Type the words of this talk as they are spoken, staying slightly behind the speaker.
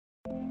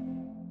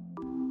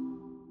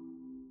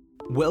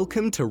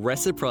Welcome to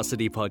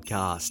Reciprocity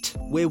Podcast,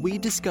 where we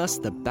discuss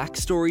the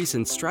backstories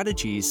and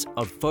strategies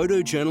of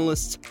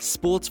photojournalists,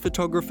 sports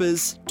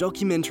photographers,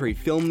 documentary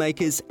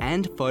filmmakers,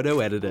 and photo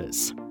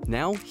editors.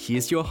 Now,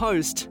 here's your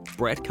host,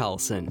 Brett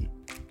Carlson.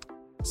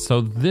 So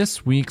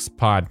this week's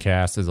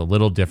podcast is a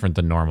little different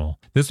than normal.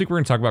 This week we're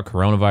going to talk about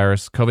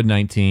coronavirus,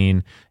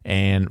 COVID-19,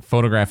 and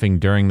photographing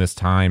during this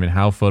time and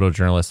how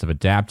photojournalists have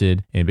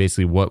adapted and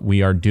basically what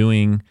we are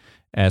doing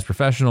as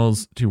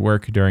professionals to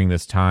work during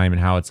this time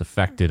and how it's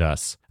affected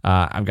us.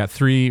 I've got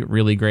three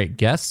really great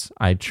guests.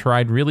 I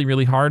tried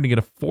really hard to get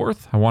a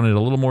fourth. I wanted a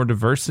little more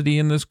diversity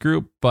in this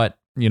group, but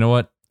you know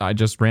what? I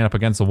just ran up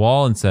against the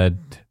wall and said,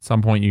 at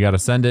some point you got to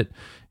send it.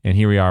 And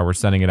here we are, we're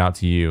sending it out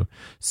to you.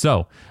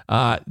 So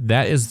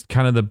that is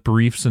kind of the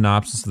brief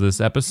synopsis of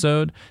this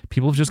episode.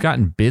 People have just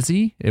gotten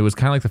busy. It was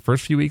kind of like the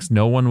first few weeks,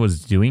 no one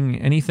was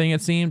doing anything,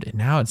 it seemed. And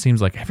now it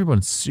seems like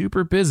everyone's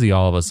super busy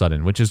all of a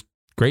sudden, which is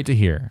great to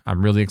hear.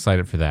 I'm really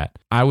excited for that.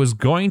 I was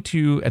going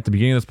to, at the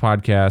beginning of this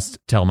podcast,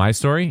 tell my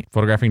story,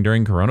 photographing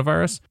during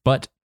coronavirus,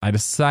 but I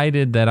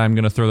decided that I'm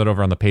going to throw that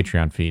over on the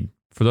Patreon feed.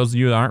 For those of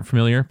you that aren't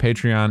familiar,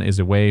 Patreon is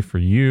a way for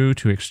you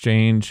to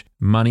exchange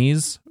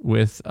monies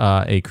with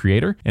a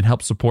creator and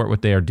help support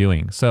what they are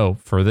doing. So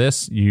for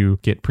this, you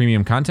get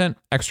premium content,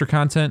 extra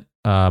content,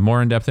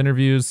 more in-depth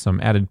interviews,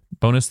 some added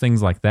bonus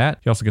things like that.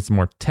 You also get some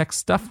more tech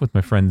stuff with my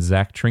friend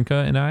Zach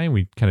Trinka and I.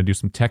 We kind of do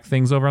some tech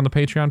things over on the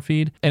Patreon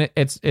feed. And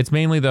it's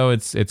mainly, though,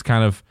 it's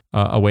kind of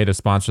a way to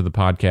sponsor the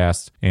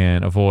podcast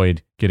and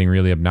avoid getting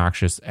really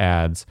obnoxious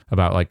ads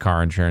about like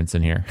car insurance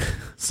in here.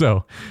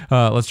 So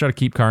let's try to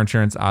keep car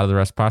insurance out of the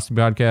Reciprocity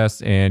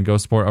Podcast and go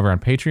support over on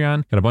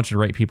Patreon. Got a bunch of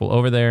great people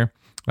over there.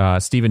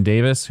 Stephen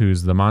Davis,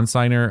 who's the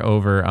Monsigner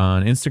over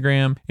on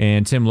Instagram,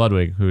 and Tim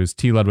Ludwig, who is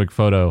T Ludwig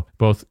Photo.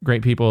 Both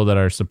great people that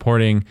are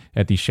supporting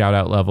at the shout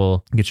out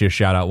level. Get you a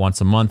shout out once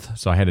a month.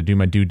 So I had to do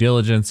my due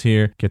diligence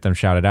here, get them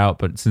shouted out.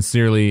 But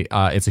sincerely,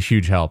 it's a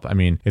huge help. I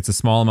mean, it's a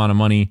small amount of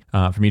money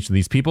from each of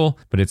these people,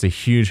 but it's a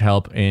huge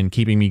help in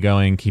keeping me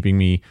going, keeping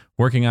me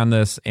working on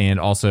this, and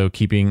also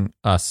keeping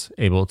us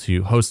able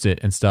to host it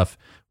and stuff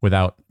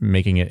without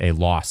making it a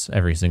loss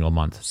every single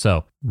month.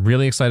 So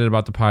really excited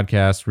about the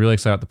podcast, really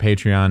excited about the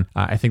Patreon.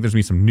 I think there's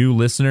going to be some new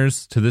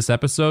listeners to this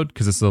episode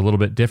because it's a little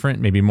bit different,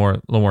 maybe a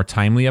little more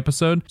timely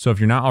episode. So if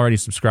you're not already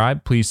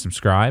subscribed, please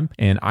subscribe.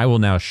 And I will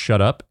now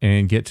shut up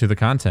and get to the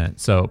content.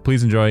 So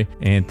please enjoy,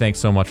 and thanks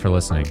so much for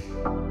listening.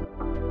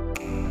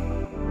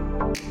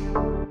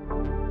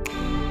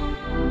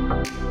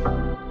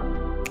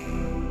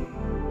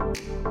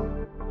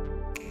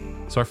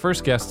 So our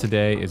first guest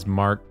today is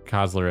Mark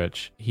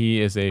Kozlerich. He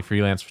is a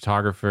freelance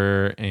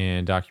photographer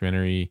and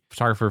documentary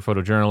photographer,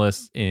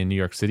 photojournalist in New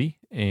York City.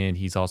 And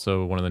he's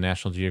also one of the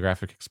National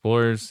Geographic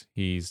Explorers.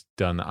 He's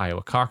done the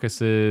Iowa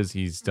caucuses.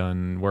 He's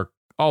done work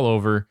all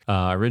over,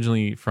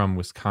 originally from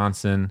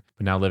Wisconsin,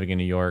 but now living in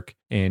New York.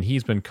 And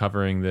he's been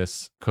covering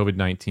this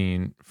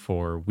COVID-19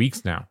 for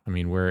weeks now. I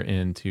mean, we're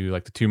into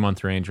like the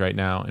 2-month range right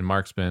now, and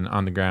Mark's been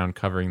on the ground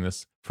covering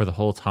this for the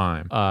whole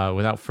time.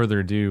 Without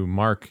further ado,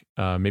 Mark,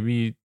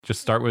 maybe just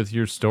start with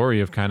your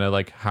story of kind of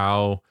like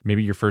how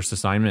maybe your first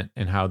assignment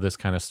and how this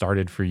kind of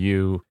started for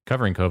you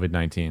covering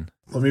COVID-19.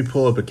 Let me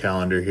pull up a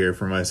calendar here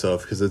for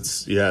myself because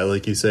it's, yeah,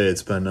 like you say,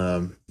 it's kind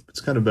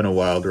of been a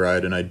wild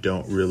ride, and I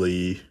don't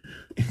really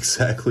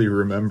exactly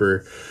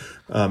remember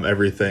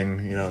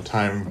everything. You know,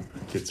 time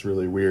gets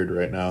really weird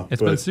right now.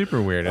 It's been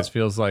super weird. It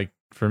feels like,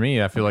 for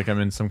me, I feel like I'm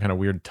in some kind of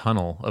weird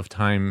tunnel of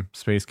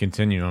time-space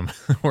continuum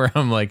where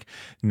I'm like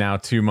now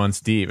 2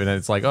 months deep, and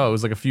it's like, oh, it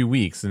was like a few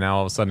weeks, and now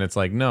all of a sudden it's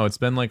like, no, it's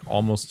been like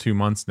almost 2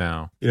 months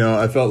now. You know,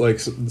 I felt like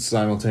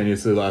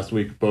simultaneously last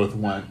week both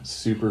went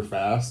super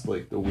fast,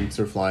 like the weeks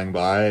are flying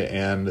by,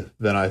 and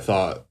then I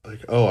thought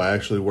like, oh, I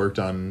actually worked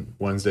on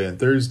Wednesday and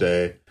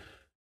Thursday,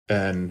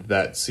 and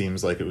that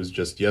seems like it was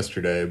just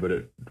yesterday, but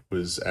it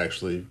was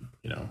actually,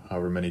 you know,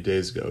 however many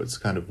days ago. It's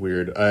kind of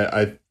weird.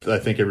 I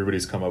think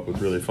everybody's come up with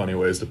really funny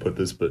ways to put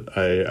this, but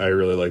I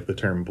really like the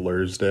term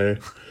Blur's Day.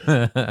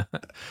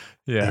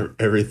 Yeah.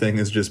 Everything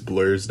is just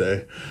Blur's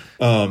Day.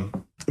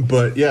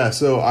 But yeah,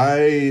 so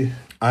I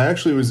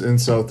actually was in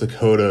South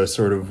Dakota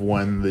sort of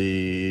when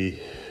the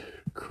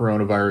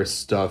coronavirus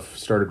stuff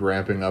started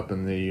ramping up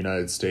in the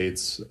United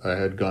States. I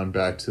had gone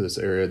back to this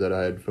area that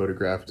I had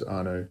photographed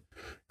on a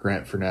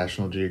grant for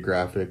National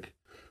Geographic,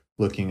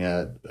 looking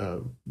at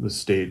the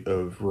state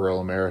of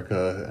rural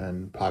America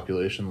and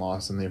population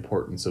loss and the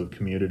importance of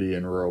community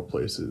in rural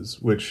places,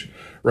 which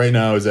right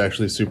now is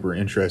actually super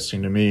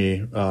interesting to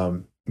me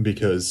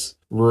because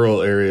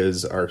rural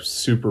areas are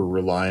super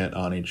reliant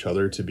on each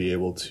other to be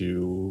able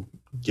to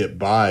get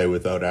by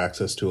without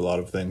access to a lot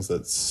of things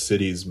that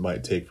cities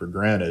might take for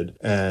granted.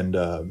 And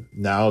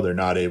now they're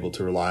not able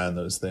to rely on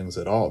those things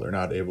at all. They're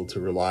not able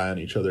to rely on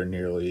each other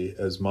nearly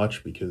as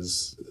much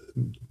because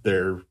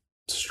their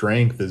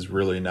strength is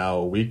really now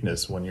a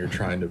weakness when you're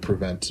trying to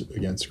prevent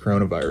against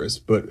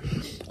coronavirus. But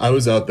I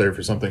was out there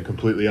for something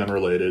completely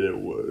unrelated.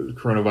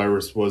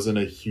 Coronavirus wasn't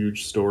a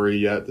huge story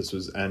yet. This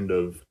was end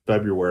of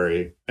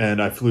February,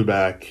 and I flew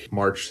back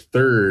March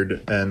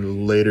 3rd,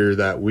 and later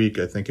that week,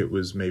 I think it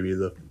was maybe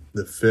the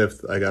the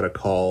 5th, I got a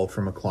call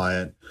from a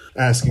client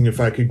asking if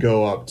I could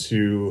go up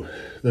to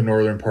the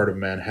northern part of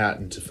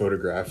Manhattan to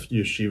photograph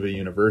Yeshiva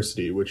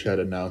University, which had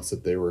announced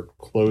that they were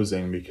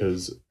closing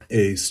because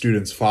a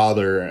student's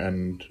father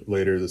and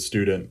later the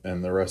student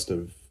and the rest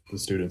of the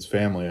student's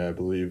family, I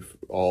believe,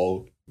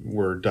 all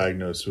were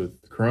diagnosed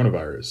with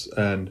coronavirus.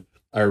 And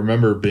I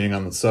remember being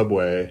on the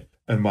subway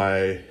and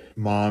my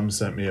mom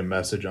sent me a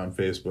message on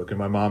Facebook, and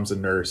my mom's a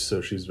nurse,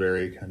 so she's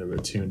very kind of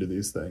attuned to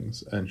these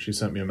things. And she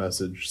sent me a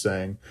message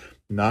saying,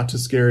 not to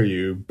scare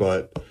you,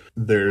 but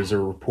there's a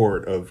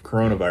report of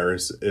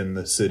coronavirus in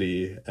the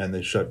city and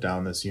they shut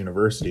down this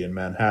university in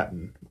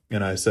Manhattan.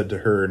 And I said to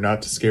her,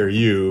 not to scare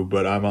you,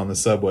 but I'm on the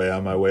subway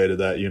on my way to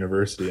that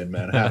university in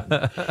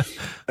Manhattan.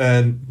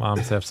 And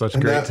moms have such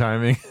great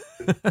timing.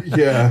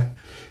 Yeah.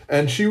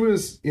 And she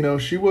was,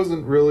 she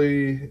wasn't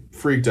really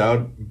freaked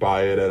out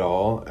by it at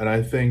all. And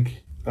I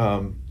think,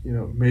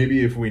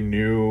 maybe if we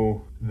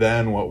knew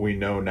then what we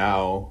know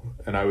now,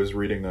 and I was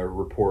reading a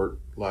report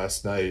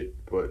last night,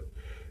 but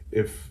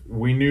if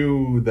we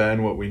knew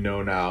then what we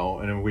know now,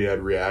 and we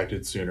had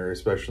reacted sooner,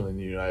 especially in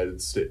the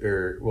United States,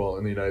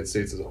 in the United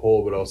States as a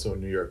whole, but also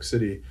in New York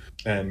City,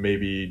 and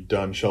maybe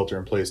done shelter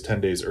in place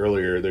 10 days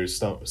earlier, there's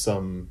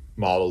some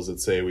models that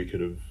say we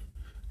could have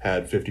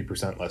had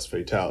 50% less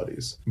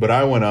fatalities. But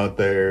I went out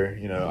there,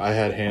 I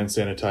had hand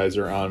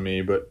sanitizer on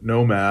me, but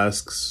no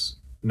masks,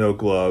 no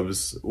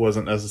gloves,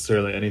 wasn't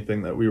necessarily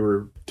anything that we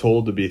were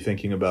told to be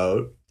thinking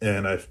about.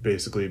 And I've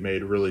basically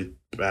made really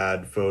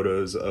bad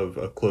photos of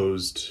a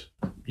closed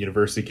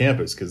university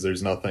campus because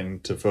there's nothing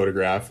to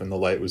photograph and the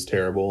light was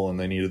terrible and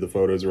they needed the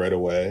photos right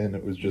away. And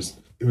it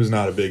was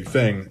not a big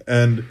thing.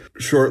 And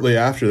shortly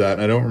after that,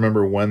 and I don't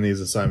remember when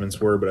these assignments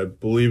were, but I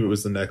believe it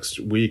was the next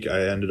week,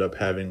 I ended up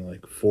having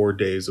like 4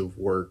 days of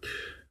work.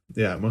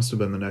 Yeah, it must have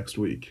been the next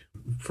week.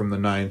 From the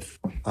 9th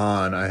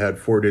on, I had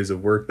 4 days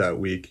of work that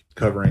week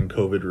covering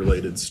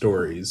COVID-related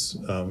stories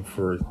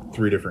for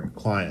 3 different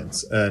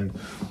clients. And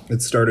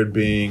it started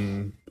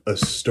being a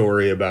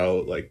story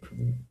about like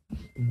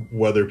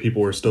whether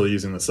people were still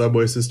using the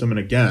subway system. And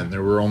again,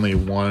 there were only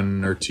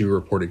 1 or 2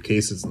 reported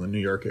cases in the New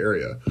York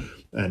area.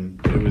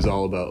 And it was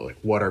all about like,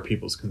 what are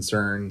people's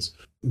concerns?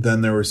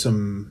 Then there was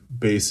some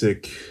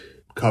basic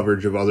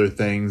coverage of other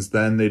things.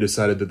 Then they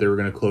decided that they were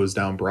going to close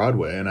down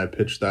Broadway, and I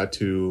pitched that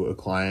to a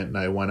client, and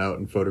I went out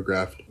and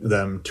photographed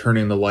them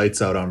turning the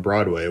lights out on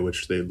Broadway,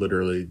 which they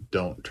literally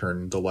don't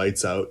turn the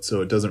lights out,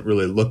 so it doesn't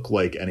really look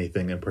like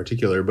anything in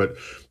particular. But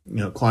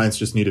clients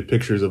just needed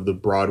pictures of the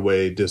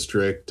Broadway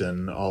district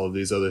and all of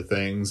these other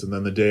things. And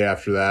then the day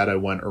after that, I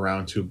went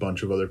around to a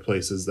bunch of other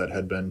places that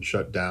had been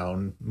shut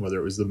down, whether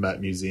it was the Met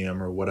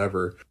Museum or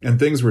whatever. And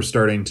things were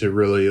starting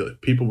to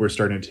people were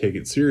starting to take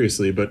it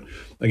seriously. But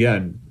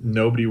again,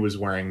 nobody was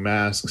wearing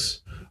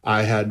masks.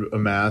 I had a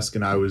mask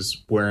and I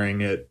was wearing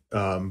it,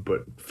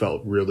 but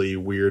felt really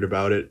weird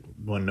about it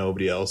when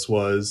nobody else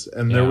was.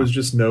 And there was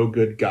just no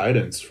good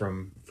guidance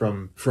from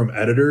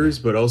editors,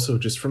 but also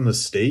just from the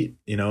state.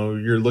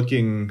 You're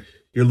looking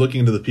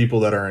to the people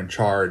that are in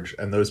charge,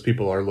 and those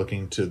people are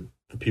looking to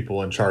the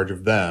people in charge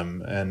of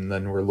them. And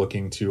then we're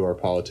looking to our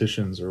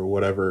politicians or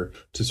whatever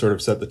to sort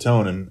of set the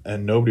tone.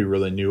 And nobody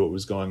really knew what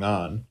was going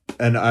on.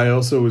 And I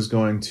also was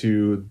going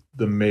to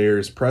the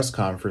mayor's press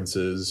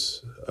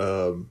conferences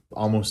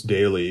almost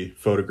daily,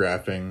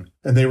 photographing,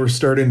 and they were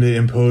starting to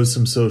impose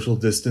some social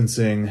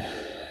distancing.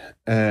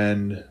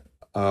 And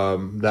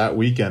that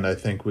weekend, I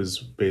think, was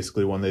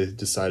basically when they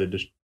decided to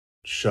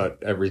shut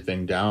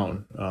everything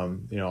down.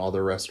 All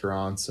the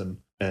restaurants and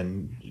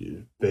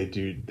they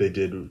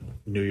did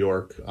New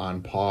York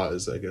on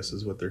pause, I guess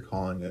is what they're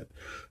calling it.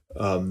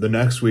 The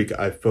next week,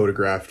 I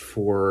photographed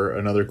for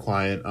another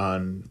client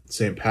on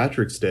St.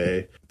 Patrick's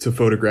Day to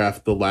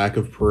photograph the lack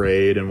of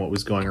parade and what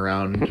was going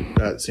around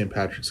at St.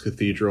 Patrick's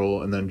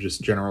Cathedral, and then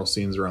just general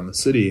scenes around the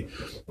city.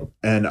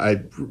 And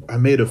I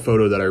made a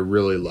photo that I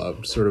really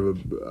loved, sort of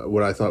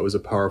what I thought was a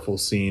powerful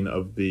scene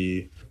of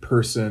the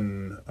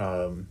person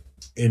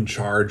in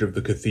charge of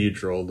the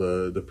cathedral,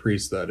 the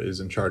priest that is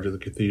in charge of the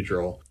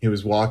cathedral. He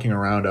was walking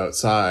around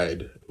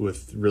outside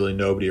with really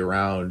nobody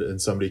around,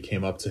 and somebody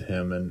came up to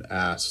him and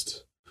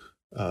asked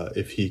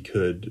if he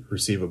could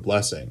receive a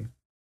blessing.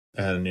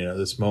 And,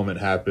 this moment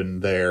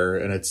happened there,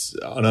 and it's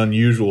an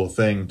unusual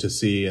thing to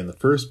see in the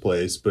first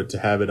place, but to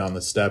have it on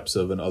the steps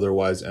of an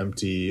otherwise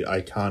empty,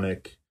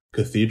 iconic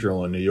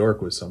cathedral in New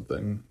York was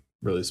something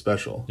really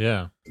special.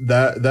 Yeah.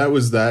 That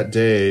was that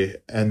day,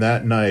 and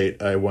that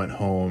night I went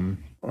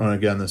home.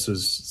 Again, this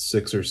was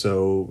 6 or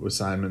so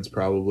assignments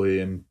probably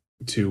in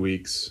 2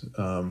 weeks.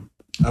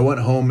 I went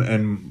home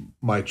and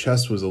my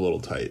chest was a little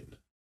tight.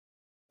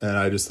 And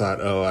I just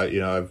thought,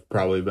 I've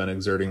probably been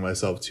exerting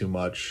myself too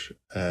much,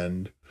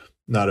 and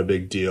not a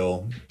big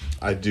deal.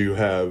 I do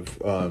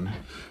have an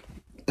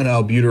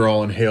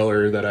albuterol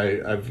inhaler that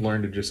I've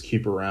learned to just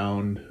keep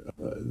around.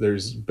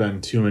 There's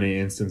been too many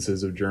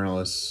instances of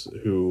journalists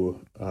who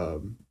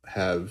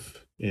have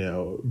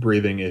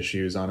breathing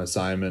issues on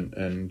assignment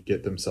and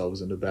get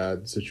themselves into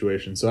bad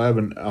situations. So I have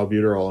an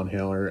albuterol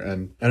inhaler,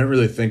 and I didn't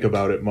really think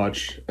about it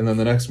much. And then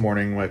the next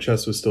morning, my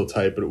chest was still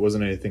tight, but it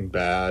wasn't anything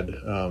bad.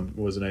 It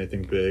wasn't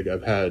anything big.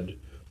 I've had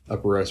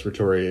upper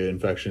respiratory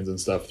infections and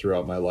stuff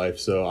throughout my life,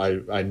 so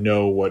I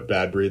know what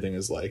bad breathing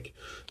is like.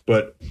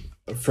 But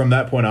from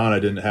that point on, I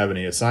didn't have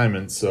any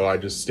assignments, so I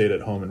just stayed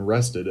at home and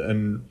rested.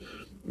 And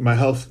my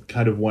health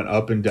kind of went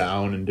up and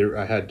down, and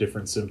I had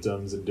different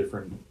symptoms and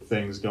different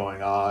things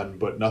going on,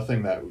 but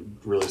nothing that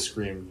really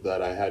screamed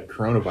that I had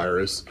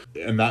coronavirus.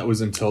 And that was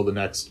until the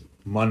next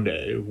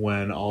Monday,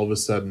 when all of a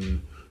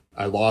sudden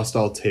I lost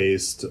all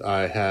taste.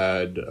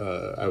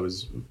 I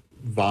was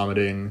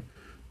vomiting,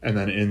 and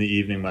then in the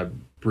evening, my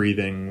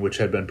breathing, which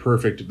had been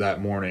perfect that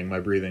morning, my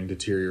breathing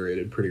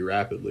deteriorated pretty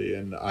rapidly.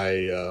 And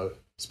I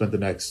spent the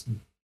next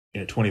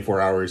 24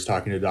 hours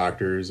talking to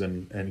doctors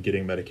and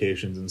getting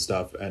medications and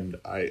stuff. And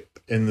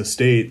in the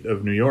state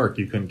of New York,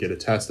 you couldn't get a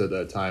test at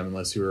that time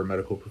unless you were a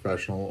medical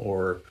professional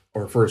or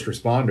first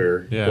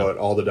responder. Yeah. But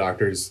all the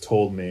doctors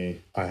told me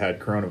I had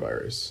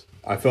coronavirus.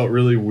 I felt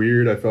really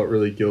weird. I felt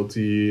really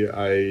guilty.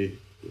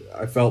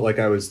 I felt like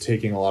I was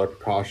taking a lot of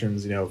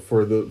precautions.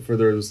 For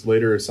those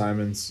later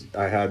assignments,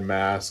 I had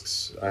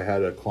masks. I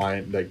had a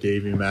client that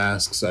gave me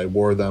masks. I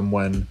wore them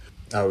when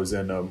I was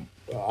on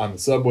the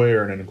subway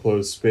or in an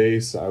enclosed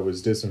space. I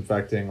was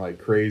disinfecting like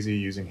crazy,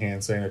 using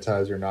hand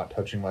sanitizer, not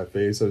touching my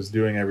face. I was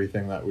doing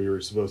everything that we were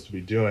supposed to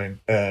be doing.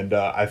 And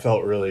I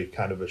felt really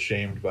kind of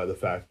ashamed by the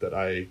fact that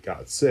I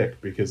got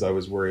sick, because I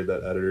was worried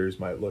that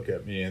editors might look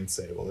at me and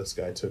say, well, this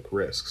guy took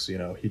risks.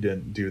 He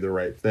didn't do the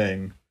right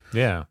thing.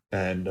 Yeah.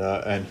 And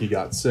he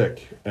got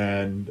sick.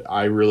 And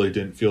I really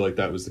didn't feel like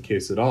that was the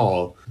case at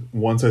all.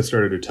 Once I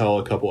started to tell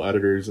a couple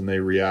editors and they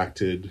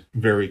reacted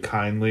very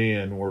kindly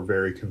and were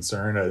very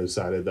concerned, I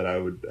decided that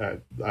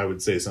I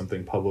would say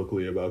something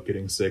publicly about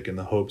getting sick, in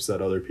the hopes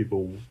that other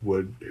people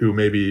who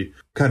maybe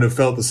kind of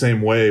felt the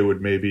same way, would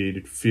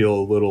maybe feel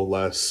a little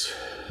less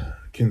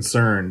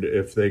concerned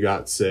if they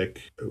got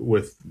sick,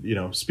 with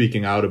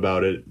speaking out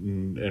about it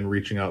and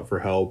reaching out for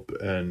help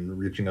and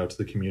reaching out to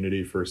the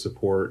community for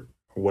support,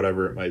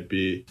 whatever it might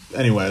be.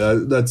 Anyway,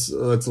 that's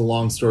a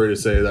long story to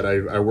say that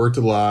I worked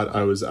a lot.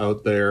 I was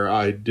out there.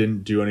 I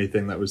didn't do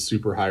anything that was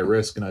super high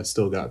risk, and I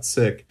still got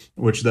sick,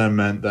 which then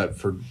meant that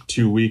for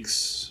 2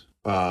 weeks,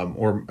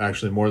 or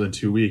actually more than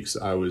 2 weeks,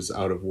 I was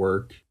out of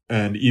work.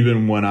 And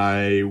even when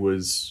I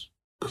was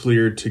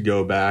cleared to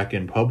go back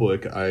in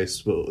public, I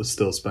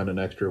still spent an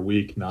extra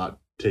week not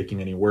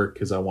taking any work,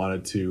 because I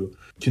wanted to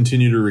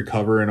continue to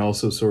recover and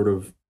also sort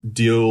of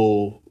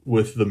deal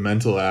with the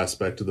mental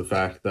aspect of the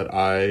fact that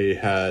I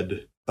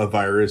had a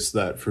virus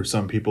that for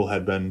some people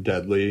had been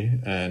deadly,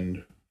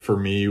 and for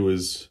me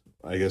was,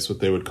 I guess,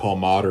 what they would call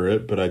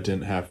moderate. But luckily I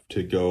didn't have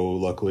to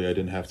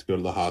go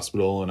to the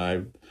hospital, and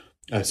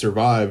I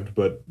survived.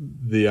 But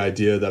the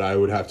idea that I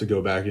would have to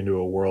go back into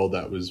a world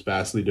that was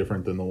vastly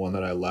different than the one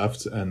that I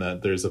left, and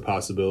that there's a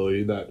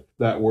possibility that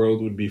that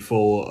world would be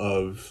full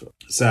of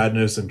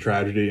sadness and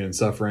tragedy and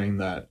suffering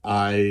that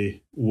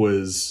I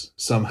was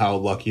somehow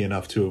lucky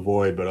enough to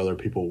avoid, but other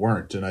people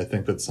weren't. And I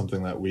think that's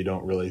something that we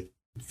don't really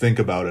think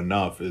about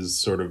enough, is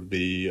sort of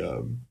the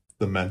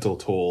mental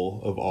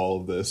toll of all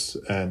of this.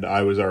 And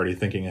I was already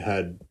thinking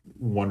ahead,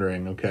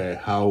 wondering, okay,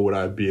 how would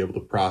I be able to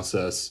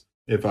process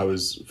if I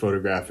was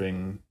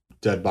photographing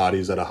dead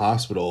bodies at a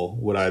hospital?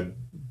 Would I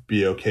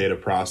be okay to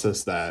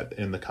process that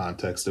in the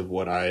context of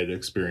what I had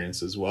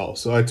experienced as well?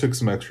 So I took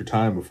some extra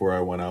time before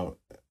I went out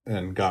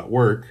and got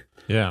work.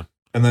 Yeah.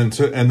 And then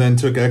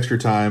took extra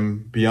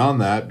time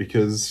beyond that,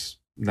 because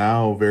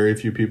now very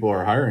few people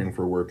are hiring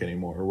for work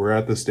anymore. We're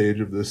at the stage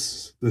of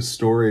this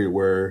story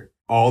where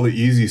all the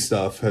easy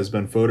stuff has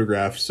been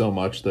photographed so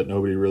much that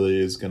nobody really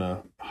is going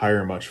to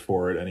hire much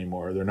for it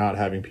anymore. They're not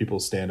having people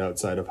stand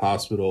outside of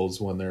hospitals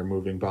when they're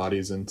moving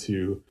bodies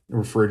into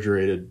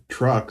refrigerated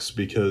trucks,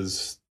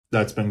 because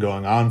that's been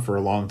going on for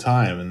a long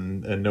time,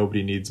 and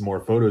nobody needs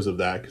more photos of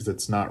that, because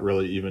it's not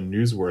really even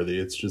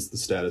newsworthy. It's just the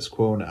status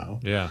quo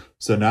now. Yeah.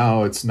 So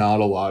now it's not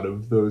a lot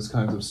of those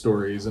kinds of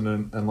stories,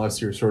 and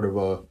unless you're sort of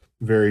a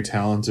very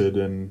talented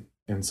and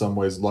in some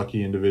ways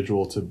lucky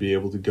individual to be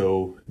able to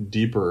go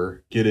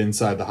deeper, get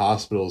inside the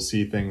hospital,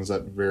 see things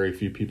that very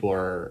few people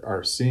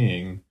are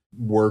seeing,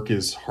 work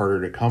is harder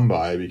to come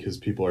by, because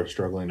people are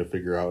struggling to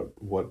figure out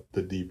what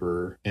the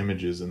deeper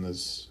images in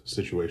this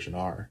situation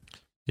are.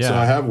 Yeah. So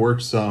I have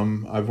worked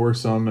some. I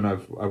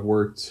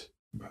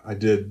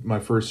did my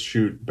first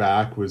shoot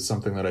back was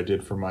something that I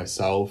did for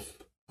myself.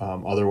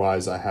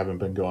 Otherwise, I haven't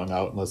been going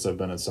out unless I've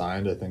been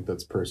assigned. I think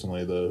that's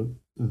personally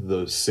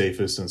the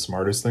safest and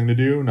smartest thing to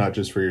do, not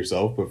just for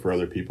yourself, but for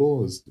other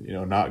people, is,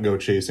 not go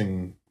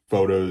chasing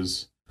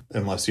photos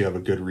unless you have a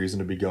good reason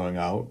to be going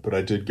out. But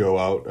I did go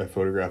out. I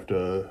photographed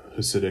a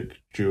Hasidic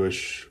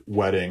Jewish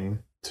wedding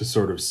to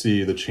sort of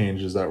see the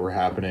changes that were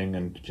happening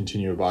and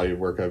continue a body of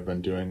work I've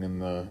been doing in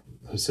the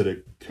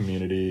Hasidic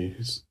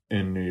communities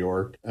in New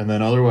York, and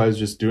then otherwise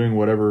just doing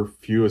whatever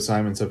few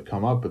assignments have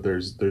come up, but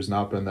there's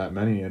not been that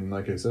many. And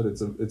like I said,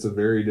 it's a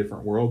very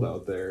different world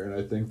out there, and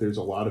I think there's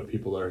a lot of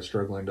people that are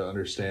struggling to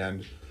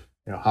understand,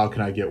 how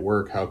can I get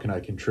work, how can I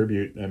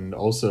contribute, and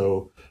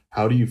also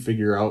how do you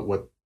figure out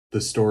what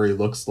the story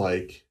looks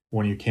like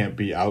when you can't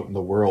be out in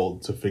the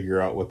world to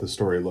figure out what the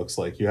story looks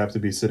like. You have to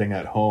be sitting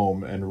at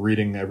home and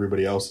reading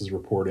everybody else's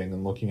reporting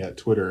and looking at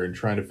Twitter and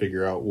trying to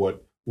figure out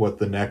what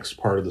the next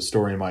part of the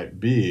story might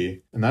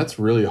be. And that's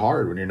really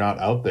hard when you're not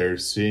out there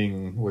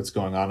seeing what's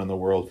going on in the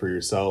world for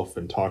yourself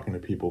and talking to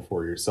people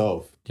for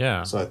yourself.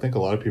 Yeah. So I think a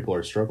lot of people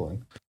are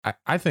struggling.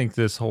 I think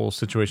this whole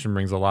situation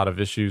brings a lot of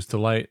issues to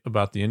light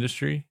about the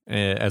industry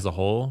as a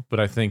whole. But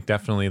I think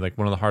definitely like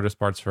one of the hardest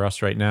parts for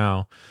us right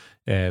now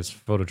as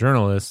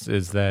photojournalists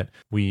is that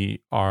we're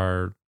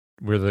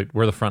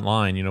the front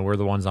line. We're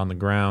the ones on the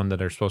ground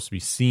that are supposed to be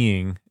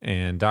seeing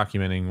and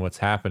documenting what's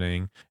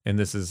happening. And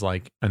this is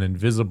like an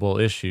invisible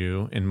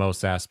issue in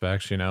most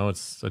aspects.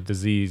 It's a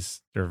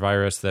disease or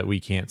virus that we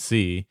can't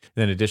see.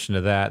 And in addition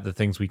to that, the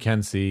things we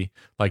can see,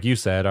 like you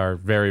said, are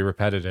very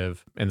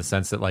repetitive in the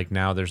sense that like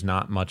now there's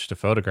not much to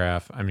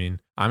photograph. I mean,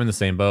 I'm in the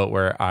same boat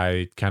where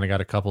I kind of got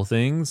a couple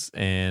things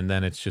and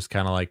then it's just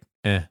kind of like,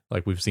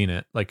 like we've seen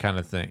it, like kind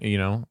of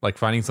thing, like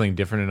finding something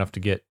different enough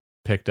to get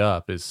picked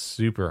up is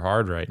super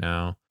hard right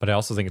now. But I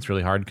also think it's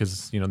really hard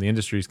because, the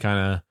industry is kind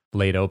of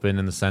laid open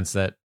in the sense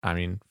that, I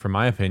mean, from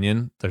my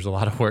opinion, there's a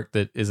lot of work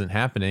that isn't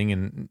happening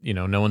and,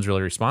 no one's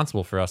really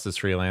responsible for us as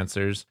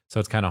freelancers. So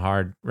it's kind of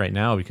hard right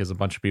now because a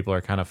bunch of people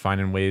are kind of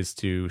finding ways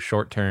to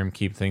short term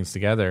keep things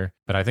together.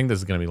 But I think this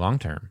is going to be long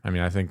term. I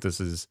mean, I think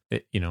this is,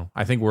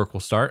 I think work will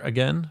start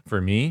again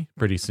for me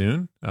pretty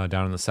soon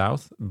down in the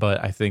South.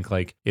 But I think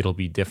like it'll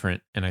be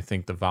different. And I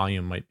think the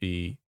volume might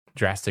be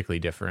drastically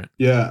different.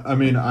 Yeah, I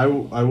mean, I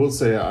will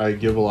say I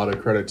give a lot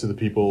of credit to the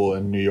people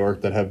in New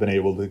York that have been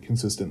able to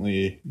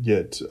consistently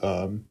get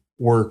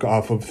work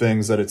off of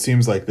things that it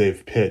seems like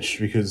they've pitched,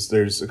 because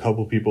there's a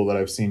couple people that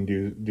I've seen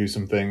do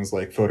some things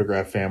like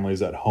photograph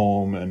families at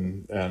home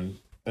and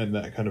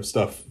that kind of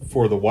stuff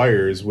for the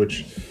wires,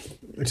 which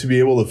to be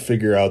able to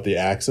figure out the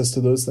access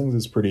to those things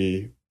is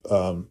pretty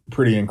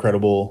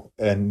incredible.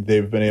 And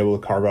they've been able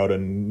to carve out a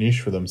niche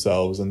for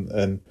themselves.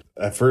 And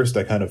at first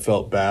I kind of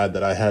felt bad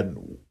that I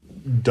hadn't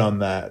done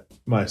that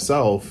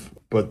myself,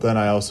 but then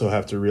I also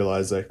have to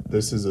realize like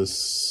this is a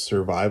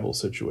survival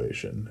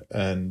situation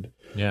and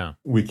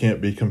we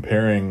can't be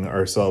comparing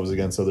ourselves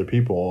against other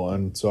people.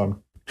 And so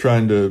I'm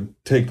trying to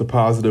take the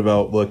positive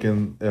outlook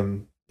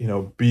and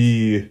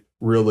be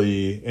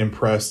really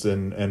impressed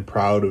and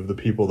proud of the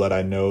people that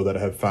I know that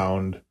have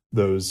found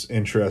those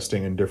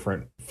interesting and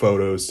different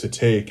photos to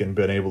take and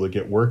been able to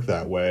get work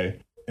that way,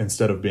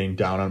 instead of being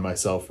down on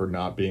myself for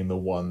not being the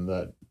one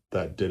that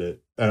did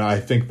it. And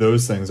I think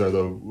those things are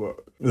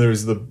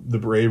there's the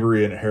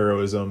bravery and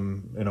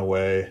heroism in a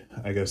way.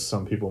 I guess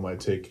some people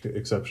might take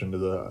exception to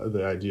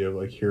the idea of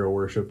like hero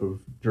worship of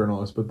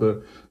journalists, but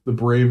the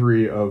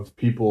bravery of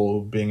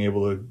people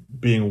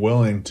being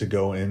willing to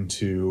go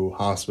into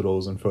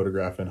hospitals and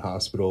photograph in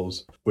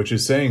hospitals, which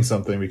is saying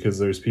something, because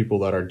there's people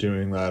that are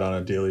doing that on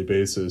a daily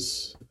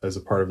basis as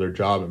a part of their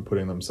job and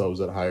putting themselves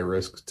at high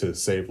risk to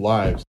save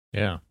lives.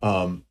 Yeah.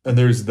 And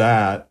there's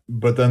that,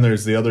 but then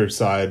there's the other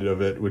side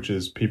of it, which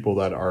is people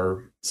that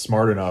are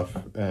smart enough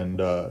and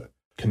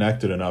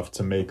connected enough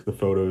to make the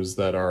photos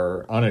that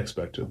are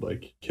unexpected,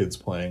 like kids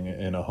playing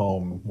in a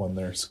home when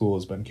their school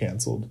has been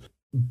canceled.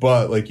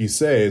 But like you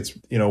say, it's,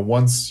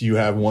 once you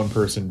have one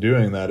person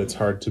doing that, it's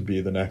hard to be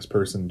the next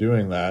person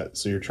doing that.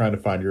 So you're trying to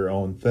find your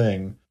own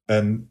thing.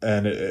 And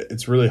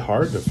it's really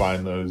hard to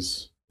find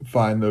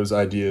those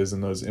ideas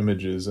and those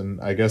images. And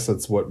I guess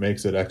that's what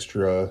makes it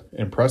extra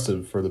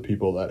impressive for the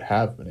people that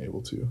have been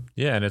able to.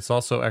 Yeah. And it's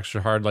also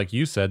extra hard, like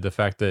you said, the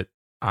fact that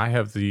I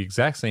have the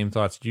exact same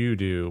thoughts you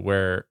do,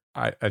 where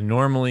I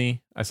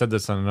normally, I said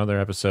this on another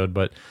episode,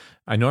 but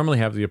I normally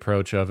have the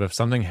approach of if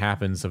something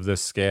happens of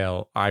this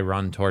scale, I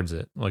run towards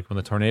it. Like when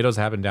the tornadoes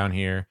happened down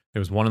here, it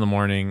was 1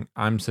 a.m.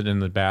 I'm sitting in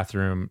the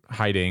bathroom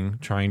hiding,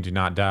 trying to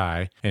not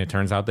die. And it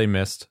turns out they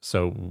missed.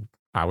 So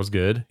I was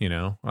good,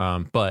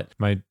 but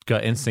my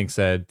gut instinct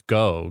said,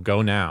 go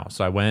now.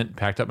 So I went,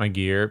 packed up my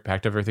gear,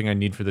 packed up everything I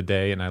need for the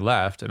day, and I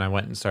left, and I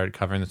went and started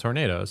covering the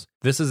tornadoes.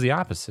 This is the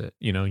opposite.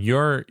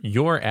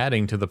 You're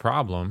adding to the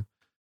problem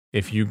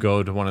if you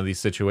go to one of these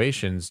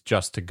situations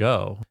just to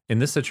go. In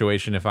this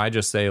situation, if I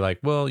just say like,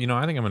 well,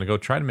 I think I'm going to go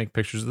try to make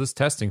pictures of this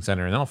testing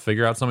center and then I'll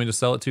figure out something to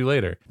sell it to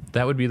later,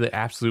 that would be the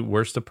absolute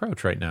worst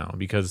approach right now.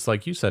 Because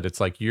like you said, it's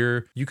like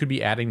you could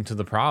be adding to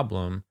the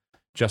problem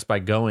just by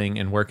going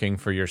and working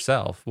for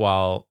yourself,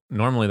 while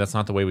normally that's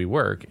not the way we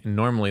work. And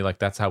normally, like,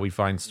 that's how we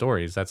find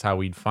stories. That's how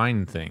we'd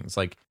find things.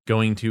 Like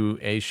going to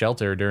a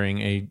shelter during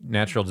a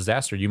natural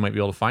disaster, you might be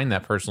able to find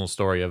that personal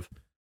story of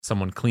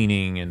someone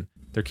cleaning and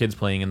their kids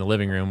playing in the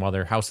living room while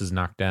their house is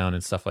knocked down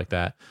and stuff like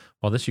that.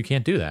 Well, this, you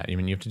can't do that. I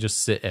mean, you have to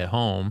just sit at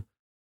home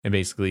and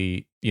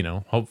basically,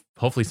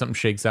 hopefully something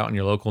shakes out in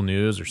your local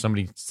news or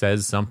somebody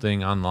says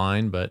something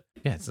online. But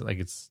yeah,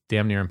 it's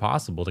damn near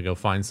impossible to go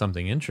find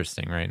something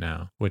interesting right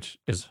now, which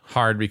is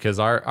hard because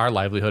our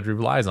livelihood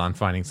relies on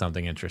finding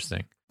something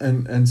interesting.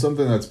 And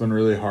something that's been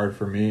really hard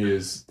for me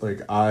is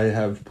like I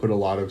have put a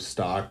lot of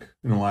stock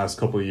in the last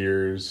couple of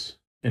years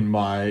in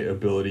my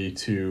ability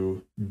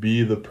to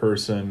be the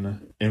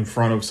person in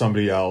front of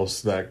somebody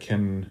else that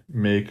can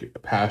make a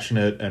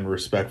passionate and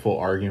respectful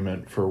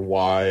argument for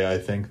why I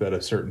think that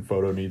a certain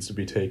photo needs to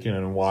be taken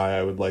and why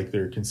I would like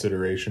their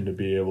consideration to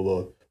be able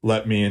to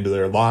let me into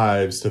their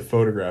lives to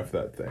photograph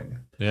that thing.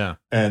 Yeah.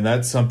 And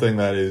that's something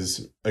that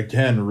is,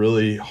 again,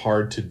 really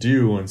hard to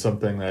do, and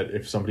something that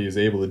if somebody is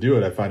able to do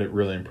it, I find it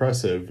really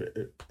impressive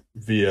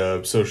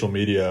via social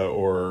media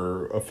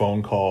or a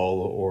phone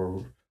call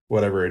or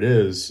whatever it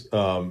is.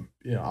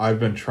 I've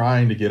been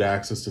trying to get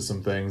access to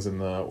some things in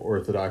the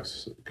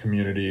Orthodox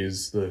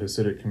communities, the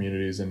Hasidic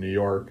communities in New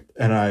York.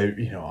 And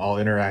I'll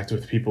interact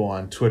with people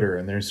on Twitter,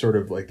 and there's sort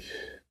of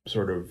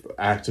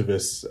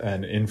activists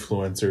and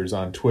influencers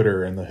on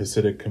Twitter in the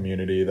Hasidic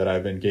community that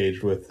I've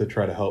engaged with to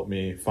try to help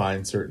me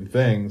find certain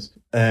things.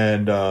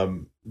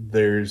 And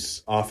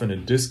there's often a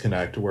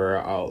disconnect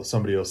where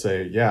somebody will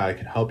say, yeah, I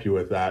can help you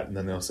with that. And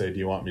then they'll say, do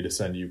you want me to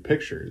send you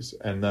pictures?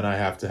 And then I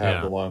have to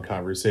have the long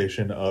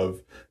conversation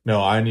of,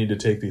 no, I need to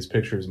take these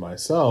pictures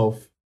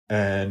myself,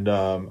 and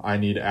I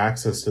need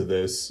access to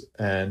this.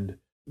 And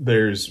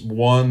there's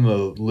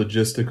the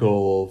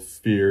logistical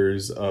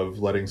fears of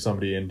letting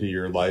somebody into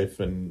your life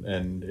and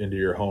into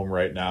your home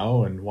right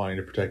now and wanting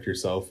to protect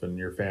yourself and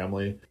your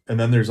family. And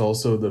then there's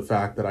also the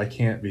fact that I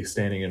can't be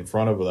standing in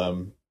front of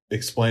them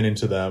explaining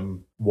to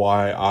them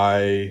why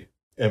I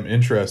am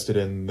interested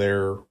in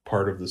their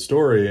part of the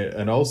story.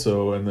 And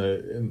also in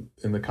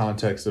the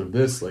context of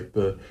this, like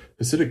the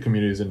Hasidic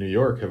communities in New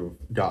York have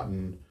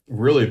gotten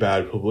really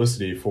bad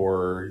publicity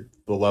for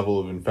the level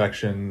of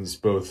infections,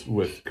 both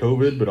with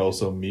COVID, but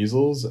also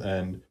measles.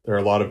 And there are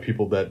a lot of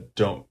people that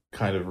don't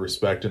kind of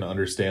respect and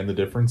understand the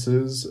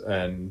differences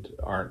and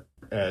aren't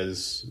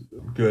as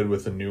good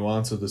with the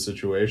nuance of the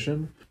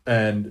situation.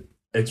 And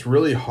it's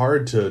really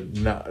hard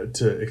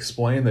to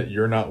explain that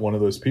you're not one of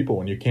those people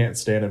when you can't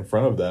stand in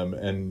front of them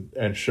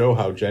and show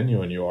how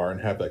genuine you are and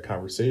have that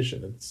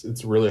conversation.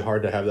 It's really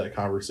hard to have that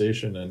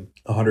conversation in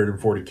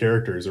 140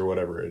 characters or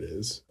whatever it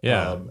is.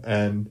 Yeah.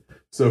 And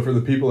so for the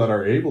people that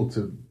are able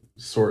to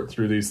sort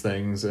through these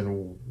things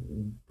in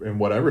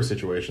whatever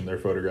situation they're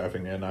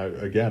photographing in,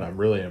 I'm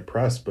really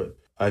impressed, but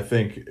I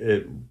think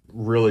it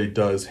really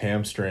does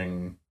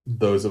hamstring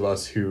those of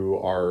us who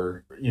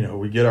are,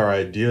 we get our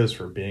ideas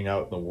for being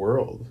out in the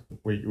world.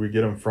 We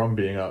get them from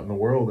being out in the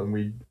world, and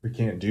we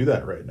can't do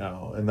that right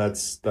now. And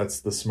that's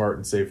the smart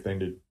and safe thing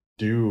to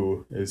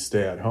do, is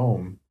stay at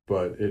home.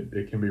 But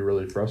it can be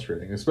really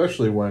frustrating,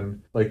 especially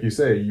when, like you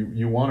say,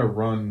 you want to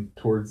run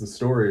towards the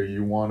story.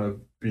 You want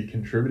to be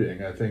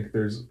contributing. I think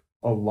there's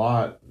a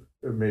lot,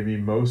 maybe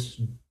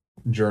most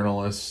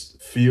journalists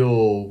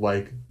feel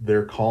like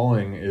their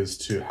calling is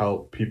to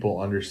help people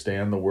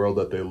understand the world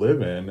that they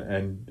live in,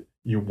 and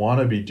you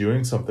want to be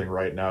doing something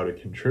right now to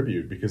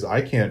contribute, because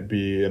I can't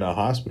be in a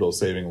hospital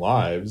saving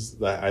lives.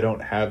 That I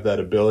don't have that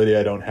ability.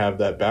 I don't have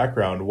that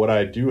background. What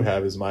I do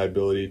have is my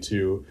ability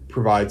to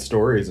provide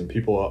stories and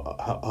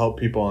help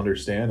people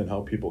understand and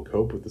help people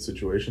cope with the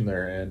situation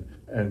they're in.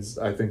 And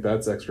I think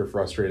that's extra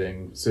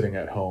frustrating, sitting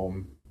at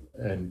home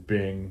and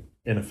being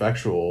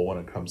ineffectual when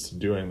it comes to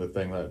doing the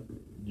thing that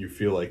you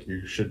feel like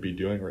you should be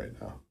doing right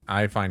now.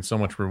 I find so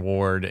much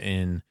reward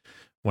in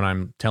when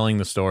I'm telling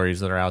the stories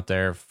that are out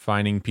there,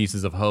 finding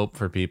pieces of hope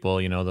for people,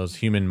 those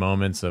human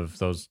moments of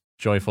those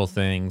joyful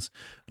things,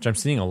 which I'm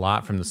seeing a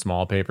lot from the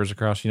small papers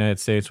across the United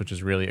States, which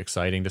is really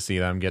exciting to see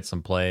them get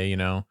some play,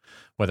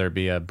 whether it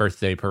be a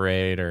birthday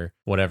parade or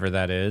whatever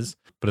that is.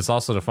 But it's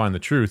also to find the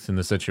truth in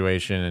the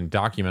situation and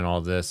document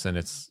all this. And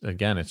it's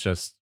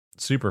just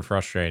super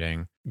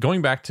frustrating.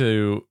 Going back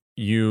to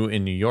you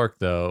in New York,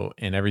 though,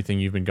 and everything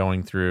you've been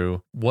going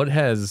through, what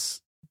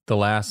has the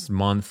last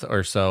month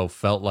or so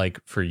felt like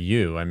for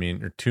you? I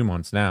mean, or 2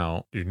 months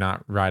now, you're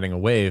not riding a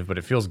wave, but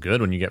it feels good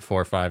when you get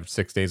 4 or 5,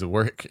 6 days of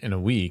work in a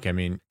week. I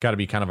mean, got to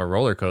be kind of a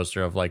roller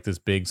coaster of like this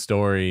big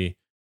story,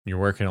 you're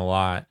working a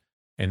lot,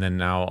 and then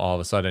now all of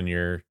a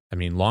sudden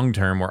long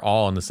term, we're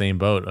all in the same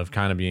boat of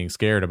kind of being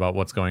scared about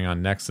what's going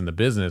on next in the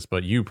business.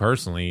 But you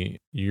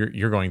personally,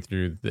 you're going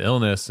through the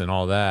illness and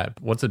all that.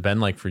 What's it been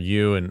like for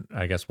you? And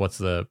I guess what's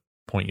the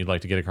point you'd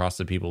like to get across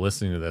to people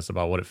listening to this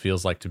about what it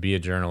feels like to be a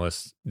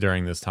journalist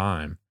during this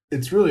time?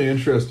 It's really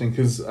interesting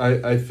because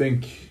I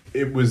think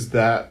it was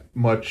that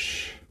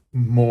much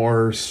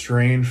more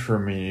strange for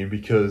me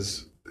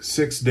because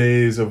 6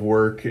 days of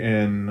work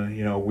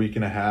in, a week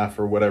and a half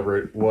or whatever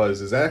it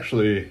was is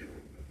actually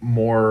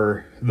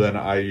more than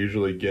I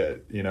usually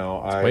get.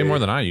 Way more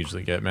than I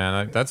usually get,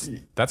 man. That's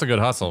a good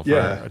hustle for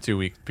a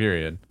 2-week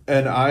period.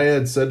 And I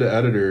had said to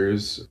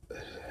editors,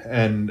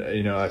 and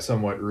I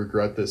somewhat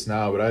regret this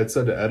now, but I had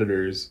said to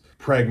editors,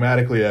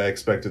 pragmatically, I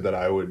expected that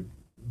I would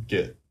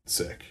get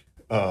sick.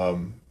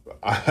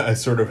 I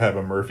sort of have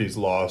a Murphy's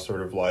Law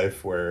sort of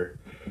life where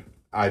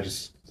I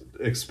just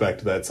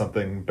expect that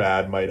something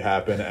bad might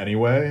happen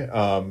anyway,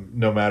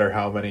 no matter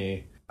how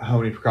many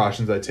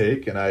precautions I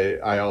take. And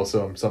I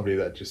also am somebody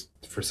that just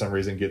for some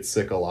reason gets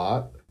sick a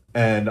lot.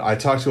 And I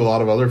talked to a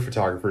lot of other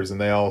photographers, and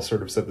they all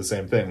sort of said the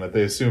same thing, that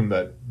they assume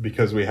that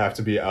because we have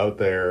to be out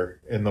there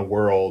in the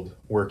world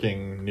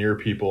working near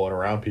people and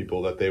around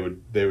people, that they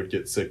would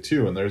get sick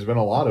too. And there's been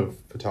a lot of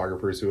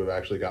photographers who have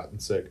actually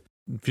gotten sick.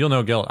 Feel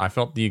no guilt. I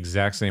felt the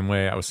exact same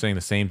way. I was saying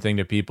the same thing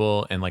to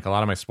people, and like a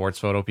lot of my sports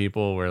photo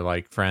people were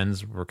like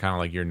friends were kind of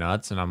like, you're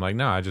nuts. And I'm like,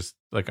 no, I just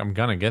like, I'm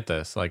gonna get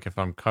this. Like if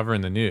I'm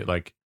covering the news,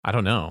 like, I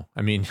don't know.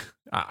 I mean,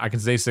 I can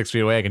stay 6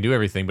 feet away. I can do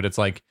everything, but it's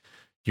like,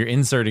 you're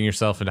inserting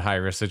yourself into high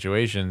risk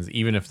situations,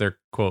 even if they're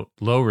quote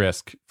low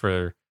risk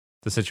for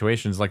the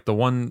situations. Like the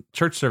one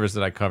church service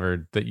that I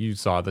covered that you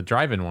saw, the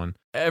drive-in one,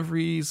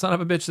 every son of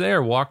a bitch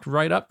there walked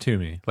right up to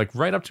me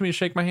to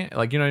shake my hand.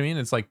 Like, you know what I mean?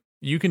 It's like,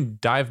 you can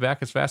dive back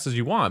as fast as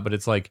you want, but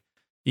it's like,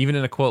 even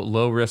in a quote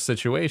low risk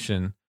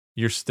situation,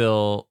 you're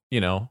still,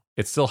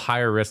 it's still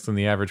higher risk than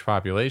the average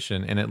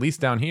population. And at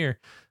least down here,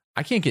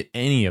 I can't get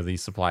any of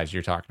these supplies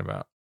you're talking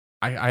about.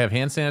 I have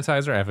hand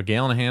sanitizer. I have a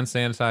gallon of hand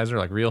sanitizer,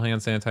 like real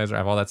hand sanitizer. I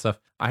have all that stuff.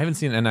 I haven't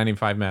seen an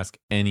N95 mask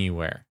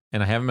anywhere,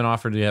 and I haven't been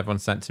offered to have one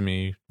sent to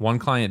me. One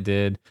client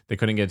did. They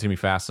couldn't get it to me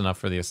fast enough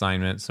for the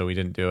assignment, so we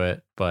didn't do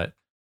it. But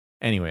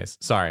anyways,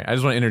 sorry. I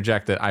just want to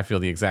interject that I feel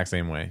the exact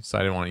same way. So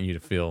I didn't want you to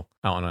feel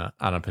out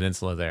on a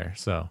peninsula there.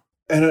 So.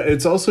 And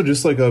it's also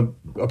just like a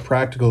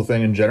practical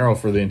thing in general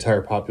for the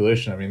entire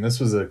population. I mean,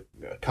 this was a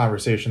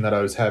conversation that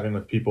I was having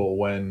with people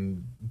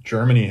when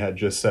Germany had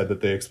just said that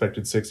they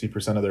expected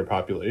 60% of their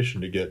population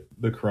to get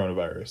the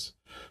coronavirus.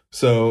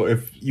 So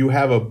if you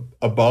have a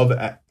above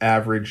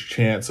average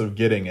chance of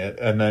getting it,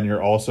 and then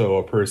you're also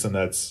a person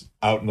that's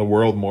out in the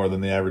world more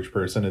than the average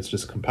person, it's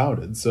just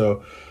compounded.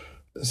 So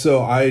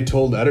I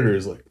told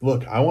editors, like,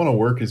 look, I want to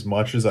work as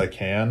much as I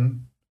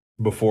can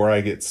before I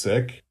get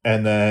sick,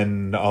 and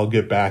then I'll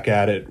get back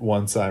at it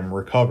once I'm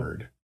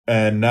recovered.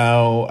 And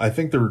now I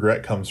think the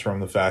regret comes from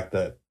the fact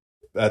that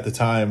at the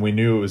time we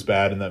knew it was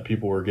bad and that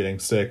people were getting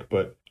sick,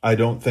 but I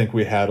don't think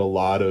we had a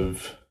lot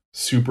of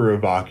super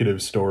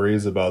evocative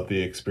stories about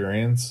the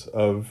experience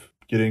of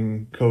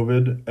getting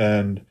COVID.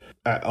 And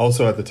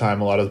also at the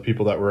time, a lot of the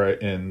people that were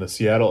in the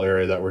Seattle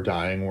area that were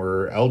dying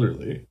were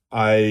elderly.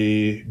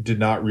 I did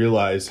not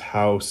realize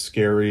how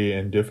scary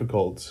and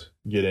difficult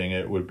getting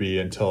it would be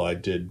until I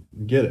did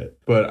get it.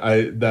 But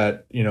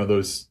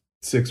those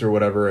 6 or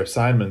whatever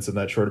assignments in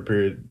that short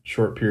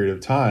period of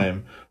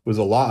time was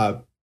a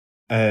lot.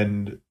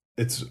 And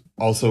it's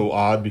also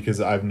odd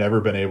because I've never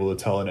been able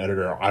to tell an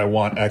editor, I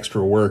want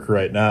extra work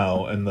right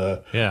now, and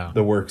the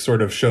work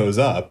sort of shows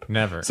up.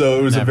 Never. So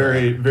it was a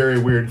very,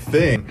 very weird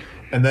thing.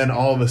 And then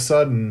all of a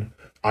sudden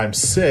I'm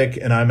sick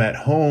and I'm at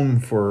home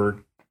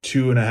for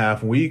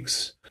 2.5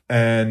 weeks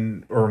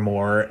or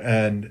more,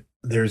 and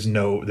there's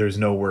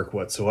no work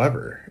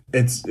whatsoever.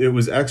 It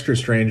was extra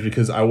strange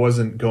because I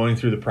wasn't going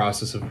through the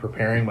process of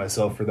preparing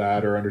myself for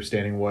that or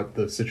understanding what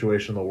the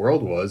situation in the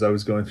world was. I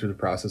was going through the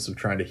process of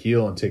trying to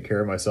heal and take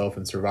care of myself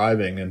and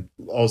surviving, and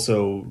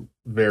also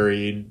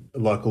very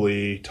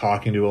luckily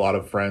talking to a lot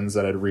of friends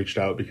that had reached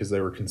out because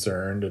they were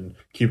concerned, and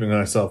keeping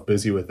myself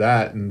busy with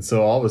that. And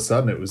so all of a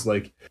sudden it was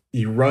like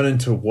you run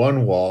into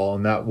one wall,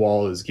 and that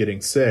wall is getting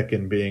sick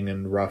and being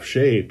in rough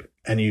shape,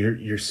 and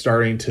you're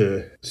starting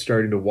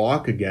to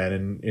walk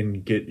again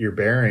and get your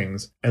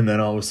bearings, and then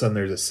all of a sudden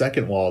there's a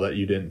second wall that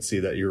you didn't see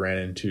that you ran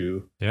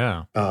into.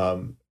 Yeah.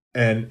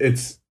 And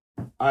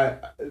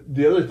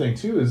the other thing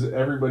too is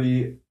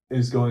everybody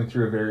is going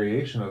through a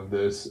variation of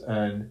this,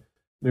 and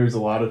there's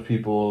a lot of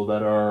people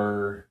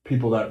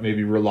that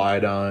maybe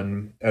relied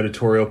on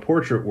editorial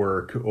portrait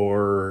work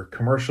or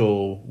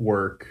commercial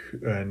work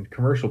and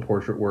commercial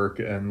portrait work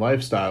and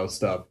lifestyle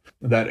stuff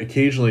that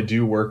occasionally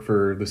do work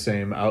for the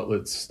same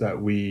outlets that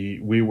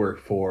we work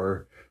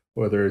for,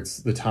 whether it's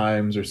the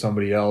Times or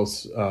somebody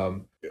else,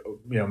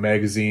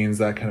 magazines,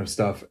 that kind of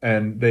stuff.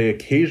 And they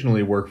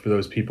occasionally work for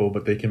those people,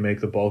 but they can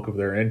make the bulk of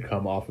their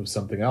income off of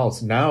something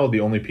else. Now, the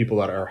only people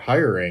that are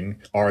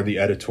hiring are the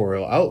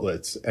editorial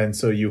outlets. And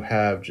so you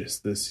have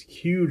just this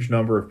huge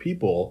number of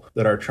people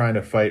that are trying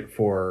to fight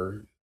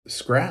for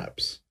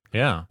scraps.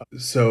 Yeah.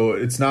 So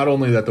it's not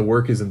only that the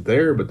work isn't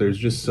there, but there's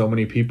just so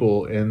many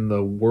people in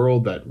the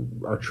world that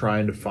are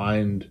trying to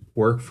find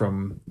work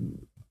from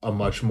a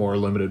much more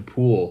limited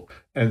pool.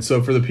 And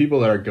so for the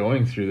people that are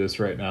going through this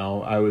right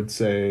now, I would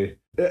say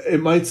it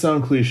might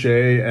sound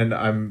cliche, and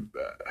I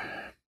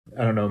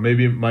don't know,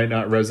 maybe it might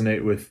not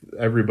resonate with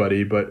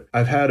everybody, but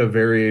I've had a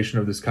variation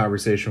of this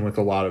conversation with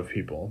a lot of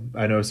people.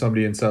 I know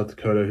somebody in South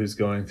Dakota who's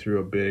going through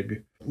a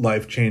big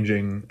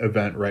life-changing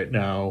event right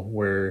now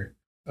where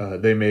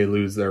they may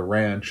lose their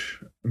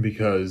ranch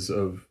because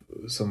of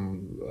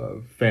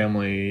some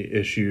family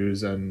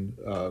issues and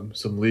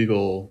some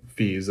legal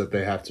fees that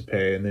they have to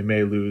pay, and they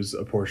may lose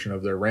a portion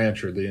of their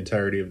ranch or the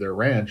entirety of their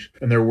ranch.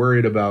 And they're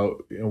worried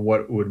about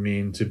what it would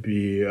mean to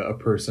be a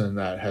person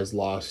that has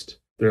lost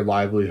their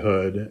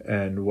livelihood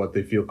and what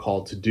they feel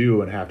called to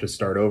do and have to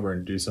start over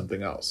and do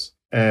something else.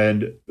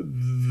 And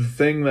the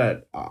thing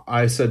that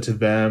I said to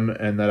them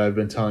and that I've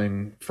been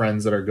telling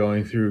friends that are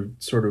going through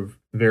sort of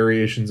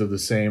variations of the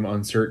same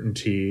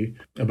uncertainty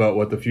about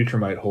what the future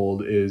might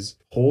hold is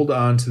hold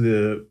on to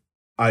the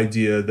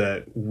idea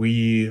that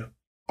we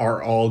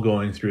are all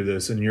going through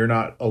this and you're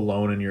not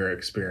alone in your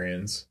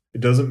experience.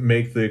 It doesn't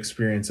make the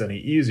experience any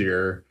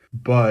easier,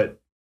 but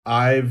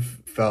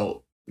I've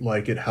felt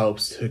like it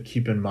helps to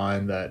keep in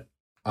mind that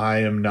I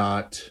am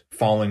not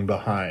falling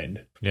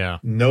behind. Yeah.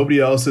 Nobody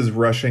else is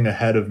rushing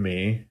ahead of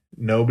me.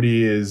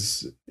 Nobody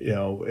is,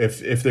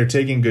 if they're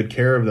taking good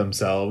care of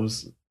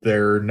themselves,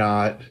 they're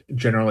not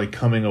generally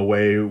coming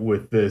away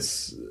with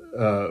this,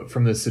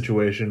 from this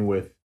situation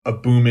with a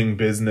booming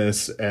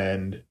business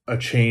and a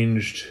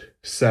changed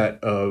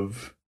set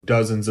of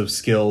dozens of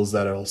skills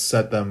that'll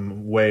set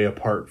them way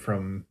apart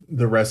from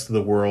the rest of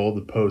the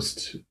world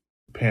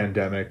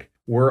post-pandemic.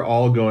 We're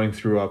all going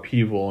through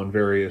upheaval in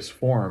various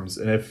forms.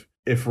 And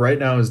if right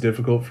now is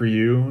difficult for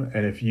you,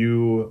 and if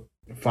you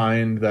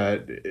find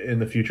that in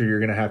the future you're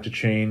going to have to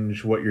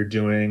change what you're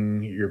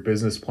doing, your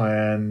business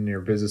plan,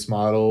 your business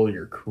model,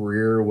 your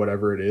career,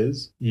 whatever it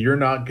is, you're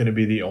not going to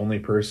be the only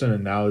person.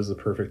 And now is the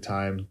perfect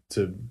time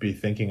to be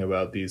thinking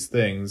about these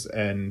things.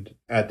 And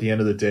at the end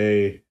of the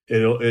day,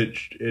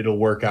 it'll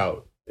work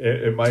out.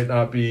 It might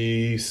not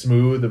be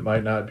smooth. It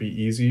might not be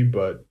easy,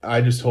 but I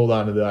just hold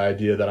on to the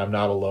idea that I'm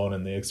not alone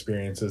in the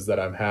experiences that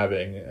I'm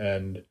having.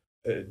 And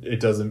it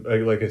doesn't,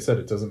 like I said,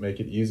 it doesn't make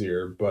it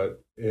easier,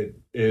 but it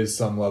is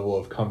some level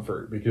of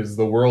comfort because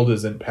the world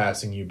isn't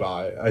passing you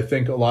by. I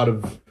think a lot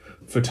of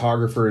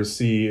photographers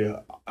see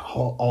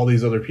all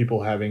these other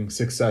people having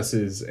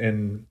successes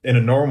in a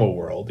normal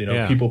world,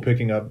 people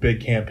picking up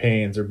big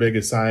campaigns or big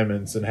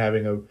assignments and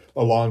having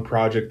a long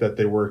project that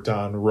they worked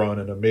on run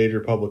in a major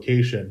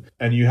publication.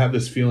 And you have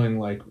this feeling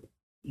like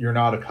you're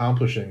not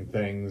accomplishing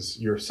things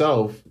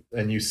yourself,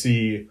 and you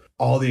see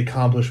all the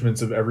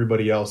accomplishments of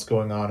everybody else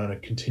going on a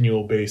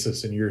continual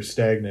basis, and you're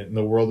stagnant and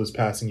the world is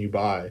passing you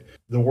by.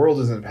 The world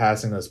isn't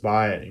passing us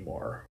by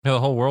anymore. Yeah,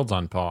 the whole world's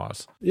on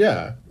pause.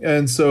 Yeah.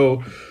 And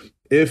so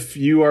if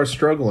you are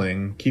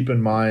struggling, keep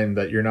in mind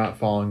that you're not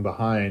falling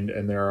behind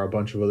and there are a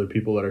bunch of other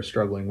people that are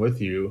struggling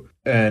with you.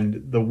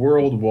 And the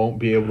world won't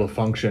be able to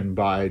function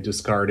by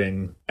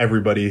discarding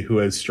everybody who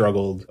has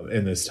struggled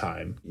in this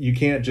time. You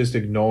can't just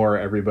ignore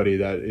everybody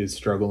that is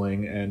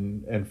struggling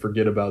and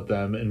forget about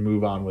them and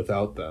move on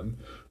without them.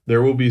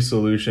 There will be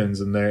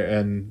solutions and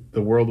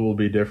the world will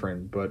be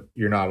different, but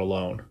you're not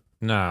alone.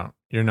 No,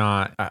 you're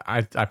not.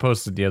 I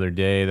posted the other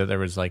day that there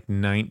was like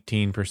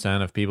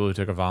 19% of people who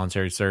took a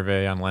voluntary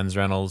survey on Lens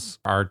Rentals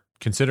are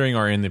considering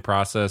or in the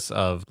process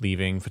of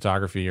leaving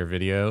photography or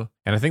video.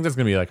 And I think that's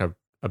going to be like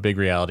a big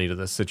reality to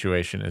this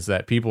situation is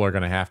that people are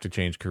going to have to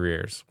change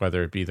careers,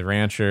 whether it be the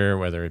rancher,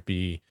 whether it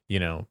be,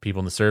 people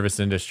in the service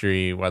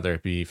industry, whether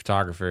it be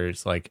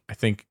photographers. Like, I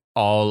think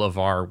all of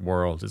our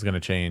world is going to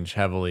change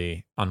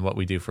heavily on what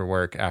we do for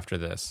work after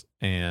this.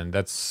 And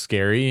that's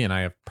scary. And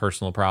I have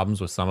personal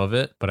problems with some of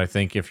it. But I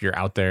think if you're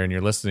out there and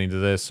you're listening to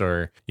this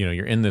or,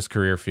 you're in this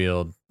career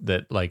field,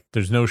 that like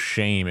there's no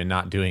shame in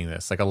not doing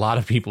this. Like a lot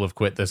of people have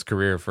quit this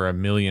career for a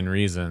million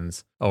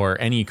reasons or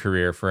any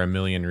career for a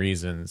million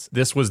reasons.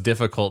 This was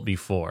difficult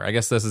before. I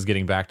guess this is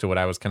getting back to what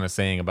I was kind of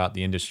saying about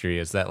the industry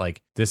is that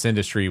like this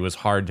industry was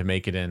hard to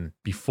make it in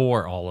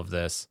before all of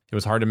this. It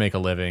was hard to make a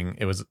living.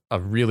 It was a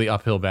really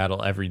uphill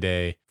battle every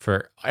day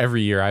for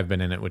every year I've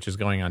been in it, which is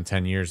going on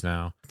 10 years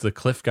now. The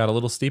cliff got a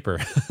little steeper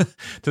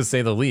to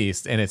say the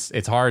least. And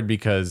it's hard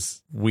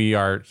because we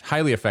are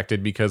highly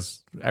affected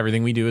because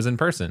everything we do is in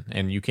person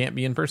and you can't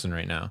be in person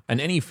right now in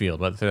any field,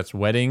 whether that's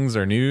weddings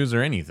or news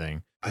or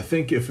anything. I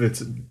think if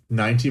it's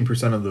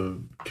 19% of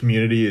the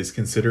community is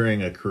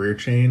considering a career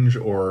change,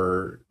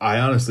 or I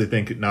honestly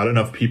think not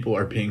enough people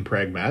are being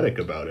pragmatic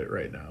about it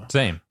right now.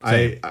 Same.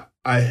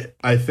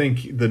 I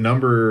think the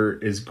number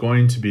is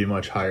going to be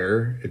much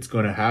higher. It's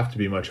going to have to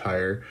be much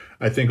higher.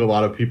 I think a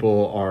lot of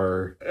people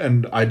are,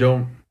 and I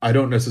don't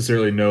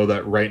necessarily know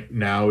that right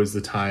now is the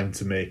time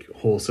to make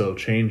wholesale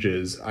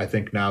changes. I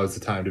think now is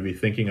the time to be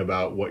thinking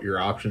about what your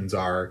options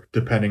are,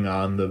 depending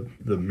on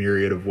the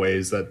myriad of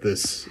ways that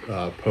this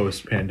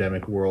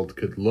post-pandemic world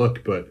could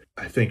look. But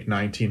I think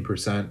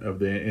 19% of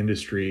the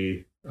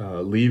industry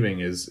leaving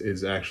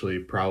is actually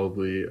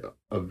probably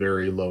a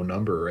very low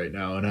number right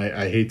now. And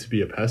I hate to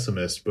be a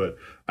pessimist, but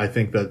I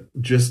think that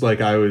just like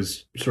I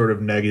was sort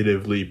of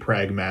negatively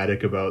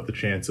pragmatic about the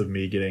chance of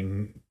me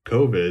getting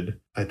COVID,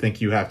 I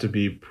think you have to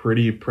be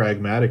pretty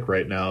pragmatic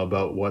right now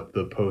about what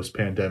the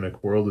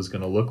post-pandemic world is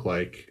going to look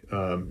like.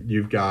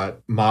 You've got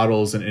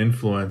models and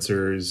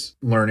influencers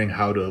learning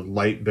how to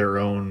light their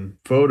own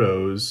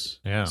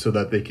photos so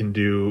that they can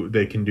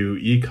do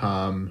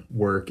e-com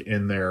work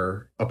in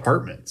their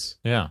apartments.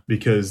 Yeah.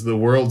 Because the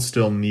world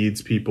still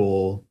needs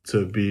people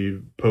to be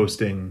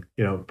posting,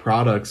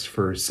 products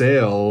for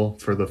sale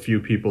for the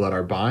few people that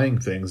are buying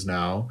things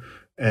now.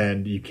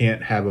 and you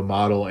can't have a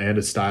model and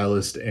a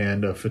stylist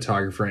and a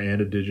photographer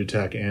and a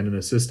digitech and an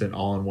assistant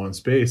all in one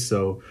space.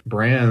 So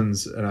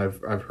brands, and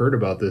I've heard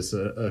about this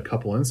a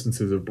couple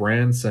instances of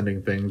brands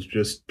sending things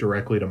just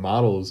directly to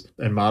models,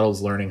 and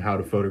models learning how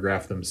to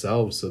photograph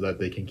themselves so that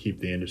they can keep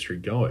the industry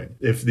going.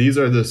 If these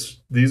are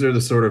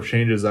the sort of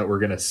changes that we're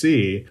going to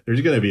see,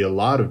 there's going to be a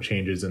lot of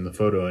changes in the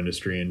photo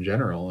industry in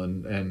general,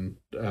 and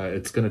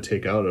it's going to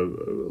take out a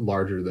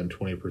larger than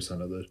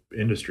 20% of the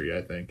industry,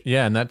 I think.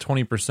 Yeah, and that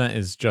 20%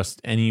 is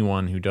just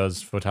anyone who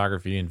does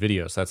photography and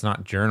videos. That's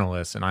not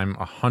journalists, and I'm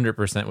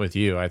 100% with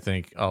you. I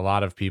think a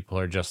lot of people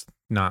are just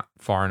not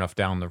far enough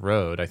down the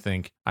road. I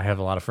think I have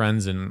a lot of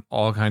friends in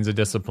all kinds of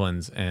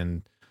disciplines,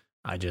 and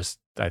I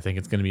think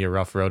it's going to be a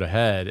rough road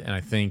ahead. And I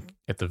think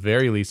at the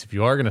very least, if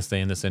you are going to stay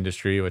in this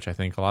industry, which I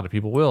think a lot of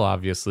people will,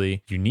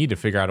 obviously, you need to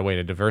figure out a way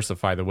to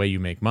diversify the way you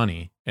make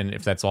money. And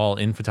if that's all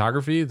in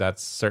photography,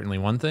 that's certainly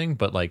one thing.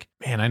 But like,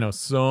 man, I know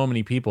so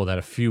many people that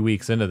a few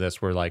weeks into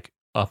this were like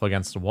up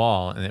against the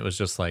wall, and it was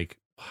just like,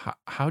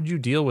 how'd you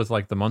deal with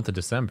like the month of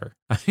December?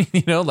 I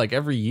mean, like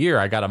every year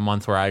I got a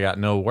month where I got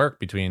no work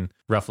between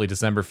roughly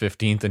December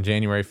 15th and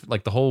January.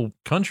 Like the whole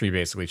country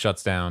basically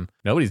shuts down.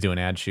 Nobody's doing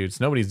ad shoots.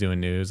 Nobody's doing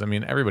news. I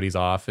mean, everybody's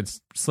off.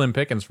 It's slim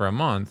pickings for a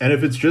month. And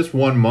if it's just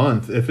 1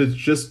 month, if it's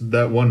just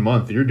that 1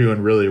 month, you're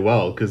doing really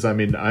well. Because I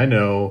mean, I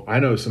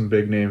know some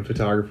big name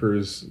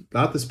photographers,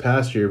 not this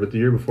past year, but the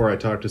year before. I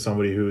talked to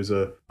somebody who's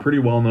a pretty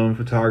well-known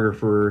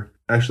photographer.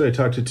 Actually, I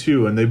talked to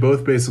two, and they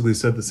both basically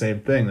said the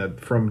same thing, that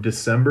from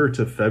December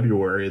to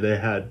February, they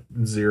had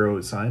 0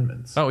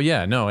 assignments. Oh,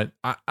 yeah. No,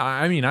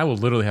 I mean, I will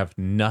literally have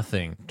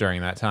nothing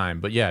during that time.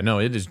 But yeah, no,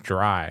 it is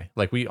dry.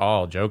 Like, we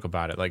all joke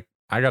about it. Like,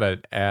 I got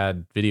an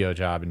ad video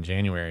job in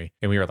January,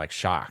 and we were like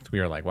shocked. We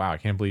were like, wow, I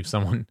can't believe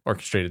someone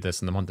orchestrated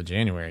this in the month of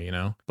January, you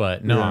know?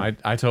 But no, yeah.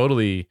 I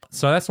totally...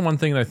 So that's the one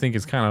thing that I think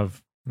is kind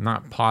of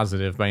not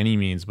positive by any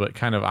means, but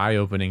kind of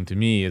eye-opening to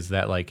me, is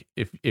that like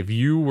if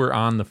you were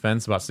on the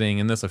fence about staying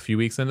in this a few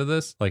weeks into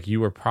this, like you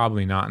were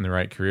probably not in the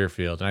right career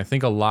field. And I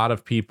think a lot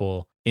of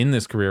people in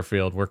this career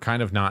field were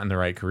kind of not in the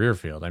right career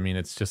field. I mean,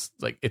 it's just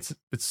like it's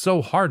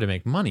so hard to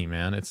make money,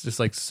 man. It's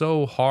just like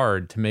so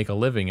hard to make a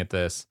living at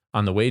this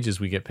on the wages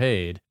we get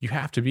paid. You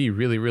have to be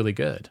really, really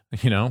good,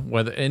 you know,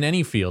 whether in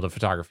any field of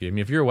photography. I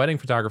mean, if you're a wedding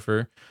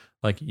photographer,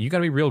 like you got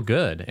to be real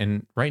good.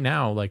 And right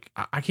now, like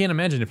I can't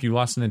imagine if you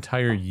lost an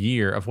entire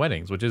year of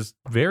weddings, which is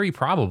very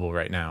probable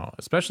right now,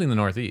 especially in the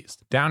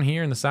Northeast. Down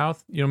here in the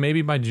South, you know,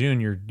 maybe by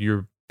June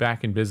you're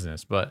back in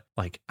business. But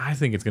like, I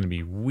think it's going to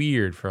be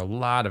weird for a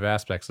lot of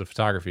aspects of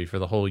photography for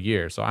the whole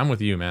year. So I'm with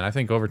you, man. I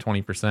think over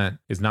 20%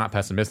 is not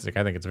pessimistic.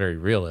 I think it's very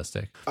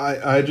realistic.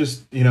 I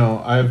just, you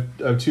know, I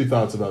have two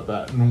thoughts about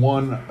that. And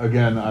one,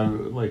 again,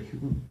 I'm like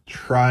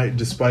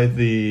despite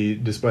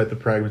the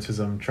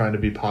pragmatism, trying to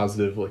be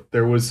positive. Like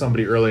there was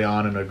somebody early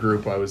on in a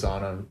group I was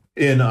on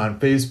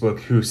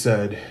Facebook who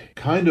said,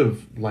 kind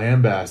of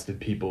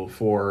lambasted people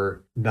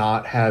for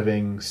not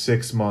having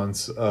 6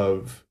 months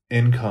of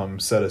income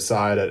set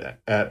aside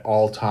at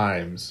all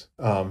times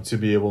to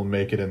be able to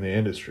make it in the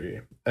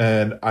industry.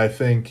 And I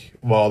think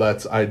while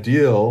that's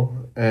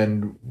ideal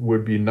and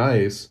would be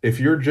nice, if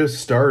you're just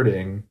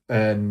starting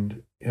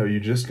and you know you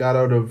just got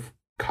out of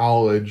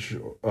college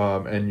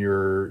and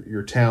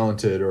you're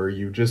talented, or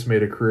you just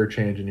made a career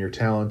change and you're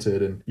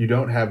talented and you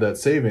don't have that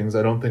savings,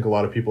 I don't think a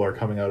lot of people are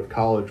coming out of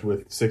college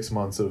with 6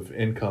 months of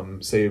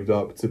income saved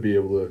up to be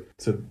able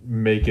to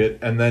make it.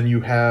 And then you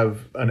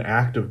have an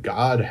act of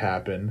God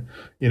happen.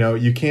 You know,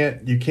 you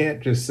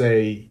can't just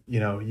say,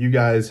 you know, you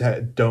guys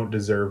don't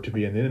deserve to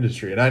be in the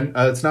industry. And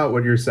that's not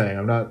what you're saying.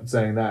 I'm not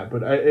saying that,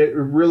 but it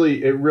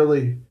really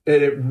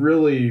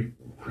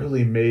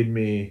made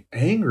me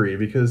angry,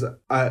 because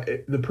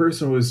the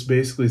person was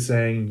basically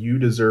saying you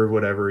deserve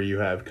whatever you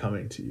have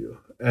coming to you.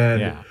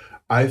 And yeah.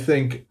 I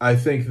think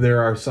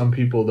there are some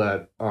people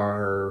that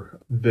are,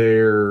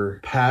 their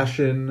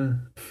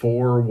passion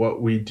for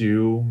what we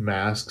do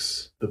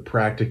masks the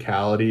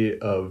practicality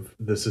of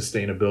the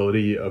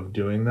sustainability of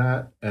doing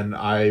that. And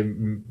I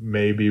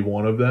may be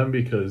one of them,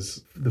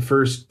 because the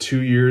first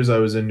 2 years I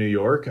was in New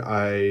York,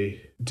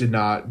 I did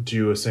not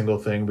do a single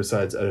thing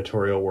besides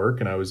editorial work,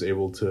 and I was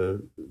able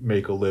to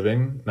make a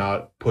living,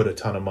 not put a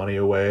ton of money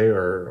away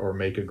or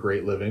make a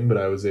great living, but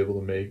I was able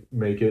to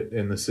make it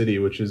in the city,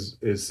 which is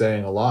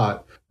saying a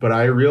lot. But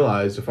I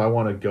realized if I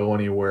want to go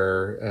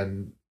anywhere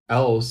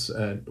else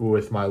and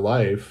with my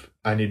life,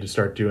 I need to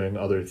start doing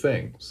other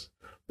things.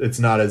 It's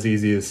not as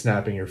easy as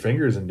snapping your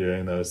fingers and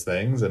doing those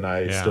things. And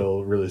I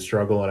still really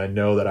struggle. And I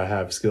know that I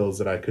have skills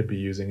that I could be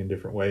using in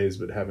different ways,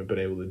 but haven't been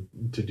able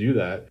to do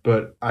that.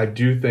 But I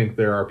do think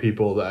there are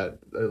people that,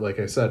 like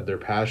I said, their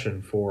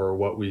passion for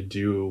what we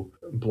do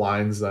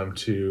blinds them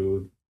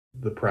to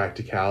the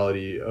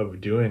practicality of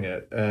doing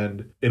it.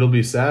 And it'll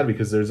be sad,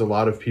 because there's a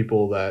lot of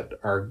people that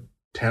are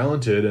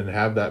talented and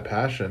have that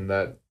passion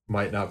that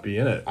might not be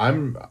in it.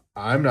 I'm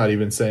not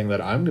even saying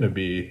that I'm going to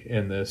be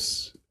in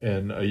this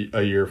in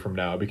a year from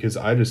now, because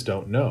I just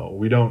don't know.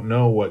 We don't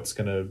know what's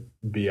going to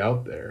be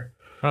out there.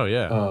 Oh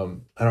yeah.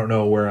 I don't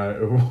know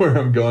where where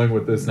I'm going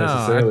with this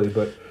necessarily,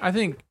 but I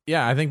think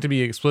to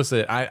be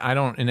explicit, I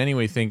don't in any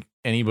way think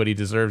anybody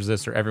deserves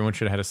this or everyone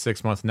should have had a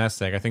 6-month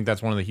nest egg. I think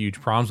that's one of the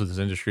huge problems with this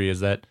industry is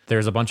that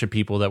there's a bunch of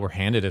people that were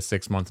handed a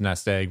 6-month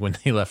nest egg when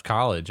they left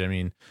college. I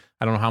mean,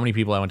 I don't know how many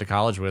people I went to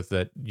college with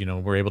that,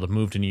 were able to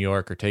move to New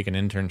York or take an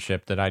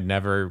internship that I'd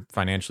never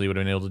financially would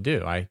have been able to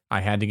do. I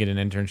had to get an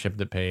internship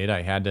that paid.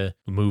 I had to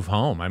move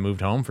home. I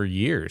moved home for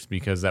years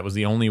because that was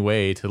the only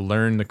way to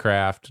learn the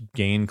craft,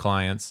 gain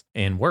clients,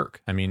 and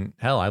work. I mean,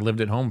 hell, I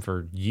lived at home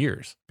for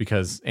years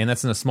and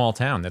that's in a small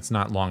town. That's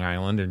not Long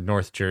Island or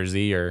North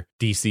Jersey or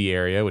DC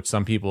area, which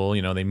some people,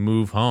 they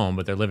move home,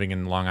 but they're living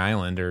in Long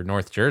Island or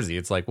North Jersey.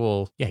 It's like,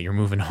 well, yeah, you're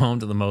moving home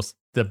to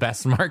the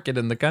best market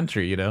in the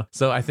country,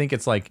 So I think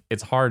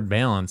it's hard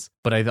balance,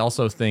 but I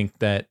also think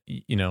that,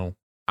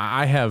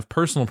 I have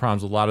personal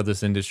problems with a lot of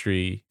this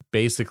industry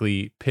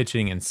basically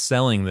pitching and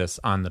selling this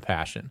on the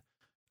passion.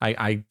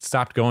 I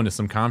stopped going to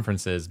some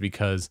conferences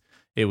because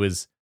it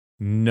was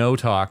no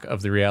talk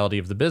of the reality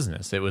of the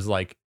business. It was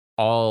like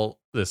all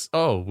this,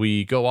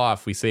 we go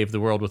off, we save the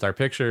world with our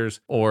pictures,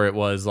 or it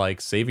was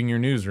like saving your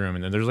newsroom,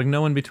 and then there's like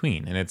no in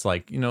between. And it's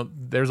like,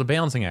 there's a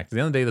balancing act. At the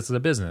end of the day, this is a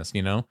business,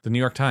 the New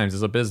York Times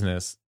is a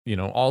business.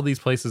 All these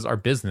places are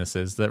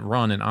businesses that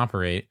run and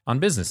operate on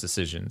business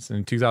decisions.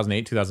 In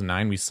 2008,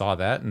 2009, we saw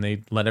that, and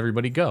they let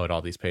everybody go at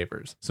all these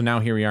papers. So now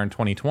here we are in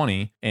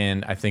 2020,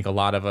 and I think a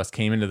lot of us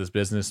came into this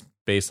business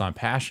based on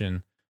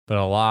passion, but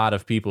a lot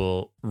of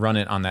people run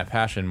it on that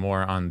passion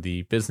more on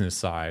the business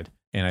side.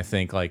 And I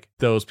think like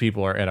those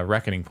people are at a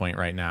reckoning point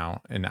right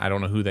now. And I don't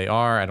know who they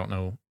are. I don't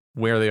know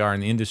where they are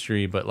in the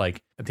industry, but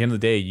like at the end of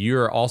the day,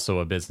 you're also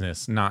a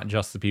business, not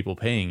just the people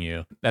paying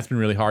you. That's been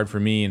really hard for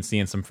me, and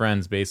seeing some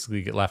friends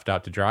basically get left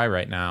out to dry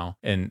right now.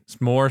 And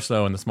it's more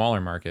so in the smaller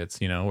markets,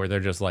 where they're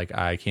just like,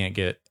 I can't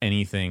get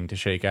anything to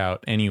shake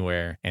out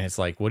anywhere. And it's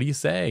like, what do you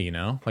say?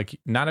 Like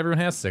not everyone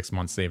has 6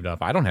 months saved up.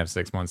 I don't have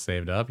 6 months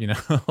saved up,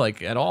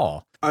 like at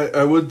all.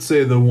 I would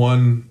say the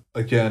one,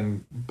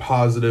 again,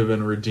 positive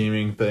and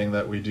redeeming thing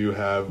that we do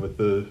have with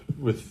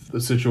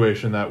the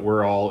situation that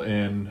we're all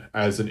in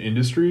as an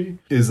industry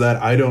is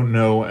that I don't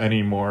know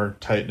any more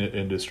tight-knit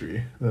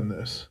industry than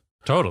this.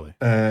 Totally.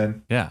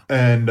 And yeah.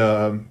 And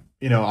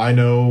I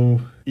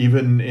know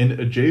even in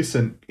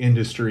adjacent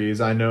industries,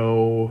 I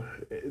know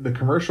the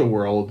commercial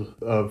world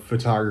of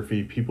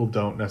photography, people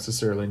don't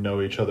necessarily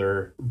know each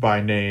other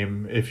by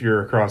name if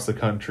you're across the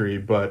country,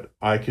 but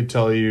I could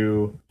tell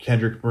you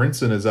Kendrick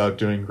Brinson is out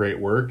doing great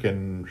work,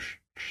 and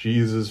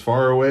she's as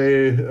far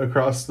away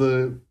across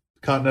the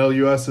continental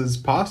US as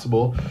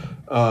possible.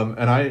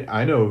 And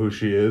I know who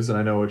she is, and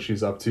I know what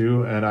she's up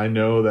to, and I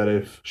know that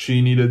if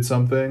she needed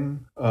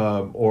something,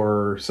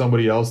 or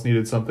somebody else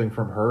needed something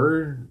from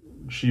her,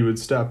 she would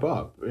step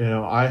up.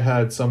 I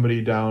had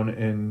somebody down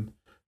in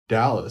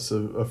Dallas,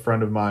 a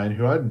friend of mine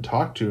who I hadn't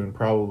talked to in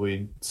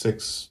probably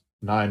 6-9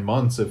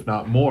 months, if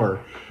not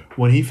more.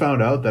 When he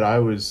found out that I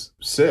was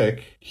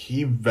sick,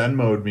 he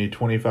Venmo'd me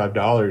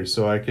 $25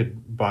 so I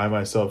could buy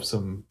myself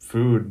some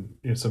food,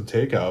 some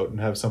takeout, and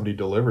have somebody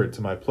deliver it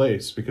to my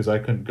place because I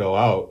couldn't go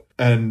out.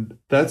 And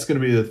that's going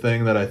to be the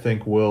thing that I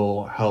think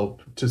will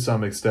help to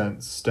some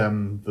extent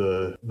stem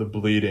the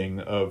bleeding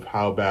of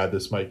how bad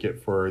this might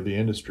get for the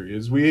industry.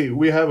 Is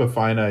we have a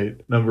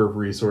finite number of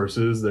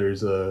resources.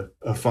 There's a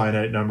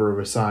finite number of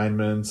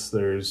assignments.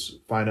 There's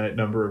finite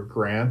number of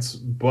grants.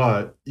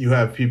 But you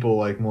have people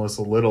like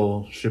Melissa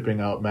Little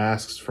shipping out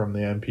masks from the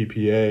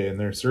NPPA, and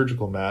they're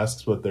surgical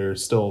masks, but they're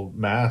still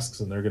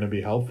masks, and they're going to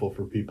be helpful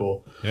for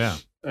people. Yeah.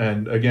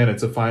 And again,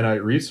 it's a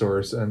finite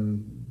resource,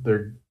 and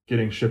they're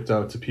getting shipped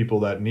out to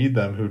people that need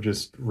them, who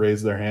just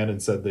raised their hand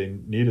and said they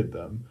needed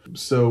them.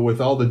 So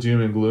with all the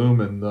doom and gloom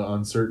and the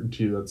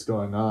uncertainty that's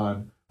going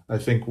on, I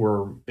think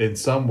we're in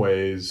some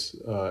ways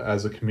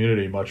as a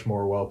community much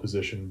more well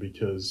positioned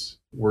because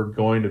we're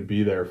going to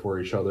be there for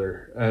each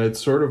other. And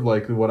it's sort of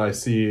like what I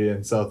see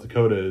in South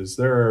Dakota is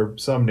there are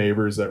some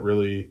neighbors that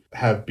really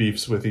have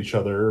beefs with each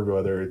other,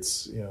 whether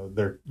it's,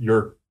 they're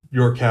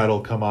your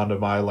cattle come onto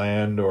my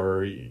land,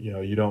 or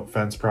you don't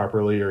fence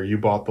properly, or you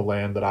bought the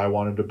land that I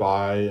wanted to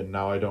buy and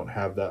now I don't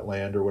have that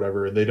land, or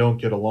whatever, and they don't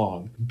get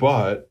along.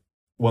 But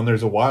when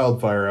there's a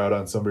wildfire out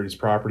on somebody's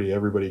property,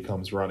 everybody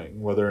comes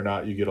running, whether or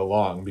not you get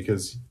along,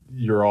 because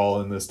you're all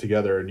in this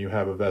together and you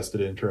have a vested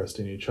interest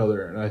in each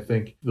other. And I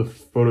think the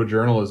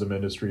photojournalism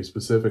industry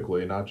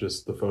specifically, not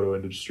just the photo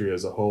industry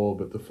as a whole,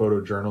 but the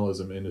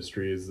photojournalism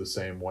industry is the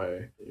same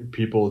way.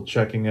 People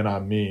checking in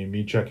on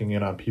me checking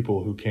in on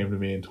people who came to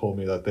me and told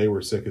me that they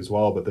were sick as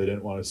well, but they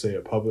didn't want to say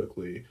it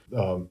publicly.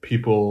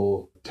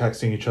 People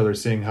texting each other,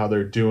 seeing how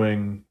they're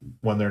doing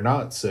when they're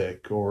not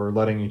sick, or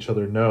letting each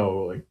other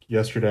know. Like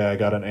yesterday, I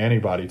got an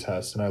antibody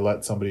test and I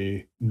let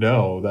somebody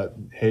know that,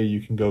 hey, you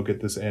can go get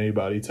this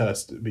antibody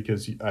test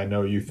because I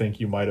know you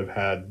think you might have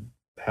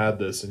had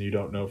this and you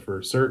don't know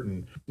for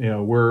certain.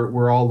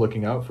 We're all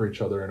looking out for each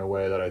other in a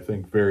way that I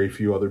think very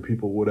few other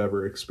people would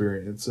ever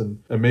experience. And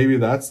maybe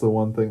that's the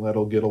one thing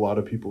that'll get a lot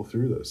of people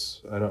through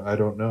this. I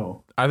don't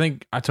know. I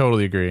think I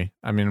totally agree.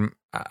 I mean,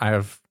 I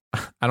have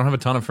I don't have a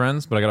ton of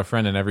friends, but I got a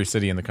friend in every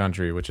city in the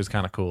country, which is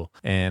kind of cool.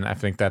 And I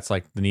think that's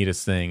like the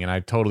neatest thing. And I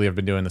totally have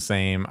been doing the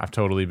same. I've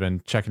totally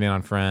been checking in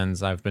on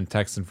friends. I've been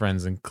texting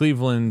friends in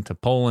Cleveland to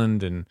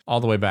Poland and all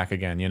the way back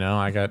again. You know,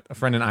 I got a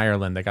friend in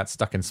Ireland that got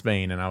stuck in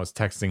Spain, and I was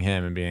texting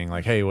him and being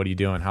like, hey, what are you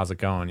doing? How's it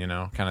going? You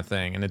know, kind of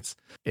thing. And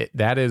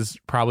that is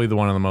probably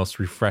one of the most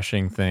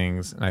refreshing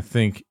things. And I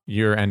think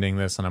you're ending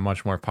this on a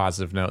much more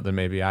positive note than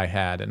maybe I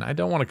had. And I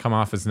don't want to come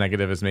off as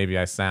negative as maybe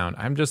I sound.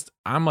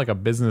 I'm like a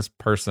business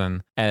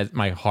person at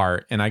my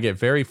heart, and I get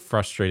very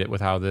frustrated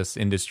with how this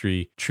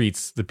industry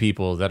treats the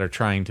people that are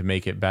trying to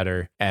make it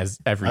better as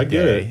every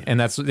day.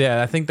 And I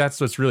think that's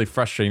what's really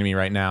frustrating me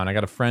right now. And I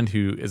got a friend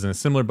who is in a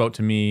similar boat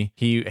to me.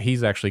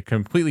 He's actually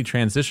completely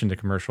transitioned to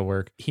commercial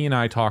work. He and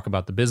I talk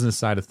about the business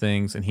side of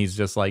things, and he's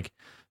just like,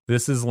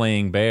 this is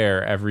laying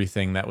bare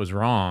everything that was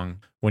wrong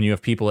when you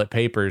have people at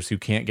Papers who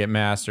can't get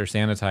masks or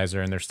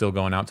sanitizer and they're still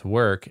going out to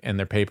work, and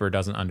their paper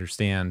doesn't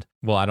understand.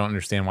 Well, I don't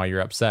understand why you're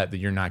upset that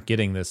you're not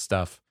getting this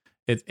stuff.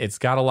 It's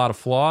got a lot of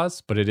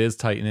flaws, but it is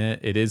tight knit.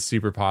 It is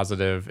super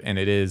positive, and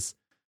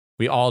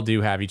we all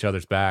do have each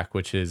other's back,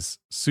 which is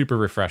super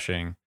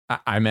refreshing.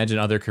 I imagine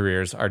other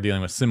careers are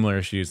dealing with similar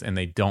issues, and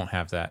they don't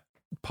have that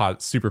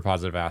super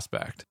positive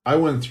aspect. I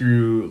went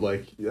through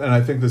and I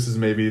think this is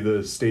maybe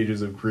the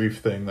stages of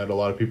grief thing that a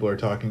lot of people are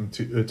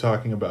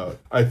talking about.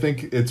 I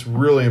think it's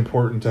really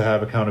important to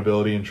have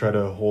accountability and try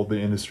to hold the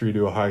industry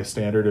to a high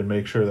standard and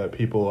make sure that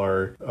people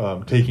are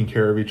taking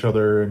care of each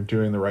other and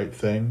doing the right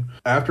thing.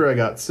 After I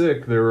got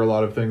sick, there were a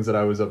lot of things that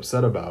I was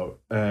upset about,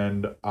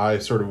 and I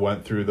sort of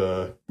went through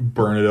the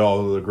burn it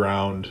all to the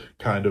ground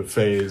kind of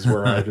phase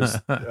where I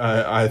just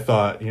I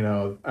thought,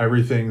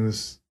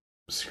 everything's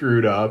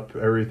screwed up,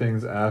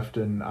 everything's effed,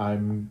 and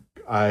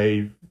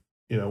I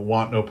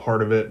want no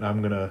part of it, and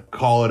I'm gonna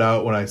call it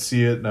out when I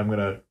see it, and I'm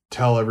gonna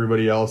tell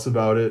everybody else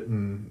about it,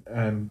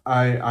 and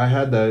I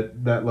had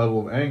that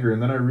level of anger,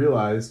 and then I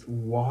realized,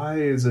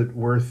 why is it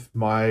worth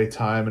my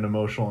time and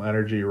emotional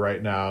energy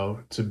right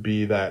now to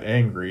be that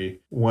angry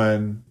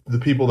when the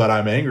people that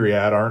I'm angry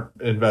at aren't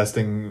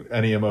investing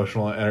any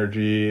emotional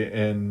energy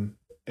in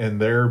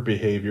their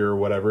behavior or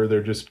whatever?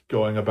 They're just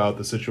going about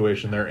the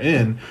situation they're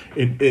in.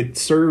 It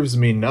serves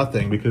me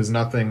nothing, because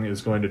nothing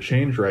is going to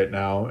change right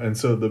now. And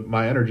so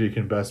my energy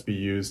can best be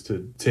used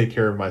to take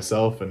care of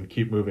myself and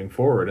keep moving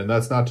forward. And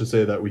that's not to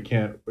say that we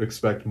can't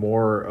expect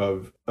more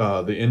of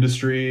the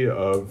industry,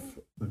 of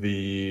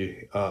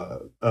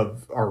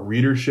our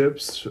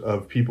readerships,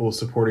 of people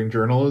supporting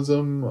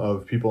journalism,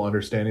 of people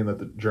understanding that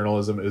the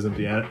journalism isn't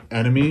the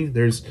enemy.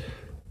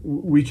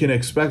 We can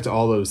expect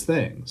all those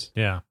things.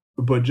 Yeah.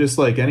 But just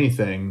like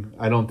anything,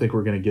 I don't think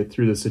we're going to get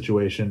through the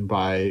situation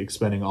by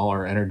expending all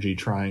our energy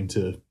trying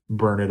to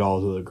burn it all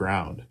to the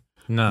ground.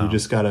 No. You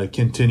just got to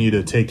continue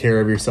to take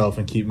care of yourself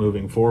and keep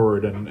moving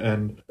forward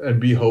and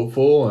be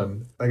hopeful.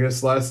 And I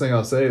guess last thing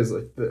I'll say is,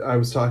 I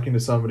was talking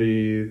to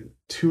somebody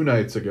 2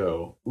 nights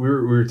ago. We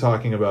were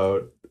talking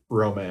about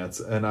romance,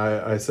 and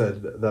I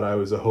said that I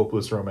was a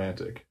hopeless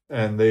romantic.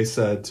 And they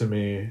said to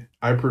me,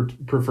 I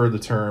prefer the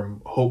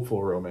term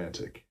hopeful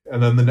romantic.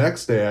 And then the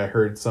next day I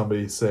heard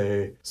somebody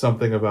say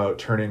something about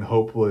turning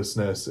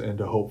hopelessness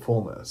into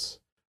hopefulness.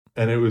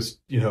 And it was,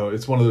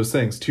 it's one of those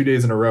things. 2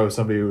 days in a row,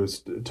 somebody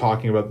was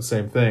talking about the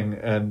same thing.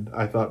 And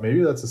I thought,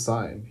 maybe that's a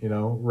sign.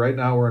 Right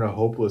now we're in a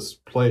hopeless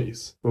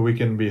place, but we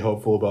can be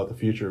hopeful about the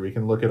future. We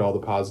can look at all the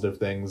positive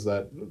things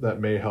that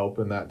may help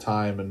in that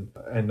time,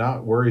 and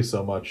not worry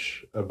so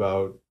much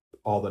about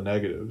all the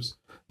negatives.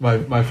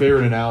 My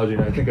favorite analogy,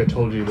 and I think I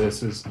told you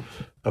this, is,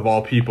 of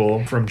all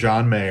people, from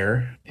John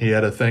Mayer. He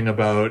had a thing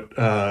about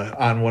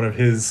on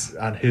his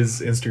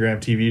Instagram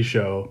TV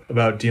show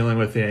about dealing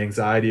with the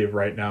anxiety of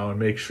right now, and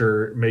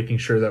making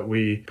sure that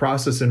we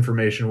process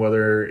information,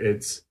 whether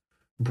it's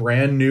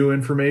brand new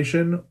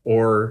information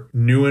or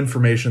new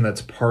information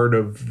that's part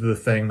of the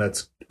thing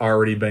that's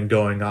already been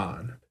going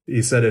on.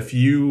 He said, if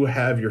you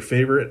have your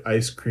favorite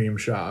ice cream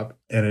shop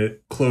and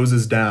it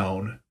closes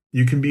down,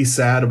 you can be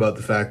sad about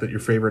the fact that your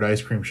favorite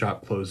ice cream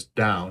shop closed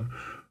down,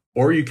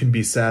 or you can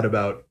be sad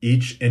about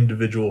each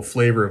individual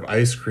flavor of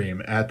ice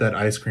cream at that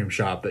ice cream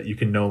shop that you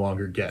can no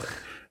longer get.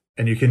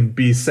 And you can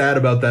be sad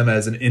about them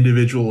as an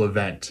individual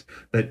event,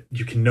 that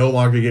you can no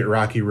longer get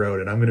Rocky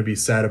Road, and I'm going to be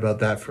sad about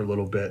that for a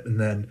little bit. And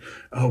then,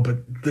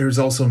 but there's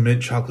also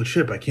mint chocolate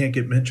chip. I can't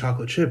get mint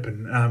chocolate chip,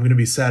 and I'm going to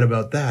be sad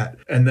about that.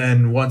 And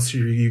then once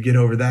you get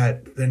over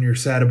that, then you're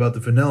sad about the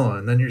vanilla,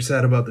 and then you're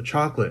sad about the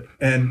chocolate.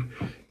 And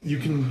you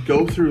can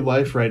go through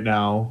life right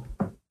now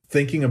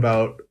thinking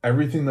about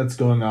everything that's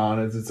going on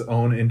as its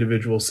own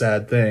individual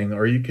sad thing,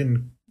 or you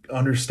can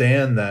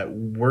understand that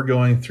we're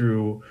going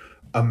through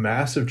a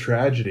massive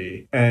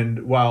tragedy.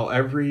 And while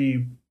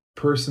every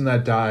person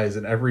that dies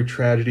and every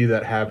tragedy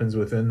that happens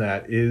within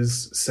that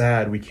is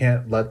sad. We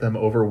can't let them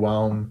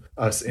overwhelm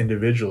us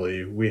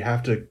individually. We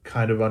have to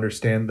kind of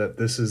understand that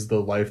this is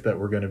the life that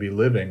we're going to be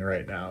living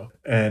right now.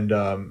 And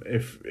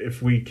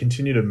if we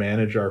continue to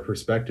manage our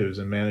perspectives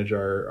and manage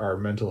our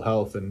mental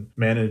health and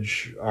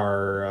manage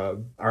our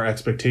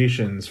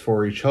expectations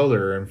for each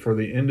other and for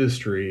the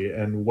industry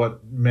and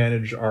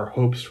manage our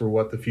hopes for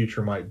what the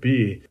future might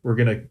be, we're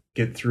going to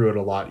get through it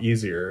a lot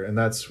easier. And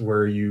that's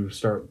where you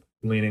start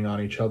leaning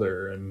on each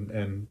other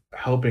and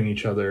helping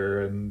each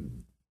other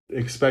and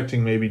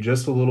expecting maybe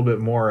just a little bit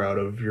more out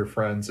of your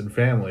friends and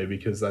family,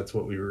 because that's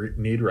what we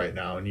need right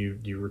now, and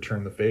you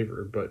return the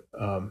favor. But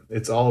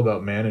it's all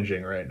about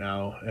managing right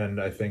now,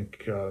 and I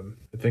think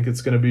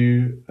it's going to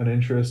be an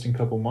interesting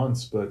couple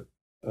months, but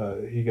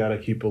you got to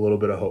keep a little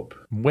bit of hope.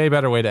 Way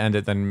better way to end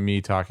it than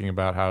me talking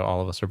about how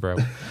all of us are broke.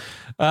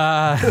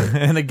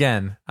 And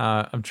again,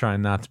 I'm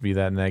trying not to be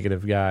that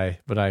negative guy,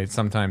 but I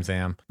sometimes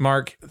am.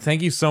 Mark,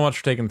 thank you so much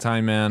for taking the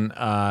time, man.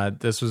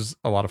 This was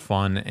a lot of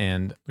fun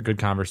and a good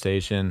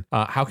conversation.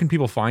 How can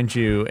people find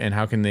you, and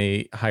how can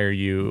they hire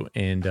you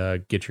and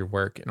get your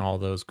work and all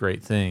those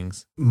great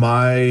things?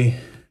 My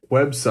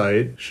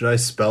website, should I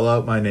spell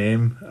out my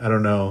name? I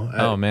don't know.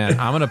 Oh man,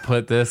 I'm gonna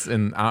put this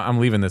in. I'm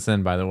leaving this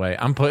in, by the way.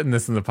 I'm putting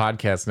this in the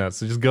podcast notes,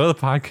 so just go to the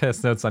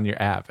podcast notes on your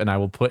app and I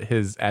will put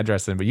his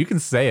address in, but you can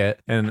say it,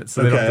 and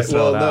so they don't have to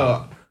spell it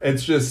out. No,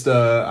 it's just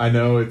I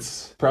know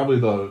it's probably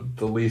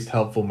the least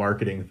helpful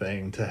marketing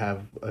thing to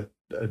have a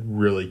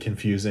really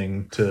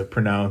confusing to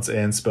pronounce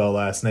and spell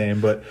last name,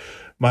 but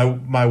my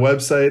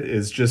website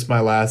is just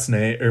my last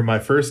name, or my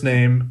first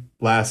name,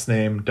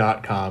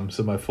 lastname.com.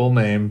 So my full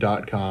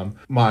name.com.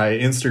 My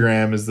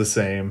Instagram is the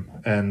same.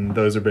 And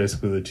those are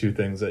basically the two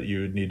things that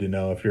you would need to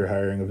know if you're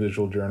hiring a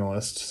visual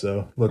journalist.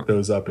 So look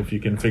those up if you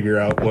can figure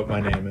out what my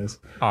name is.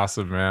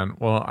 Awesome, man.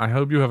 Well, I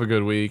hope you have a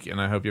good week,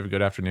 and I hope you have a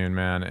good afternoon,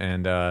 man.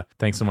 And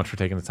thanks so much for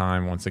taking the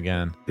time once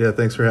again. Yeah,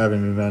 thanks for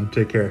having me, man.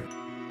 Take care.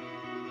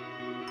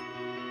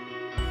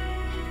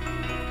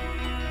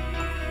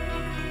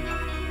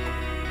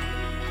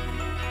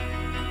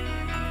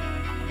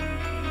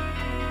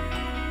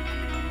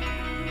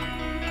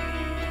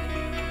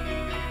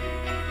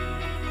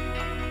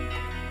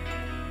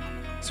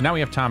 So now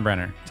we have Tom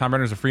Brenner. Tom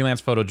Brenner is a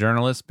freelance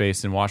photojournalist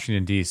based in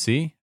Washington,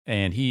 D.C.,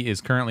 and he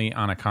is currently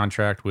on a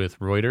contract with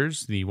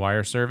Reuters, the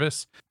wire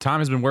service. Tom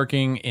has been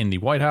working in the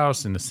White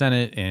House, in the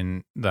Senate,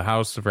 in the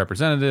House of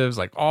Representatives,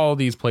 like all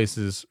these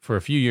places for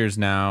a few years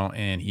now,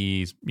 and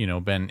he's,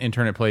 been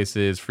intern at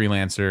places,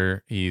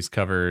 freelancer. He's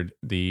covered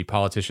the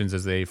politicians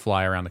as they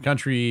fly around the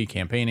country,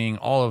 campaigning,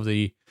 all of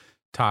the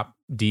top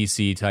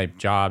DC type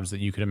jobs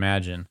that you could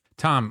imagine.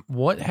 Tom,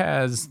 what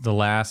has the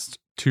last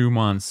 2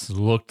 months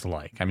looked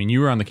like? I mean,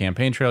 you were on the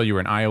campaign trail, you were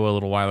in Iowa a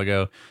little while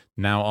ago.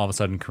 Now all of a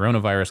sudden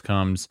coronavirus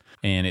comes,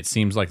 and it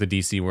seems like the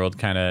DC world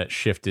kind of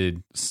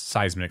shifted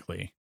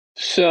seismically.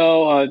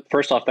 So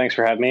first off, thanks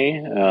for having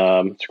me.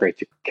 It's great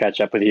to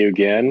catch up with you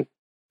again.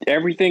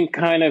 Everything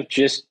kind of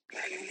just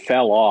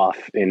fell off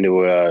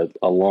into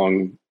a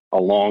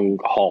long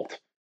halt.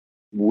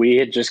 We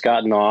had just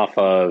gotten off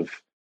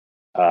of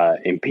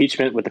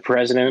impeachment with the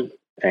president,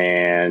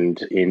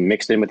 and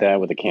mixed in with that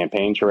with the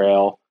campaign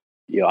trail.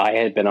 I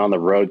had been on the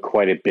road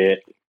quite a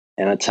bit,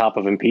 and on top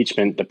of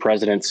impeachment, the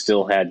president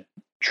still had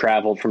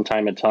traveled from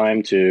time to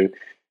time to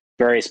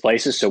various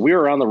places. So we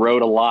were on the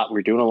road a lot. We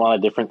were doing a lot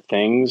of different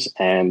things,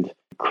 and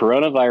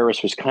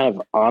coronavirus was kind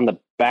of on the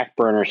back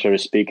burner, so to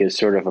speak, as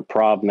sort of a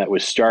problem that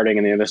was starting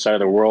on the other side of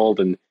the world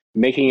and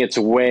making its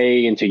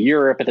way into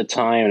Europe at the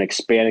time and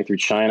expanding through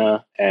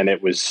China. And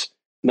it was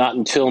not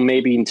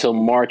until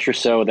March or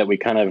so that we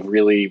kind of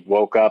really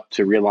woke up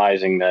to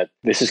realizing that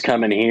this is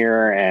coming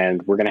here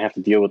and we're going to have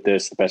to deal with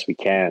this the best we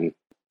can.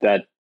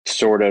 That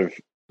sort of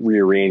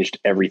rearranged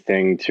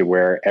everything to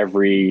where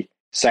every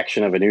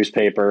section of a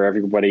newspaper,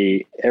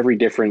 every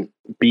different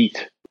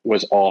beat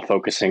was all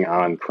focusing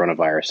on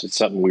coronavirus. It's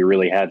something we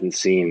really hadn't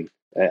seen.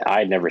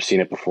 I'd never seen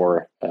it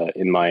before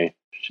in my,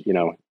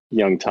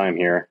 young time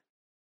here.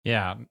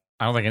 Yeah,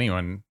 I don't think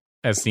anyone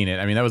has seen it.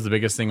 I mean, that was the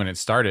biggest thing when it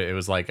started. It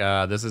was like,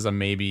 this is a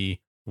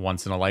maybe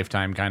once in a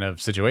lifetime kind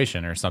of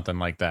situation or something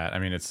like that. I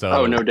mean, it's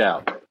so, no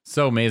doubt,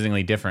 so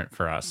amazingly different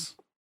for us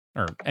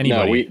or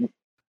anybody. No,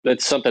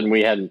 that's something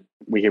we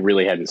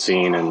really hadn't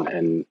seen.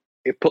 And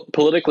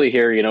politically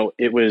here,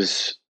 it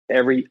was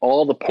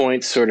all the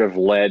points sort of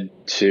led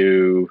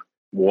to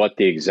what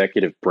the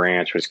executive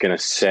branch was going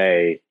to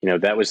say.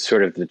 That was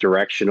sort of the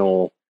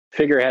directional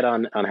figurehead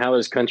on how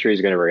this country is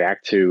going to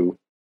react to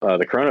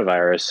the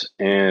coronavirus.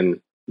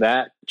 And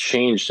that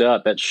changed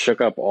up, that shook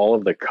up all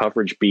of the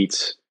coverage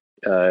beats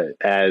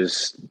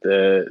as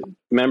the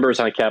members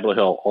on Capitol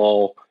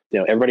Hill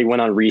everybody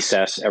went on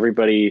recess.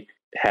 Everybody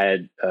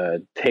had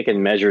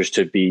taken measures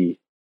to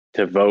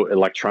vote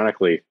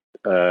electronically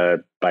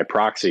by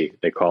proxy,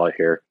 they call it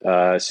here.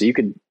 So you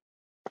could,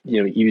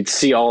 you'd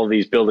see all of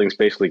these buildings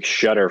basically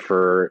shutter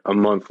for a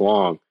month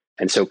long.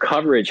 And so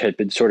coverage had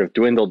been sort of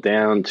dwindled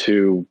down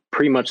to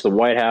pretty much the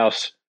White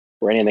House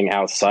or anything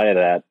outside of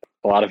that.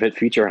 A lot of it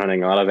feature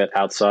hunting, a lot of it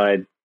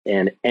outside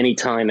And any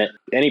time that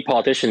any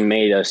politician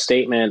made a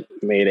statement,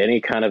 made any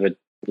kind of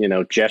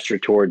a gesture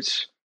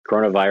towards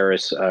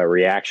coronavirus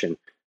reaction,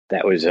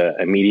 that was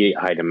immediate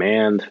high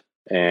demand,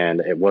 and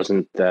it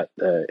wasn't that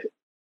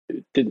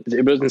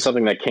it wasn't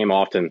something that came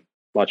often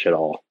much at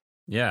all.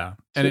 Yeah,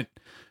 and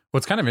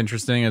what's kind of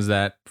interesting is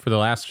that for the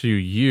last few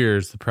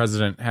years, the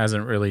president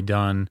hasn't really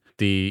done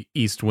the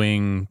East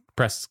Wing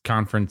press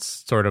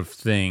conference sort of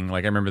thing.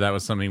 Like I remember that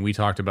was something we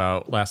talked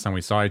about last time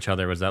we saw each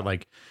other, was that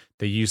like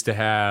they used to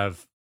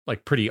have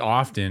like pretty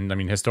often. I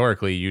mean,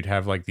 historically, you'd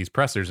have like these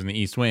pressers in the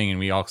East Wing, and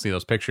we all see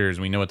those pictures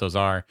and we know what those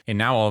are. And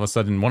now all of a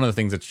sudden, one of the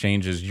things that's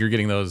changed is you're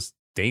getting those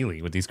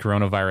daily with these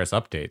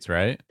coronavirus updates,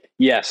 right?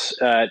 Yes.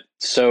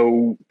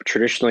 So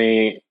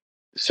traditionally,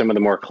 some of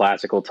the more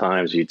classical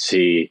times, you'd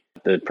see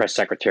the press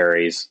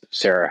secretaries,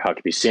 Sarah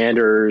Huckabee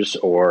Sanders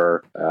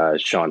or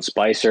Sean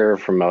Spicer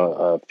from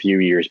a few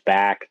years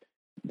back.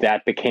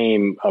 That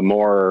became a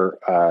more,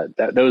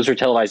 those were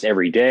televised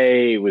every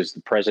day. It was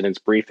the president's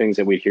briefings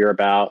that we'd hear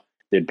about.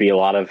 There'd be a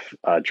lot of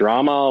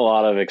drama, a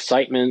lot of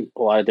excitement,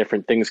 a lot of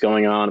different things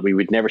going on. We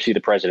would never see the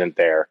president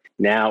there.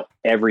 Now,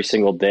 every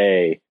single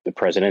day, the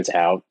president's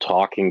out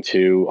talking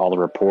to all the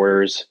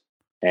reporters.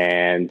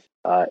 And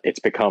it's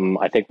become,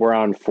 I think we're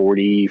on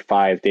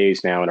 45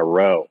 days now in a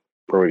row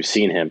where we've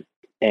seen him.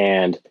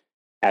 And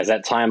as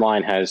that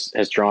timeline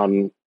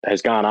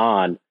has gone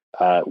on,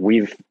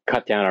 we've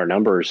cut down our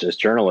numbers as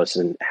journalists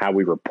and how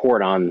we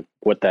report on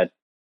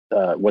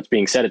what's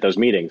being said at those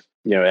meetings.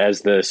 As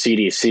the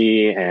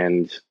CDC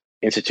and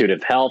Institute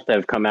of Health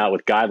have come out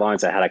with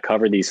guidelines on how to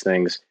cover these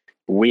things,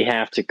 we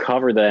have to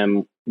cover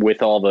them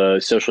with all the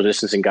social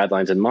distancing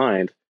guidelines in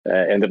mind.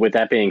 And with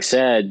that being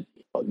said,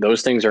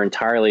 those things are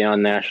entirely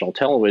on national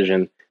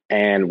television,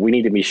 and we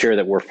need to be sure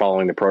that we're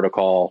following the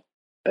protocol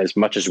as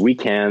much as we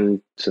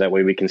can, so that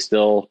way we can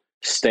still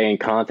stay in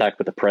contact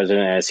with the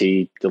president as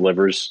he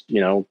delivers,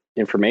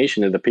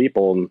 information to the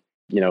people,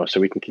 and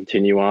so we can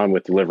continue on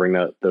with delivering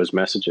those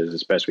messages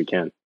as best we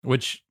can.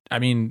 Which, I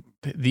mean,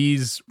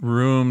 these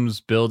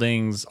rooms,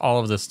 buildings, all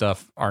of this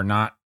stuff are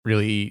not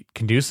really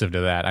conducive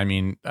to that. I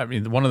mean,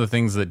 one of the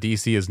things that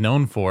DC is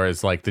known for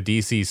is like the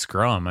DC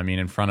scrum. I mean,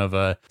 in front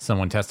of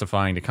someone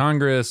testifying to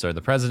Congress or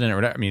the president or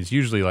whatever. I mean, it's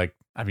usually like,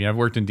 I've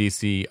worked in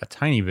DC a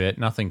tiny bit,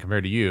 nothing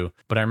compared to you,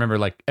 but I remember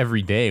like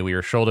every day we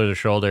were shoulder to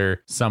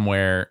shoulder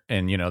somewhere,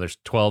 and there's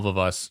 12 of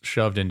us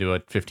shoved into a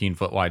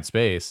 15-foot wide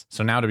space.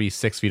 So now to be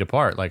 6 feet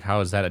apart, like how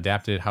has that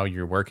adapted how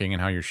you're working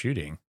and how you're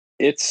shooting?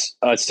 It's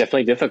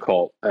definitely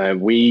difficult.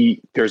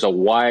 There's a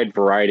wide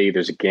variety.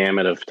 There's a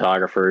gamut of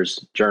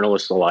photographers,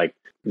 journalists alike,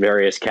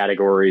 various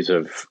categories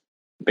of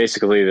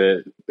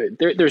basically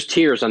there's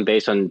tiers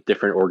based on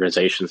different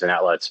organizations and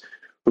outlets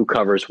who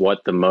covers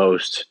what the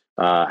most,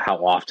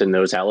 how often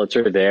those outlets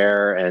are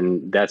there.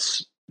 And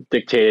that's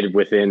dictated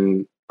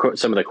within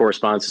some of the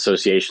correspondence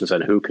associations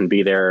on who can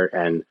be there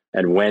and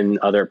when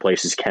other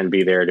places can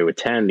be there to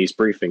attend these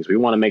briefings. We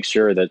want to make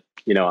sure that,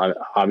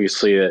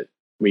 obviously that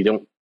we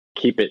don't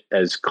keep it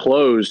as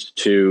closed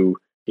to,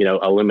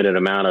 a limited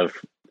amount of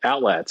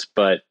outlets,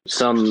 but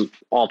some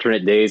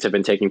alternate days have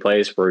been taking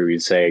place where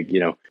we'd say,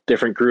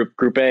 different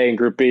group A and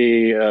group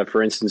B,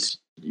 for instance,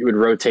 you would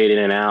rotate in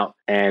and out,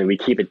 and we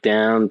keep it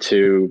down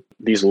to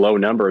these low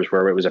numbers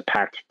where it was a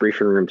packed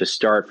briefing room to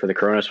start for the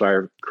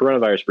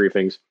coronavirus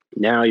briefings.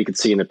 Now you can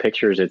see in the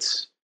pictures,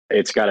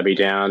 it's got to be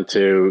down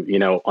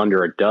to,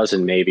 under a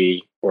dozen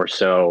maybe or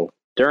so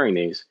during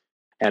these.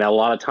 And a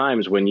lot of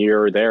times when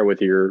you're there with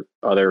your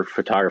other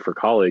photographer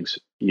colleagues,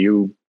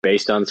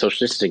 based on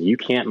social distancing, you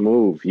can't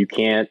move. You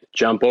can't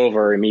jump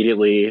over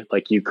immediately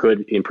like you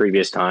could in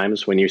previous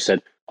times when you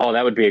said, oh,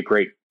 that would be a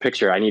great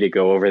picture. I need to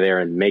go over there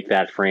and make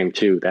that frame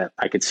too, that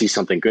I could see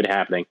something good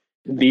happening.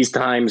 These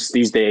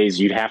days,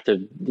 you'd have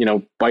to,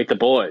 bite the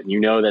bullet.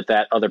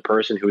 That other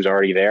person who's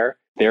already there,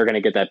 they're going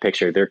to get that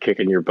picture. They're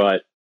kicking your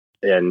butt,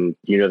 and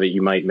that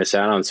you might miss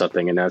out on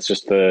something. And that's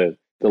just the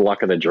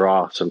luck of the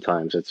draw.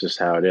 Sometimes it's just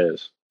how it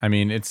is. I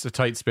mean, it's a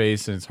tight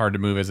space and it's hard to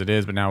move as it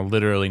is, but now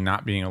literally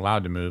not being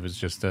allowed to move is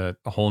just a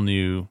whole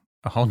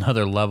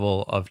nother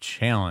level of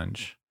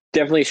challenge.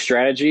 Definitely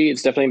strategy.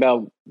 It's definitely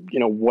about,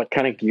 what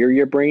kind of gear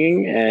you're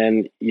bringing.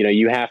 And,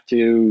 you have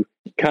to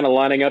kind of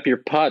lining up your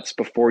putts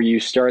before you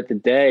start the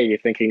day. You're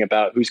thinking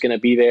about who's going to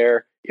be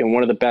there. And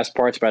one of the best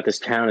parts about this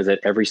town is that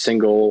every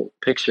single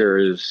picture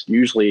is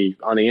usually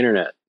on the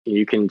internet.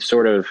 You can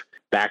sort of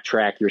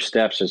backtrack your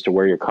steps as to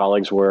where your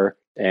colleagues were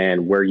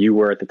and where you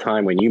were at the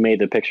time when you made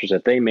the pictures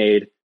that they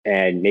made.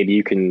 And maybe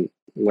you can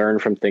learn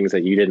from things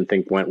that you didn't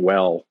think went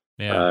well.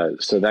 Yeah.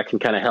 So that can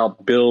kind of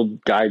help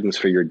build guidance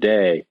for your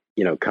day,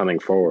 coming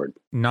forward.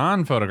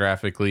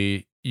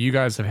 Non-photographically, you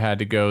guys have had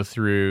to go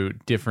through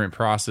different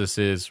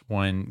processes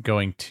when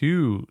going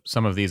to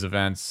some of these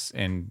events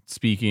and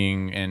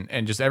speaking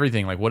and just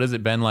everything. Like, what has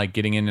it been like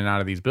getting in and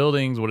out of these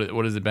buildings?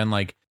 What has it been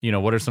like?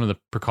 What are some of the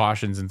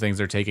precautions and things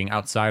they're taking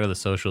outside of the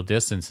social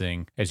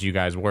distancing as you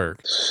guys work?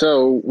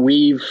 So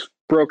we've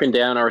broken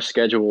down our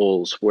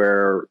schedules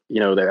where,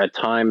 there at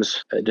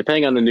times,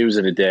 depending on the news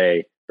of the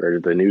day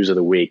or the news of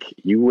the week,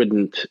 you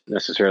wouldn't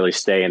necessarily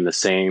stay in the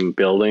same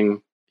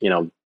building,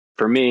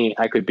 for me,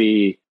 I could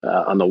be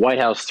on the White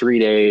House 3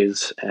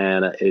 days,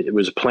 and it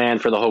was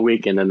planned for the whole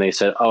week. And then they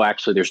said, oh,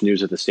 actually, there's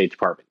news at the State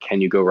Department.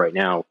 Can you go right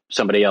now?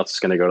 Somebody else is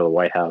going to go to the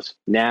White House.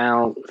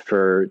 Now,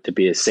 to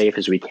be as safe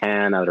as we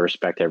can, out of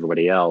respect to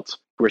everybody else,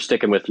 we're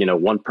sticking with,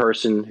 one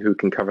person who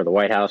can cover the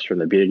White House from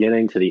the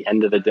beginning to the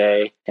end of the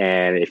day.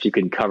 And if you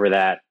can cover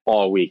that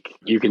all week,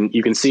 you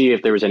can see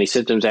if there was any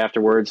symptoms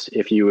afterwards.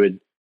 If you would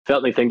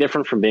felt anything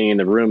different from being in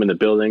the room in the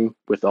building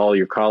with all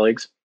your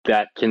colleagues,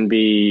 that can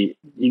be,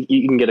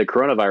 you can get a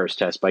coronavirus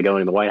test by going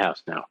to the White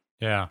House now.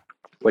 Yeah.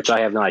 Which I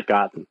have not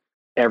gotten.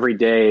 Every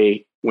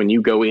day when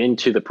you go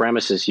into the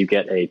premises, you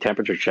get a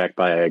temperature check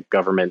by a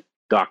government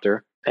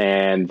doctor.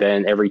 And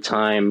then every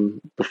time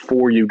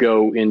before you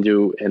go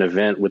into an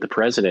event with the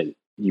president,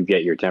 you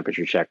get your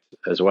temperature checked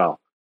as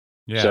well.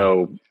 Yeah.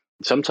 So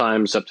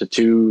sometimes up to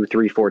 2,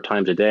 3, 4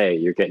 times a day,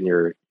 you're getting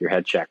your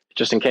head checked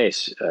just in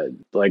case.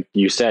 Like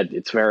you said,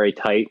 it's very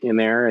tight in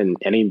there, and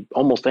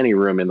almost any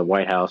room in the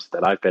White House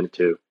that I've been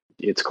to,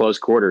 it's close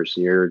quarters.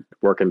 You're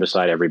working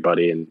beside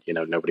everybody, and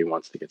nobody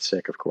wants to get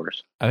sick, of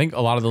course. I think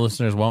a lot of the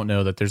listeners won't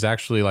know that there's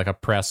actually like a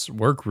press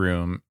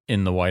workroom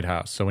in the White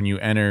House. So when you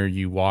enter,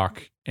 you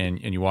walk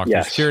and you walk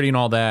through security and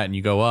all that, and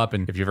you go up.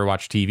 And if you ever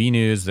watch TV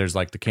news, there's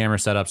like the camera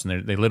setups,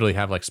 and they literally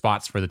have like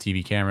spots for the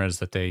TV cameras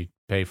that they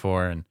pay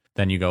for. And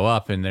then you go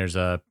up, and there's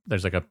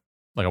like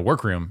a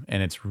workroom,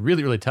 and it's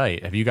really, really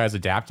tight. Have you guys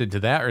adapted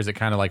to that, or is it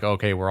kind of like,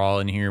 okay, we're all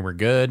in here, we're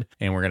good,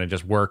 and we're gonna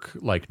just work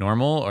like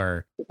normal?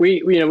 Or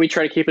we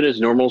try to keep it as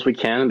normal as we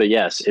can, but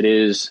yes, it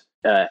is.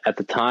 At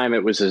the time,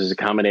 it was as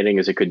accommodating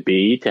as it could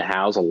be to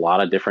house a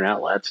lot of different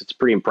outlets. It's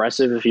pretty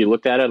impressive if you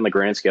looked at it on the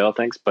grand scale of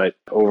things. But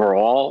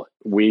overall,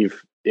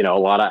 we've a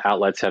lot of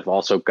outlets have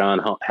also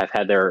have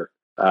had their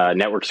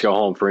networks go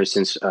home. For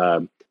instance,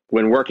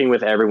 when working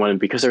with everyone,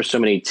 because there's so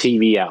many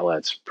TV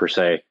outlets per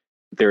se,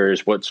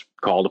 there's what's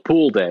called a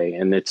pool day,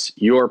 and it's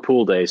your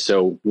pool day.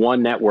 So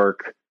one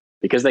network,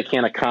 because they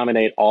can't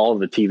accommodate all of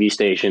the TV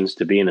stations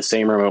to be in the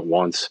same room at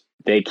once,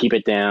 they keep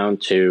it down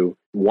to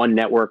one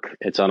network.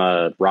 It's on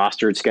a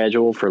rostered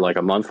schedule for like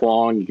a month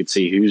long. You can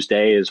see whose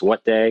day is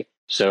what day.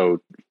 So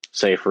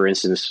say, for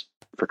instance,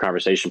 for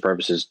conversation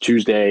purposes,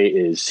 Tuesday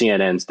is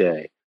CNN's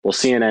day. Well,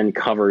 CNN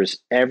covers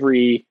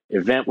every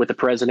event with the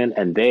president,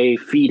 and they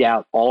feed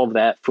out all of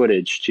that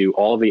footage to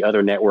all of the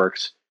other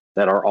networks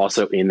that are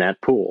also in that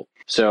pool.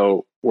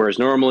 So whereas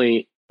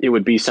normally it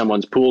would be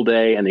someone's pool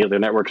day and the other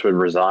networks would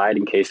reside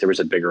in case there was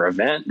a bigger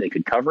event, they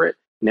could cover it.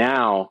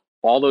 Now,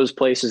 all those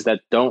places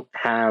that don't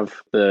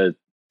have the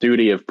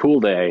duty of pool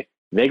day,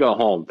 they go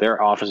home.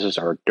 Their offices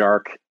are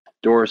dark,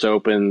 doors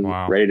open,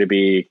 ready to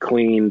be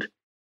cleaned.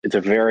 It's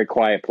a very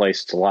quiet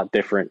place. It's a lot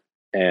different.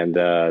 And,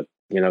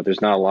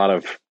 there's not a lot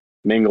of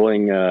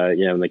mingling,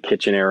 in the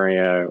kitchen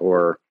area,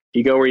 or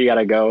you go where you got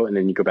to go and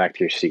then you go back to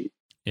your seat.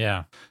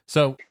 Yeah.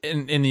 So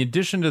in the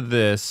addition to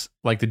this,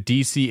 like the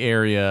DC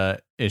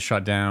area is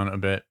shut down a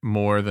bit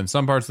more than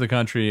some parts of the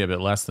country, a bit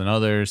less than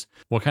others.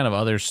 What kind of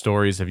other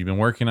stories have you been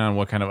working on?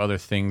 What kind of other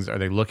things are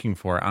they looking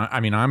for?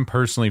 I mean, I'm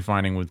personally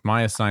finding with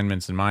my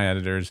assignments and my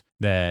editors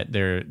that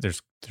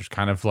there's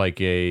kind of like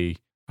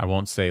I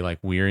won't say like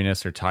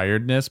weariness or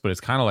tiredness, but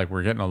it's kind of like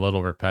we're getting a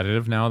little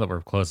repetitive now that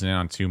we're closing in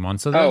on 2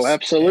 months of this. Oh,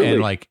 absolutely.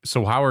 And like,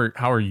 so how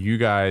are you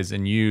guys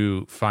and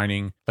you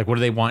finding, like, what do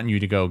they want you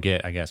to go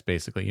get, I guess,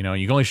 basically? You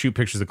can only shoot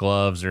pictures of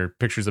gloves or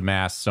pictures of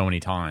masks so many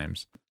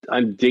times.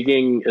 I'm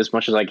digging as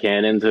much as I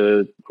can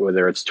into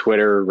whether it's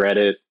Twitter,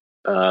 Reddit,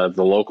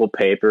 the local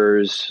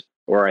papers,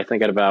 or I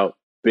think about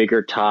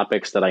bigger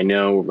topics that I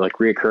know, like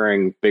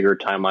reoccurring bigger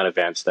timeline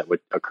events that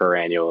would occur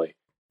annually.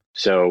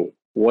 So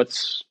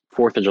what's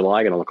 4th of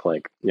July going to look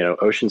like?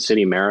 Ocean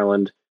City,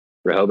 Maryland,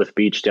 Rehoboth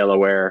Beach,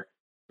 Delaware,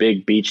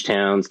 big beach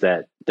towns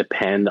that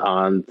depend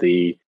on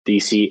the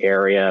DC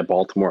area,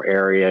 Baltimore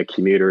area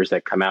commuters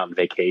that come out on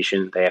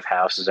vacation. They have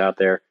houses out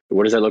there.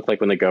 What does that look like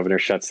when the governor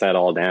shuts that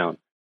all down?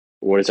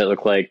 What does that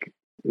look like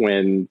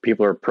when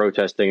people are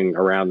protesting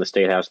around the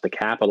State House, the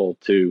Capitol,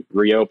 to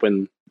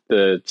reopen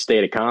the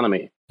state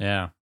economy?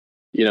 Yeah.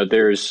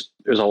 There's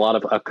a lot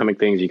of upcoming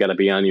things you got to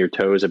be on your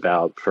toes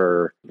about,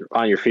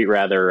 on your feet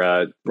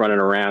rather, running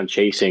around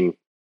chasing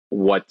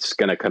what's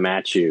going to come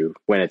at you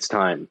when it's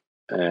time.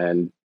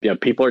 And,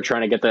 people are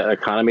trying to get the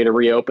economy to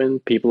reopen.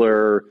 People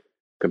are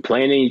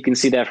complaining. You can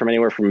see that from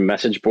anywhere from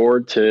message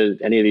board to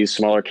any of these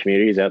smaller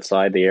communities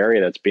outside the area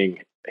that's being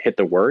hit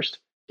the worst.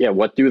 Yeah.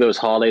 What do those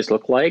holidays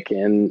look like?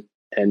 And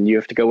you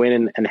have to go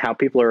in and how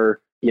people are,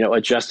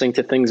 adjusting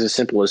to things as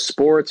simple as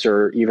sports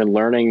or even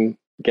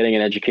getting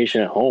an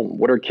education at home.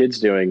 What are kids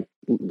doing?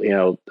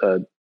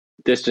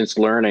 Distance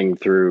learning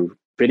through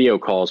video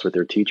calls with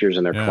their teachers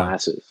and their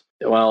classes.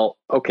 Well,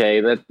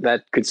 okay,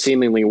 that could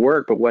seemingly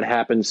work, but what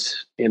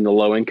happens in the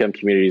low income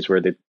communities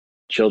where the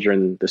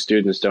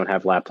students don't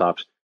have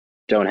laptops,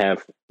 don't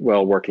have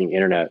well working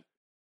internet?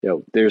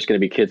 There's going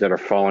to be kids that are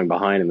falling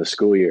behind in the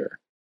school year.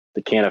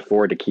 They can't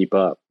afford to keep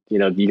up. You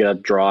got to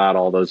draw out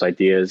all those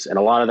ideas. And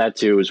a lot of that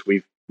too is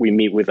we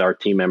meet with our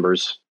team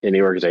members in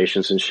the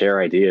organizations and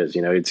share ideas.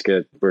 It's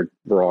good.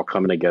 We're all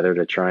coming together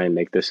to try and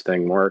make this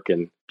thing work,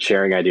 and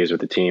sharing ideas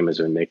with the team has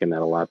been making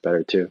that a lot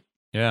better too.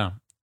 Yeah.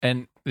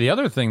 And the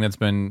other thing that's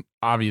been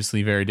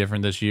obviously very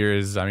different this year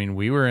is, I mean,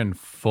 we were in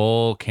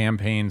full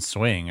campaign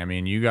swing. I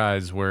mean, you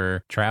guys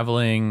were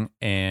traveling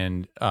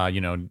and,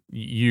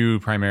 you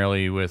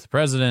primarily with the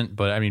president,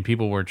 but I mean,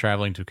 people were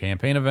traveling to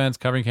campaign events,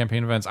 covering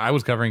campaign events. I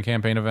was covering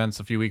campaign events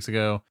a few weeks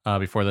ago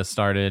before this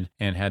started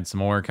and had some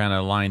more kind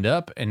of lined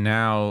up. And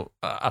now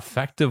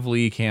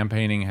effectively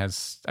campaigning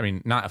has, I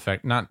mean, not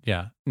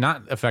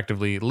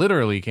effectively,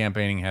 literally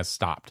campaigning has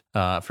stopped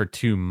for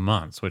 2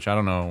 months, which I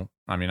don't know.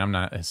 I mean, I'm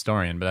not a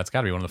historian, but that's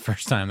got to be one of the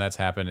first time that's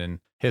happened in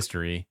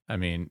history. I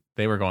mean,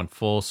 they were going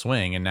full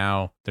swing and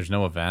now there's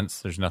no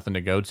events. There's nothing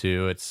to go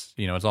to. It's,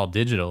 it's all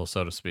digital,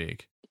 so to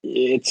speak.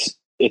 It's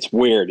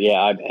weird.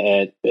 Yeah.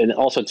 And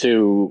also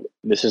too,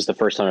 this is the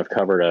first time I've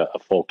covered a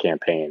full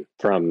campaign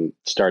from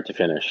start to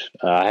finish.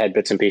 I had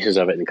bits and pieces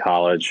of it in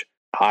college.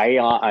 I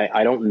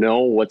don't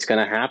know what's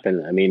going to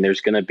happen. I mean,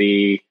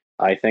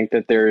 I think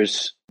that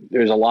there's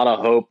a lot of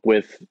hope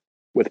with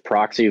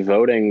proxy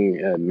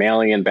voting,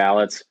 mailing in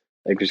ballots.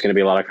 I think there's going to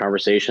be a lot of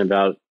conversation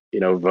about,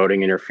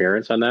 voting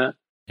interference on that.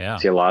 Yeah. I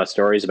see a lot of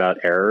stories about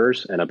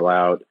errors and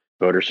about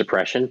voter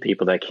suppression,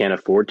 people that can't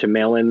afford to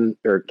mail in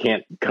or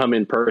can't come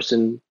in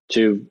person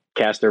to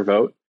cast their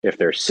vote. If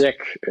they're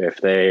sick,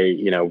 if they,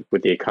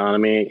 with the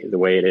economy the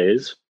way it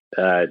is,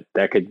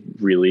 that could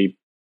really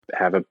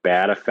have a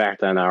bad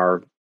effect on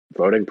our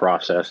voting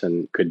process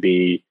and could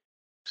be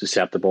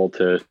susceptible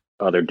to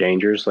other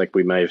dangers like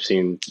we may have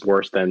seen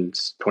worse than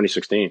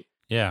 2016.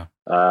 Yeah.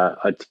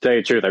 To tell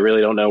you the truth, I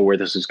really don't know where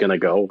this is going to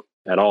go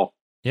at all.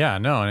 Yeah,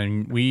 no,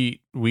 and we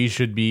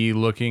should be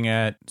looking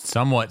at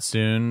somewhat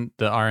soon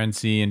the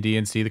RNC and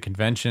DNC, the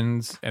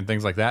conventions and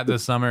things like that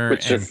this summer.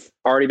 Which have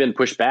already been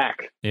pushed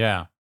back.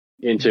 Yeah.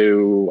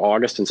 Into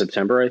August and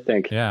September, I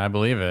think. Yeah, I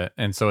believe it.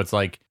 And so it's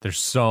like there's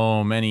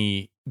so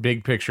many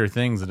big picture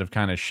things that have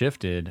kind of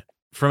shifted.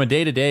 From a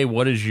day-to-day,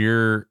 what does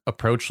your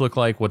approach look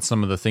like? What's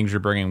some of the things you're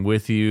bringing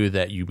with you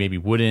that you maybe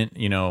wouldn't,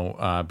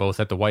 both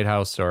at the White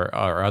House or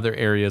other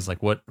areas?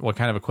 Like what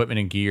kind of equipment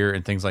and gear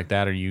and things like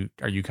that are you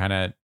kind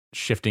of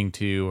shifting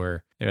to,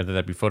 or whether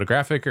that be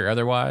photographic or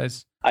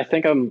otherwise? I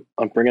think I'm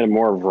bringing a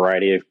more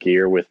variety of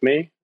gear with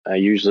me. I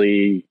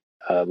usually,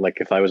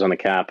 like if I was on the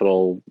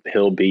Capitol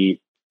Hill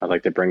beat, I'd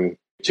like to bring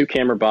 2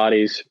 camera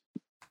bodies,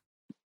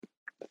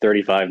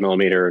 35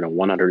 millimeter and a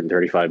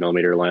 135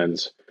 millimeter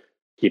lens.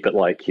 Keep it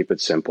light, keep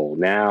it simple.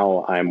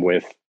 Now I'm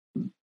with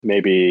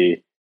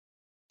maybe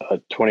a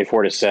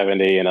 24 to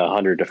 70 and a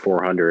 100 to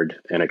 400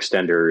 and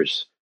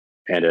extenders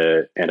and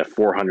a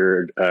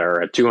 400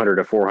 or a 200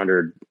 to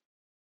 400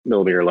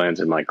 millimeter lens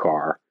in my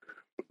car.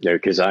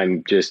 Because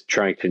I'm just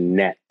trying to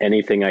net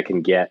anything I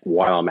can get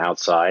while I'm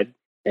outside.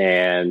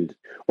 And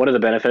one of the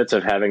benefits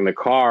of having the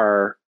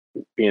car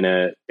in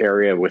an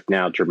area with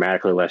now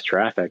dramatically less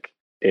traffic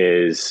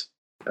is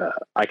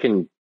I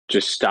can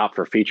just stop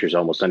for features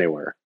almost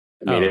anywhere.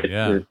 I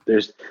mean,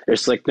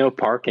 there's like no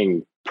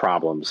parking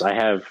problems. I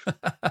have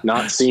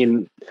not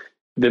seen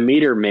the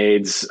meter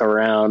maids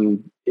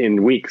around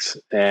in weeks,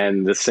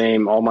 and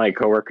all my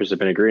coworkers have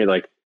been agreeing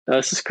like, oh,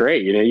 this is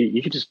great.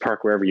 You can just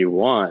park wherever you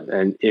want.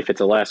 And if it's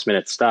a last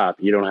minute stop,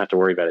 you don't have to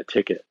worry about a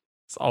ticket.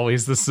 It's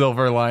always the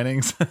silver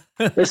linings.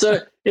 So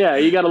yeah,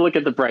 you got to look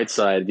at the bright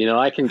side.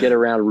 I can get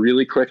around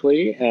really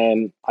quickly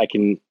and I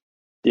can,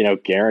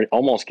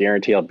 almost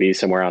guarantee I'll be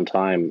somewhere on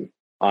time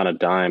on a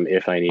dime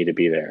if I need to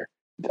be there.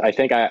 I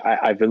think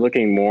I've been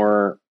looking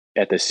more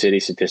at the city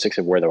statistics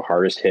of where the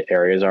hardest hit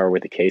areas are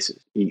with the cases.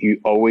 You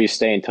always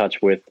stay in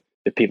touch with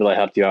the people that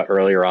helped you out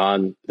earlier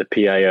on, the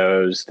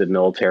PIOs, the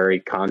military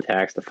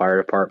contacts, the fire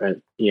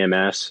department,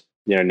 EMS.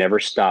 Never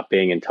stop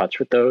being in touch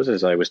with those,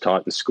 as I was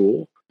taught in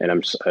school.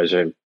 And as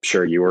I'm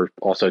sure you were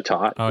also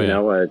taught,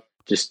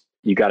 just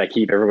you got to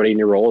keep everybody in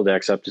your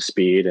Rolodex up to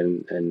speed.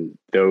 And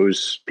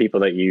those people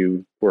that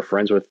you were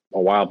friends with a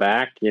while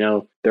back,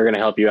 they're going to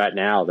help you out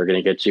now. They're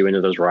going to get you into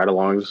those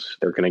ride-alongs.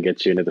 They're going to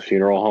get you into the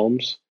funeral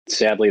homes.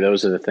 Sadly,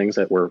 those are the things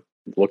that we're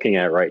looking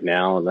at right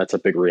now. And that's a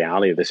big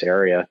reality of this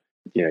area.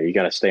 You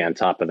got to stay on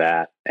top of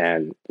that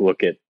and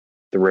look at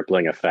the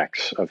rippling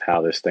effects of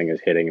how this thing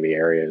is hitting the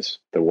areas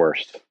the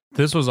worst.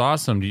 This was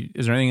awesome.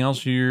 Is there anything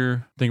else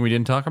you think we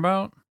didn't talk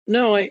about?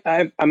 No,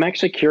 I'm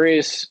actually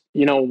curious,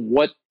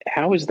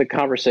 how is the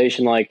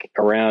conversation like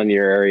around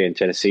your area in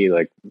Tennessee,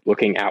 like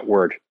looking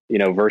outward,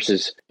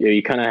 versus,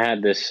 you kind of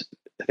had this,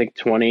 I think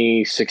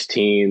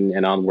 2016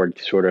 and onward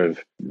sort of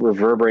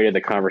reverberated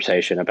the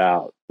conversation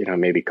about,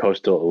 maybe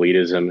coastal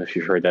elitism, if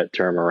you've heard that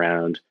term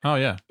around. Oh,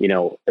 yeah.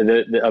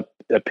 The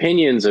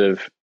opinions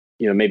of,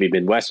 maybe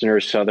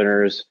Midwesterners,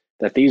 Southerners,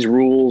 that these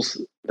rules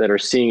that are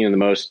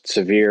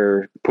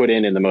put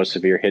in the most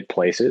severe hit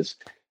places,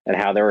 and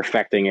how they're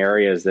affecting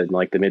areas that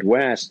like the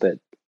Midwest that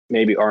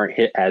maybe aren't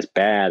hit as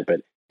bad,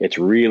 but it's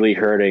really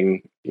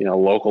hurting,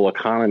 local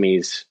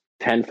economies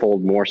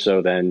tenfold more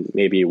so than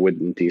maybe it would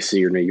in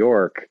DC or New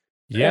York.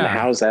 Yeah. And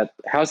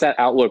how's that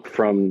outlook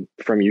from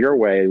your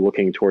way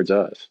looking towards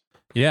us?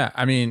 Yeah,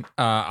 I mean,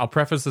 I'll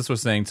preface this with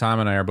saying Tom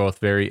and I are both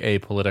very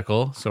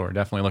apolitical, so we're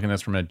definitely looking at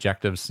this from an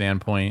objective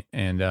standpoint.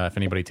 And if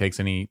anybody takes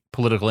any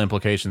political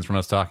implications from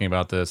us talking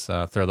about this,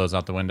 throw those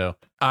out the window.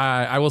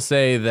 I will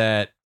say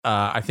that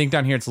I think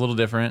down here it's a little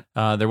different.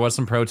 There was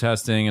some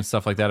protesting and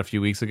stuff like that a few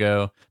weeks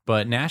ago,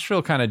 but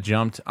Nashville kind of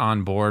jumped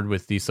on board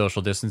with the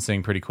social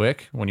distancing pretty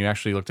quick. When you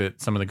actually looked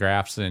at some of the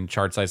graphs and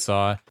charts I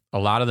saw, a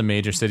lot of the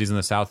major cities in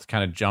the South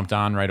kind of jumped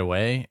on right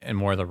away, and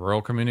more of the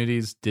rural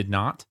communities did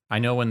not. I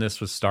know when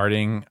this was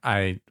starting,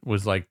 I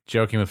was like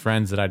joking with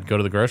friends that I'd go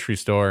to the grocery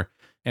store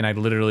and I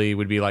literally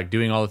would be like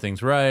doing all the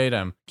things right.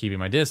 I'm keeping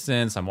my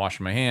distance. I'm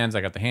washing my hands.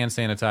 I got the hand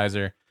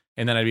sanitizer.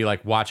 And then I'd be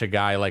like, watch a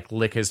guy like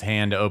lick his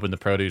hand to open the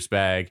produce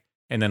bag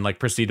and then like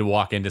proceed to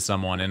walk into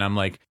someone. And I'm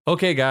like,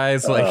 okay,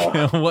 guys, like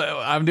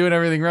I'm doing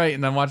everything right.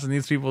 And I'm watching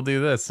these people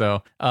do this.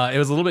 So it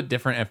was a little bit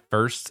different at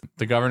first.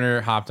 The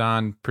governor hopped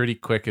on pretty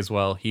quick as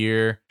well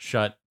here,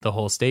 shut the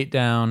whole state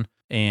down.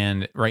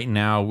 And right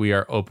now we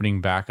are opening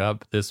back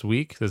up this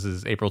week. This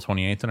is April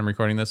 28th and I'm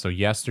recording this. So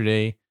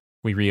yesterday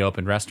we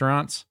reopened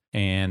restaurants.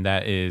 And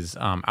that is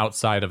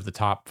outside of the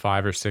top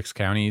 5 or 6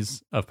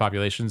 counties of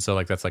population. So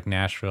like that's like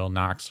Nashville,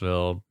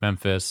 Knoxville,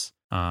 Memphis,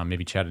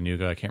 maybe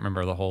Chattanooga. I can't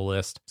remember the whole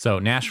list. So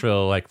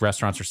Nashville, like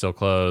restaurants are still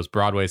closed.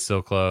 Broadway's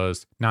still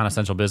closed.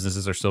 Non-essential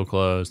businesses are still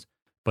closed.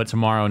 But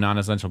tomorrow,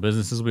 non-essential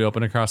businesses will be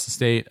open across the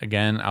state,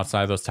 again,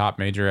 outside those top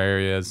major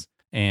areas.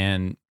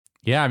 And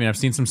yeah, I mean, I've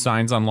seen some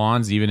signs on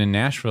lawns, even in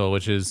Nashville,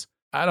 which is,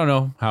 I don't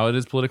know how it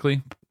is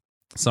politically.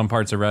 Some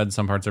parts are red,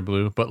 some parts are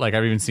blue. But like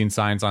I've even seen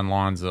signs on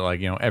lawns that like,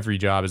 you know, every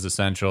job is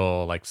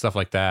essential, like stuff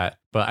like that.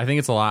 But I think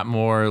it's a lot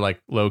more like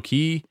low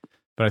key.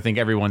 But I think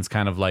everyone's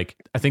kind of like,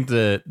 I think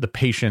the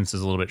patience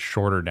is a little bit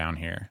shorter down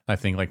here. I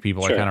think like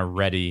people are kind of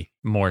ready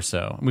more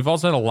so. We've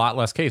also had a lot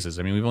less cases.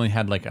 I mean, we've only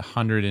had like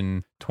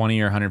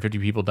 120 or 150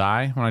 people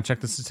die when I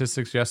checked the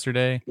statistics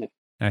yesterday. Yeah.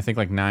 And I think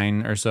like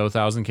 9 or so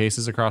thousand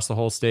cases across the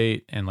whole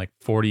state, and like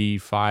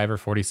 45 or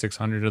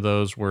 4,600 of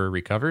those were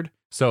recovered.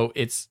 So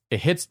it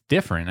hits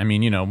different. I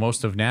mean, you know,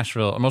 most of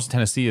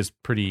Tennessee is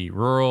pretty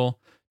rural,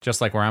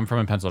 just like where I'm from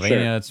in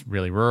Pennsylvania. It's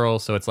really rural.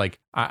 So it's like,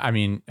 I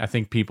mean, I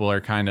think people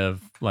are kind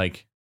of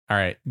like, all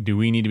right, do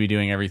we need to be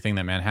doing everything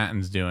that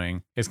Manhattan's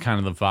doing? Is kind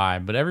of the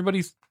vibe. But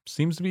everybody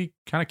seems to be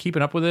kind of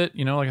keeping up with it.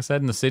 You know, like I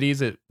said, in the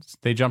cities,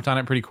 they jumped on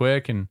it pretty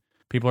quick, and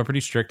people are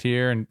pretty strict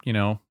here, and, you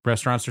know,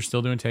 restaurants are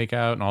still doing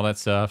takeout and all that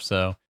stuff.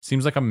 So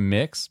seems like a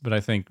mix, but I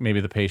think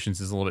maybe the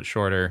patience is a little bit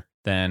shorter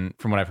than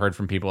from what I've heard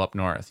from people up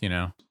north, you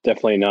know?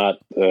 Definitely not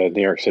the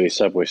New York City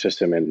subway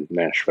system in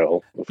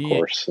Nashville, of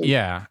course.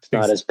 Yeah. It's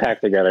not as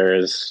packed together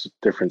as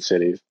different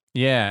cities.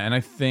 Yeah, and I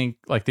think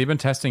like they've been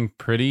testing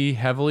pretty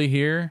heavily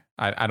here.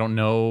 I don't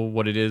know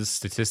what it is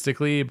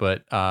statistically,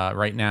 but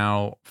right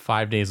now,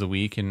 5 days a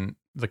week in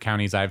the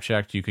counties I've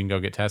checked, you can go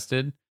get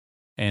tested.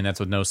 And that's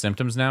with no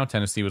symptoms now.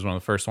 Tennessee was one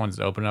of the first ones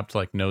to open up to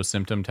like no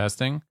symptom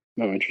testing.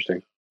 Oh,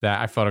 interesting. That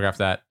I photographed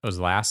that. It was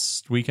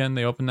last weekend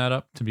they opened that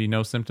up to be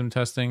no symptom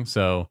testing.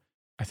 So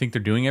I think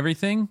they're doing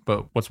everything.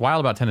 But what's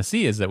wild about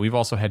Tennessee is that we've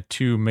also had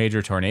 2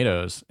 major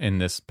tornadoes in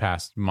this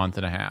past month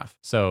and a half.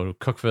 So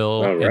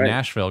Cookeville and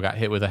Nashville got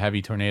hit with a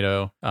heavy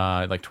tornado,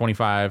 like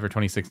 25 or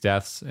 26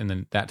 deaths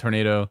in that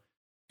tornado.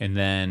 And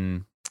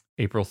then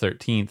April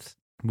 13th,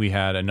 we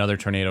had another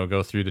tornado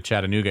go through the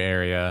Chattanooga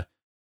area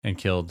and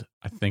killed,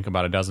 I think,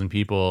 about a dozen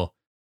people.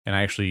 And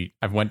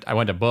I went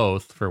to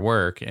both for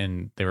work,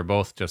 and they were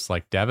both just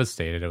like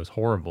devastated. It was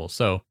horrible.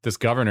 So this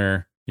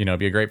governor, you know, it'd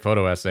be a great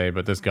photo essay,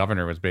 but this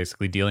governor was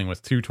basically dealing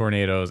with 2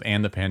 tornadoes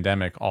and the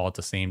pandemic all at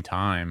the same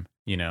time,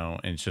 you know,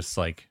 and it's just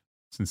like,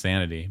 it's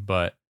insanity.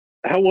 But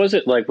how was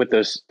it like with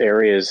those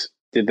areas?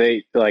 Did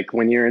they like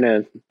when you're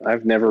in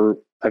I've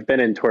been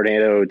in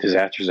tornado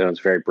disaster zones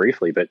very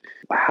briefly, but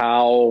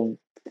how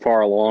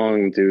far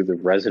along do the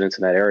residents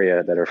in that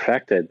area that are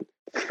affected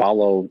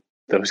follow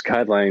those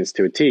guidelines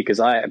to a T? Because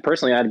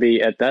I'd be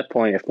at that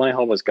point, if my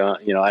home was gone,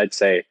 you know, I'd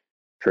say,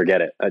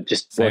 forget it.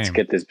 Let's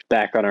get this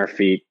back on our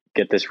feet,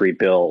 get this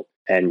rebuilt,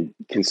 and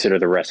consider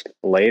the rest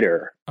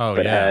later.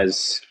 But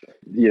as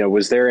you know,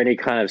 was there any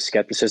kind of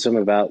skepticism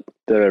about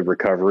the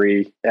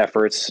recovery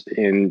efforts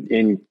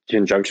in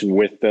conjunction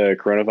with the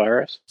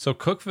coronavirus? So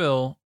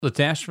Cookeville, the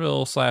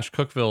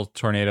Nashville/Cookeville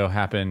tornado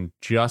happened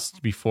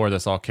just before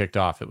this all kicked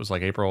off. It was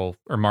like April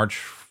or March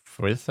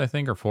 5th, I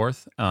think, or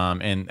 4th.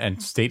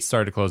 And states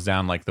started to close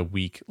down like the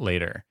week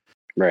later.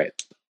 Right.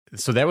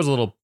 So that was a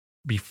little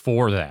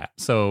before that.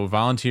 So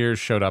volunteers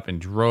showed up in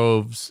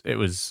droves. It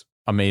was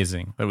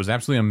amazing. It was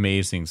absolutely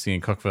amazing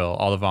seeing Cookeville,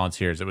 all the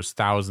volunteers. It was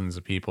thousands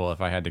of people,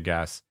 if I had to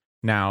guess.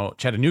 Now,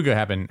 Chattanooga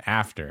happened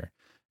after,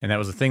 and that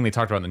was the thing they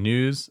talked about in the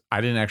news.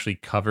 I didn't actually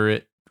cover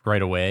it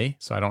right away,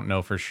 so I don't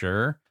know for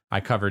sure. I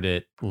covered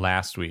it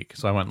last week.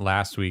 So I went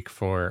last week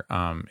for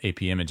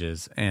AP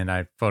Images, and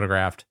I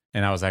photographed,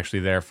 and I was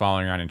actually there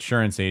following around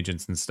insurance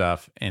agents and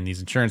stuff. And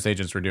these insurance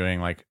agents were doing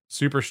like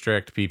super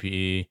strict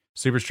PPE,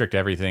 super strict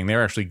everything. They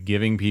were actually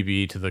giving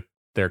PPE to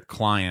their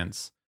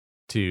clients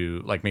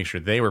to like make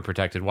sure they were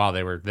protected while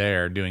they were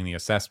there doing the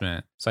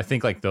assessment. So I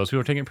think like those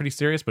people are taking it pretty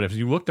serious. But if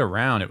you looked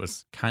around, it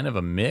was kind of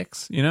a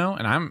mix, you know.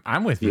 And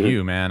I'm with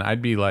you, man.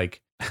 I'd be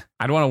like,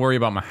 I don't want to worry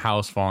about my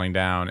house falling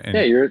down. And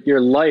yeah,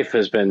 your life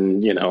has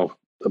been, you know,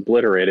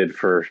 obliterated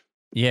for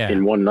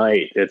in one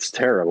night. It's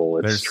terrible.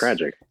 It's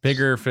tragic.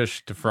 Bigger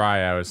fish to fry,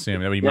 I would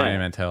assume. That would be my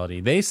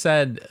mentality. They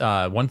said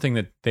one thing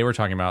that they were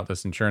talking about,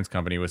 this insurance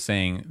company was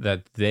saying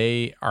that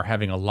they are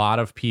having a lot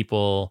of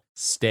people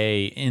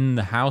stay in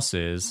the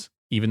houses,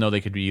 even though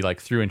they could be like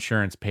through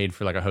insurance paid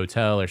for like a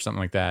hotel or something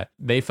like that.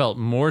 They felt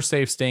more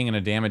safe staying in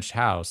a damaged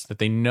house that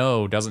they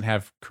know doesn't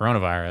have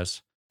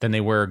coronavirus than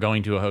they were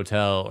going to a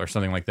hotel or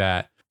something like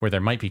that where there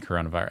might be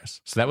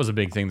coronavirus. So that was a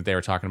big thing that they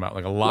were talking about,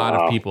 like a lot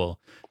of people.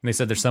 And they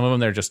said there's some of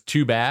them that are just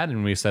too bad.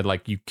 And we said,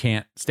 like, you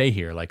can't stay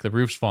here, like the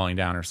roof's falling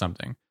down or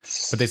something.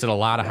 But they said a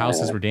lot of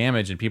houses were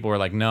damaged and people were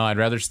like, no, I'd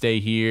rather stay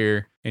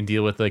here and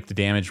deal with like the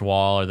damaged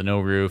wall or the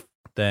no roof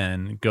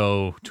than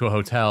go to a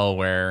hotel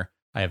where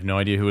I have no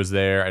idea who was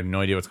there. I have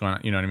no idea what's going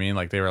on. You know what I mean?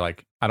 Like they were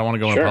like, I don't want to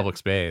go in a public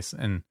space.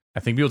 And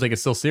I think people take it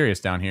still serious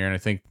down here. And I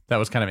think that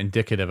was kind of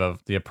indicative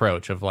of the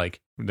approach of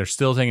like, they're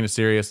still taking it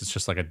serious. It's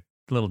just like a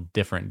little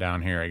different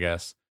down here, I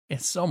guess.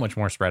 It's so much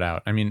more spread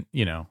out. I mean,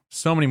 you know,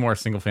 so many more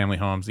single family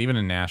homes, even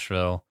in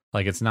Nashville.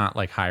 Like it's not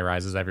like high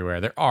rises everywhere.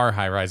 There are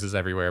high rises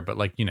everywhere, but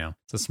like, you know,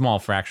 it's a small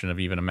fraction of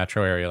even a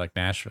metro area like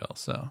Nashville.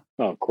 So,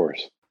 of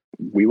course,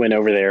 we went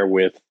over there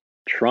with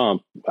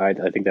Trump. I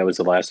think that was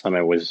the last time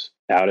I was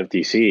out of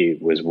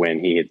DC was when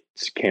he had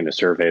came to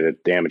survey the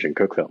damage in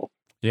Cookeville.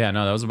 Yeah,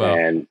 no, that was about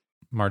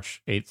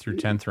March 8th through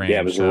 10th range.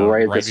 Yeah, it was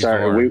right at the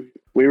start.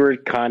 We were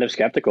kind of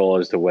skeptical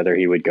as to whether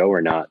he would go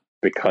or not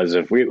because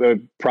of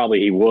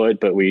probably he would,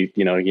 but we,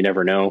 you know, you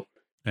never know.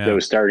 Yeah. It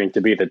was starting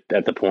to be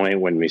at the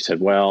point when we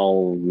said,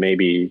 well,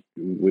 maybe,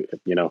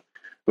 you know,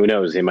 who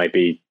knows? He might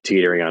be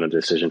teetering on a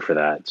decision for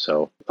that.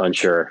 So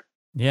unsure.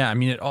 Yeah, I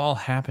mean, it all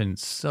happened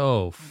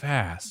so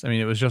fast. I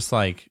mean, it was just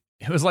like,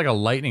 it was like a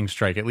lightning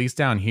strike, at least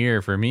down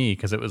here for me,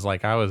 because it was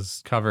like I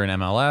was covering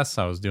MLS,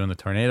 I was doing the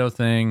tornado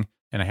thing,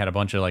 and I had a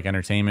bunch of like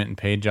entertainment and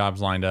paid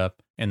jobs lined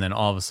up. And then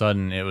all of a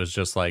sudden, it was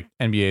just like,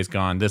 NBA's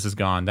gone, this is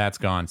gone, that's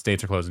gone,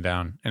 states are closing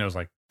down. And it was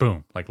like,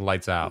 boom, like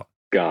lights out.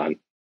 Gone.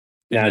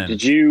 Now,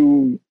 did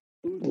you...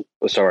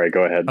 Sorry,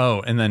 go ahead.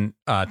 Oh, and then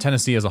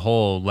Tennessee as a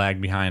whole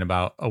lagged behind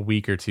about a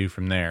week or two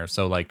from there.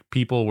 So like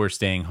people were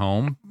staying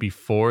home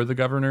before the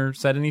governor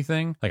said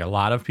anything, like a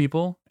lot of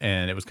people.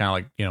 And it was kind of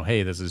like, you know,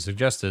 hey, this is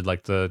suggested,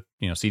 like the,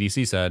 you know,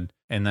 CDC said.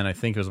 And then I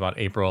think it was about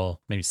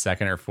April, maybe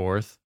 2nd or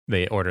 4th,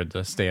 they ordered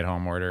the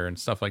stay-at-home order and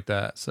stuff like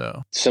that.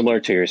 So similar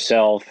to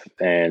yourself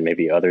and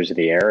maybe others in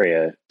the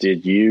area,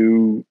 did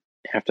you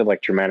have to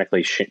like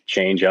dramatically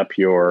change up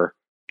your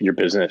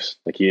business?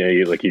 Like,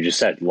 you know, like you just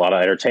said, a lot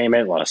of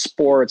entertainment, a lot of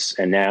sports,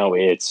 and now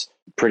it's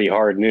pretty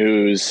hard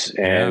news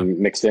and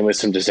mixed in with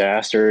some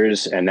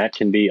disasters. And that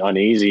can be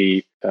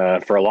uneasy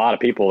for a lot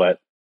of people that,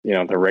 you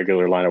know, the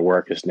regular line of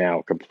work is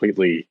now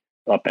completely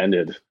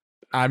upended.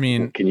 I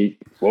mean,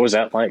 what was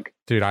that like?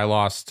 Dude, I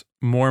lost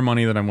more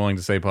money than I'm willing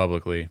to say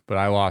publicly, but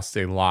I lost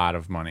a lot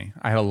of money.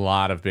 I had a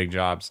lot of big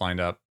jobs lined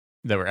up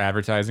that were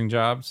advertising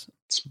jobs,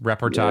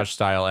 reportage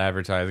style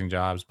advertising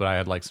jobs, but I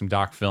had like some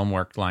doc film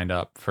work lined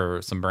up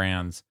for some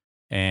brands,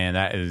 and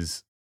that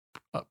is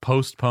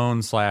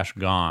postponed /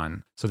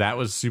 gone. So that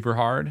was super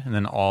hard. And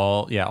then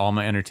all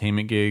my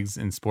entertainment gigs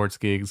and sports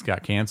gigs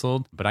got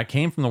canceled. But I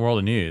came from the world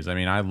of news. I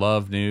mean, I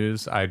love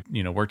news. I,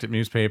 you know, worked at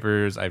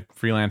newspapers. I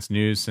freelanced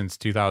news since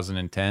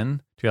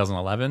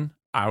 2011.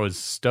 I was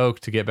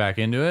stoked to get back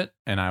into it,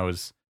 and I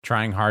was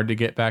trying hard to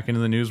get back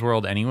into the news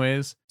world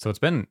anyways. So it's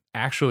been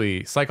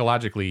actually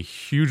psychologically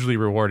hugely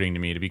rewarding to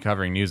me to be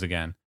covering news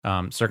again.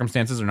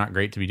 Circumstances are not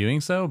great to be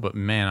doing so, but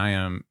man, I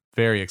am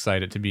very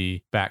excited to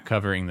be back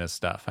covering this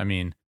stuff. I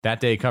mean,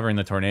 that day covering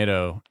the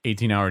tornado,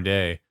 18-hour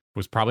day,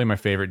 was probably my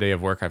favorite day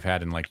of work I've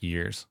had in like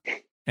years.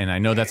 And I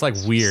know that's like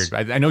weird.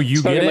 I know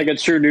you get it. Like a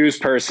true news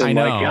person. I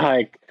know.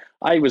 Like,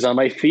 I was on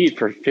my feet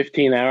for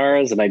 15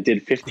 hours and I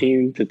did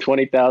 15 to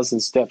 20,000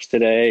 steps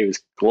today. It was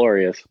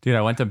glorious. Dude,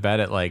 I went to bed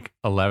at like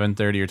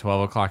 11:30 or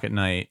 12 o'clock at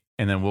night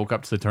and then woke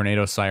up to the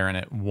tornado siren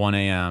at 1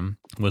 a.m.,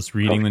 was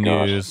reading the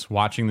news,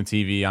 watching the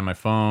TV on my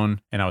phone,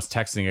 and I was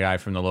texting a guy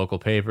from the local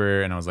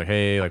paper, and I was like,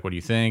 hey, like, what do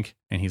you think?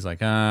 And he's like,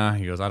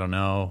 he goes, I don't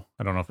know.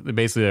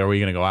 Basically, are we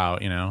going to go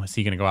out? You know, is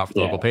he going to go out for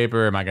the local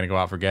paper? Am I going to go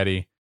out for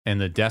Getty? And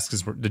the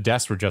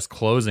desks were just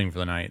closing for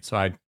the night. So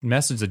I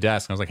messaged the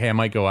desk and I was like, hey, I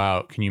might go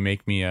out. Can you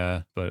make me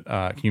an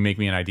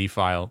ID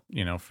file,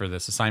 you know, for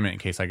this assignment in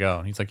case I go?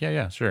 And he's like,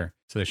 yeah, sure.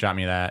 So they shot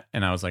me that.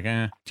 And I was like,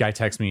 Guy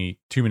texted me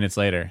 2 minutes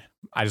later.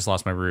 I just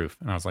lost my roof.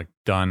 And I was like,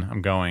 done,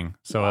 I'm going.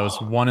 So it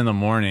was 1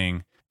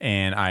 a.m.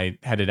 and I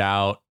headed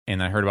out,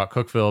 and I heard about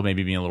Cookeville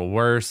maybe being a little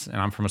worse. And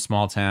I'm from a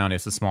small town.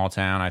 It's a small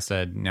town. I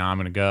said, no, I'm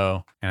going to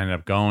go. And I ended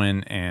up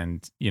going.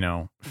 And, you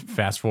know,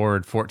 fast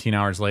forward 14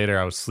 hours later,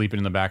 I was sleeping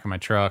in the back of my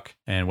truck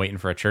and waiting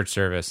for a church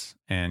service.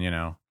 And, you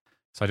know,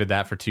 so I did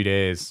that for 2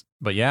 days.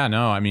 But yeah,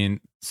 no, I mean,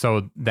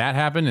 so that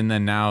happened. And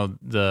then now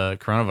the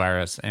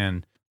coronavirus,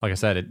 and like I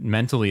said,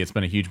 mentally, it's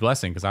been a huge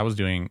blessing because I was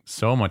doing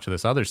so much of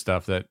this other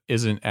stuff that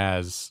isn't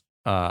as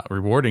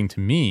rewarding to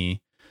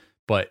me,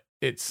 but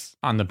it's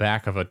on the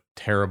back of a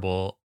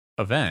terrible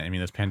event. I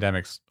mean, this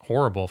pandemic's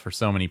horrible for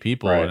so many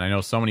people, Right. and I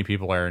know so many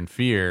people are in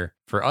fear.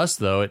 For us,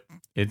 though,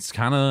 it's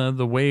kind of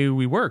the way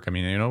we work. I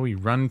mean, we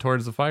run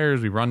towards the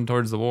fires, we run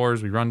towards the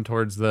wars, we run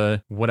towards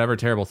the whatever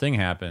terrible thing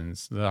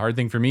happens. The hard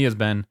thing for me has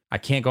been I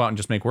can't go out and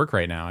just make work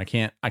right now. I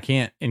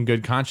can't in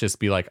good conscience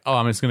be like, oh,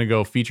 I'm just going to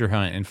go feature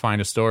hunt and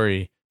find a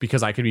story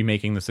because I could be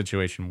making the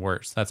situation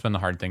worse. That's been the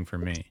hard thing for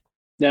me.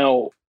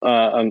 Now,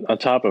 on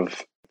top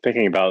of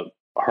thinking about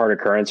hard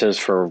occurrences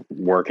for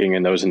working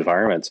in those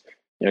environments,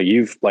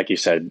 you've, like you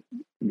said,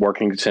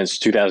 working since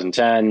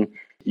 2010,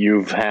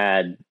 you've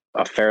had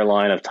a fair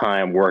line of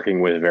time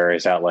working with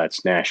various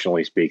outlets,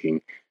 nationally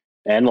speaking,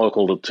 and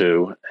local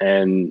too.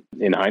 And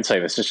in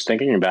hindsight, it's just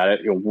thinking about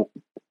it.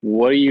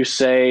 What do you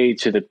say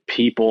to the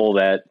people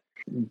that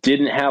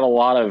didn't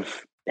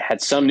have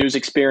had some news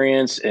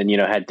experience and,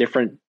 had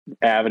different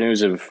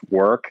avenues of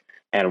work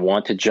and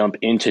want to jump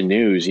into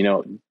news?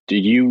 Do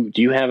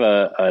you have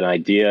an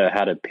idea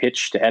how to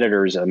pitch to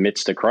editors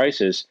amidst a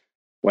crisis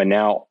when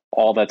now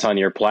all that's on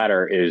your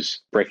platter is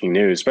breaking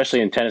news,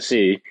 especially in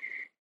Tennessee,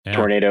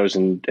 tornadoes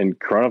and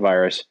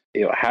coronavirus?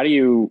 How do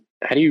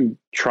you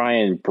try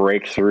and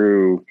break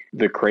through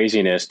the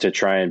craziness to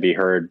try and be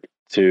heard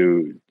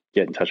to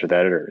get in touch with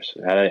editors?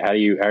 How are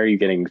you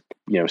getting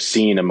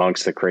seen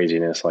amongst the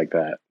craziness like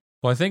that?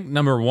 Well, I think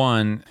number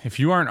one, if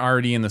you aren't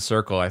already in the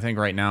circle, I think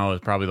right now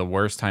is probably the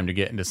worst time to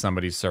get into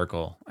somebody's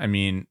circle. I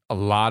mean, a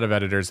lot of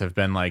editors have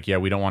been like, yeah,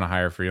 we don't want to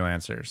hire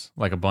freelancers,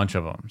 like a bunch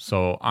of them.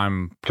 So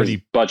I'm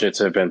pretty... Budgets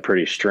have been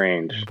pretty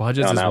strained.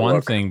 Budgets is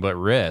one thing, but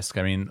risk.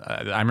 I mean,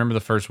 I remember the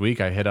first week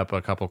I hit up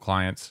a couple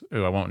clients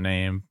who I won't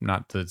name,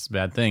 not that it's a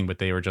bad thing, but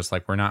they were just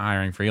like, we're not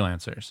hiring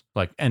freelancers.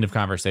 Like, end of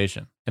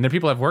conversation. And they're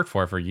people I've worked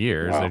for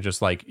years. Wow. They're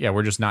just like, yeah,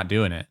 we're just not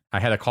doing it. I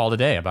had a call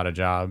today about a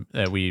job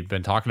that we've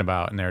been talking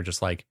about, and they're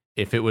just like,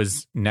 if it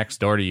was next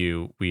door to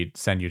you, we'd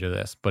send you to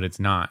this, but it's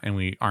not. And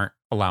we aren't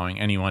allowing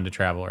anyone to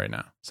travel right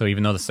now. So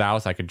even though the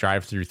South, I could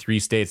drive through 3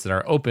 states that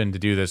are open to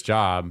do this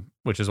job,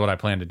 which is what I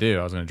plan to do.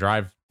 I was going to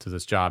drive to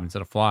this job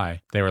instead of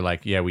fly. They were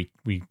like, yeah, we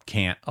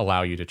can't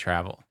allow you to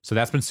travel. So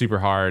that's been super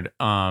hard.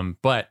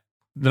 But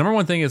the number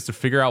one thing is to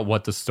figure out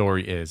what the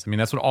story is. I mean,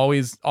 that's what all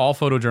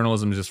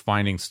photojournalism is, just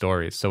finding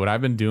stories. So what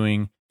I've been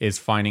doing is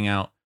finding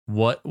out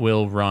what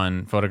will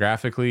run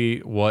photographically,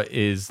 what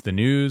is the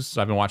news.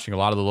 So I've been watching a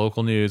lot of the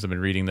local news. I've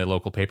been reading the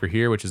local paper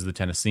here, which is the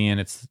Tennessean.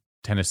 It's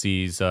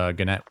Tennessee's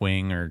Gannett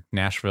wing, or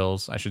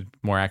Nashville's, I should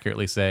more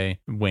accurately say,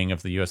 wing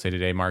of the USA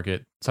Today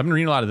market. So I've been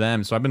reading a lot of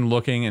them. So I've been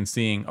looking and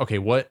seeing, okay,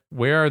 where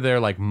are their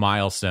like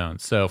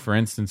milestones? So for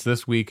instance,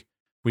 this week,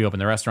 we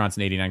opened the restaurants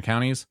in 89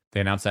 counties. They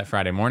announced that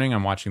Friday morning.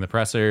 I'm watching the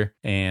presser,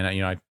 and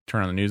I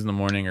turn on the news in the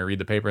morning or read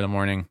the paper in the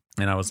morning,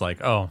 and I was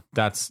like, oh,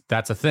 that's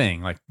a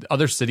thing. Like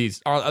other states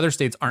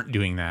aren't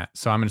doing that,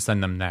 so I'm going to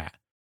send them that.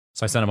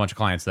 So I sent a bunch of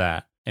clients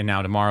that, and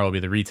now tomorrow will be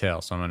the retail.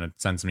 So I'm going to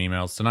send some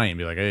emails tonight and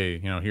be like, hey,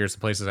 here's the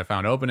places I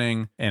found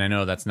opening, and I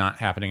know that's not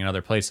happening in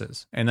other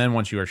places. And then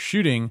once you are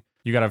shooting,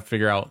 you got to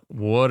figure out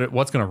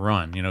what's going to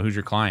run. Who's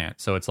your client?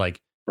 So it's like.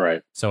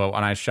 Right. So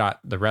when I shot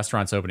the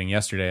restaurants opening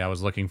yesterday, I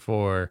was looking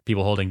for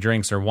people holding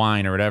drinks or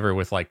wine or whatever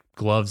with like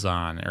gloves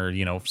on, or,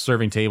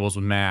 serving tables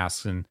with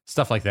masks and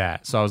stuff like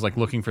that. So I was like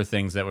looking for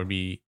things that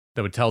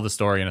would tell the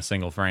story in a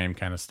single frame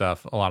kind of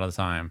stuff a lot of the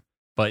time.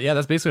 But yeah,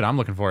 that's basically what I'm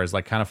looking for, is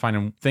like kind of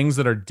finding things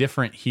that are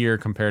different here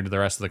compared to the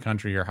rest of the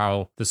country, or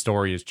how the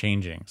story is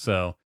changing.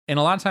 So, and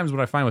a lot of times what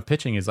I find with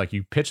pitching is like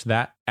you pitch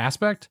that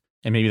aspect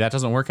and maybe that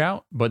doesn't work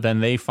out, but then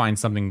they find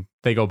something,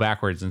 they go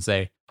backwards and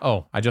say,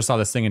 oh, I just saw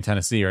this thing in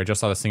Tennessee, or I just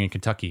saw this thing in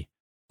Kentucky,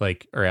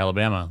 or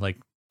Alabama.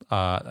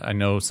 I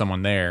know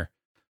someone there.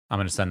 I'm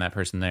going to send that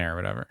person there or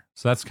whatever.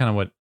 So that's kind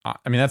of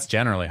that's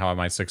generally how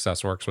my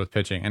success works with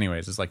pitching.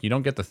 Anyways, it's like, you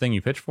don't get the thing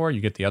you pitch for,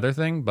 you get the other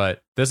thing.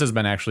 But this has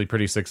been actually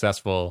pretty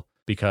successful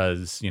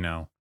because,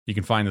 you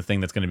can find the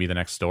thing that's going to be the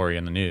next story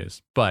in the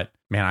news. But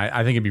man,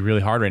 I think it'd be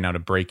really hard right now to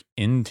break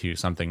into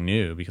something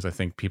new, because I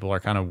think people are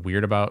kind of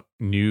weird about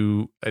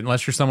new,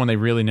 unless you're someone they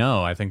really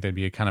know. I think they'd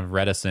be kind of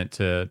reticent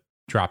to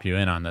drop you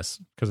in on this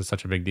because it's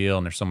such a big deal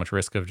and there's so much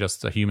risk of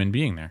just a human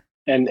being there.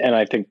 And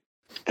I think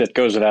that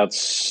goes without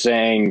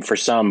saying for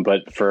some,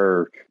 but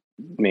for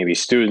maybe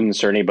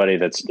students or anybody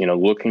that's,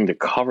 looking to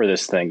cover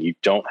this thing, you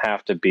don't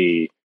have to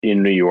be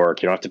in New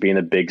York. You don't have to be in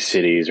the big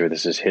cities where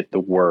this has hit the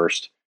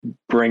worst.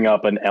 Bring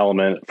up an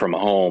element from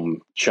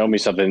home. Show me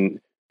something.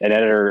 An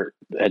editor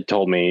had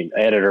told me,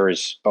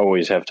 editors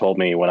always have told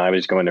me when I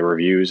was going to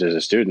reviews as a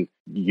student,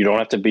 you don't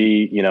have to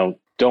be,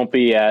 don't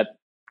be at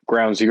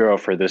ground zero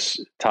for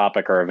this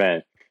topic or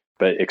event,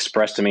 but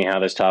express to me how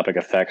this topic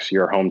affects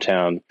your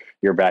hometown,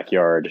 your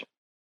backyard.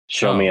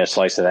 Show me a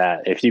slice of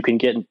that. If you can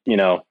get,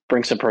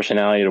 bring some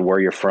personality to where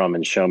you're from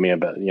and show me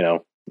about,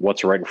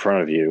 what's right in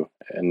front of you.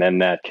 And then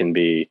that can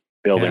be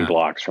building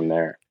blocks from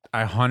there.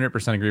 I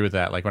 100% agree with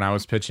that. Like when I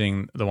was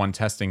pitching the one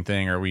testing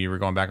thing, or we were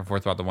going back and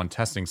forth about the one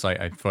testing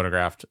site I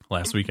photographed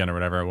last weekend or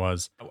whatever it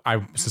was,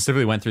 I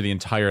specifically went through the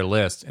entire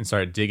list and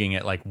started digging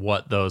at like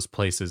what those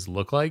places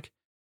look like.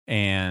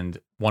 And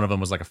one of them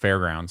was like a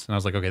fairgrounds. And I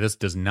was like, okay, this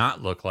does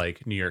not look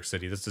like New York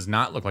City. This does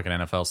not look like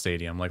an NFL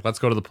stadium. Like, let's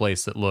go to the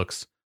place that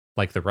looks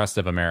like the rest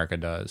of America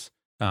does,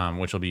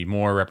 which will be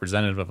more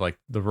representative of like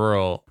the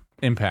rural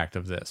impact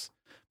of this.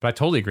 But I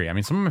totally agree. I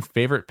mean, some of my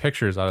favorite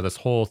pictures out of this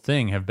whole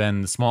thing have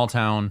been the small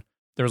town.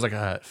 There was like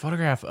a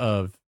photograph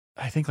of,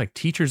 I think like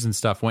teachers and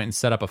stuff went and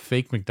set up a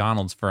fake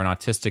McDonald's for an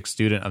autistic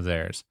student of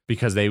theirs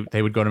because they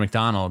would go to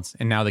McDonald's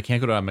and now they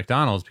can't go to a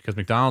McDonald's because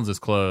McDonald's is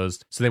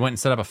closed. So they went and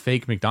set up a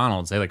fake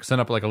McDonald's. They like set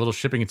up like a little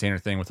shipping container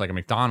thing with like a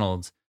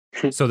McDonald's.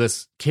 So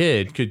this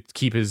kid could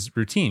keep his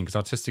routine, because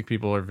autistic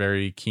people are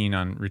very keen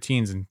on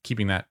routines and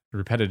keeping that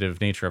repetitive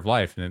nature of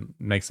life, and it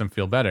makes them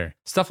feel better.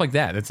 Stuff like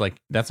that. It's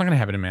like, that's not going to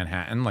happen in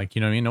Manhattan. Like, you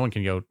know what I mean? No one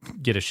can go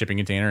get a shipping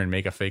container and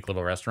make a fake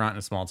little restaurant in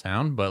a small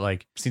town. But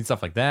like, I've seen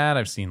stuff like that.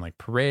 I've seen like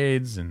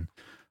parades and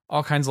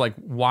all kinds of like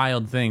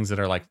wild things that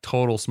are like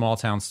total small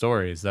town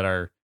stories that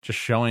are just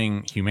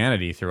showing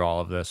humanity through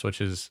all of this,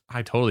 which is,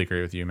 I totally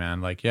agree with you,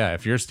 man. Like, yeah,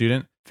 if you're a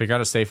student, figure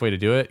out a safe way to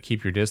do it,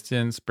 keep your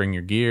distance, bring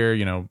your gear,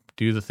 you know,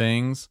 do the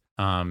things,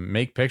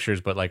 make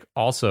pictures, but like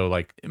also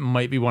like it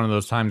might be one of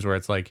those times where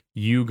it's like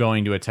you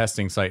going to a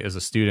testing site as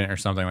a student or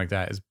something like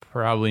that is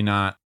probably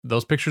not,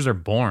 those pictures are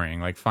boring.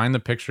 Like find the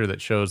picture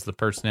that shows the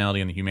personality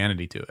and the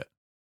humanity to it.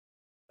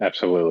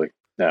 Absolutely.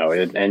 No,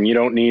 and you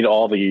don't need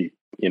all the,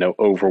 you know,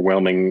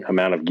 overwhelming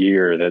amount of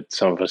gear that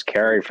some of us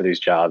carry for these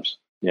jobs.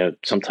 You know,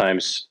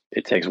 sometimes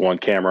it takes one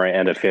camera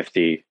and a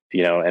 50,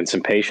 you know, and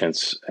some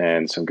patience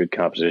and some good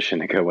composition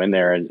to go in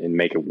there and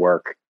make it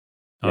work.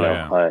 You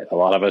know, a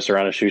lot of us are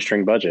on a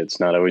shoestring budget. It's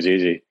not always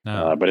easy,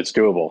 but it's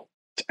doable.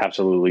 It's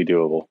absolutely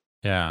doable.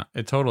 Yeah,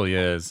 it totally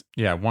is.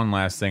 Yeah, one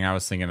last thing I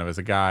was thinking of is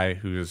a guy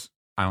who's,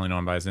 I only know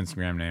him by his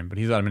Instagram name, but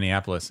he's out of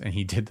Minneapolis, and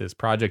he did this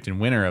project in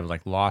winter of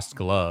like lost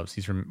gloves.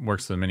 He's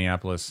works for the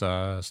Minneapolis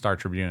Star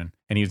Tribune,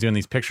 and he was doing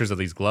these pictures of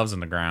these gloves on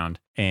the ground,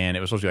 and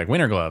it was supposed to be like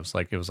winter gloves,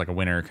 like it was like a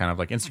winter kind of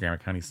like Instagram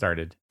account he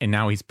started, and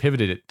now he's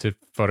pivoted it to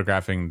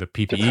photographing the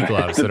PPE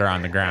gloves that are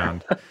on the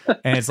ground,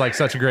 and it's like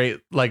such a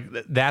great, like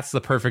that's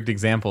the perfect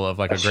example of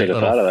like a great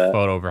little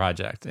photo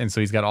project. And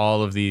so he's got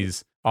all of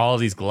these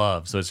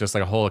gloves. So it's just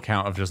like a whole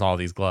account of just all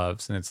these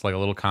gloves. And it's like a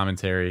little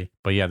commentary.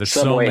 But yeah, there's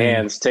Subway so many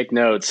hands, take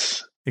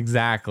notes.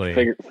 Exactly.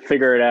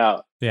 Figure it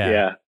out.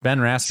 Yeah.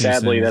 Ben Rasmussen.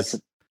 Sadly, that's...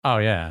 Oh,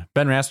 yeah.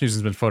 Ben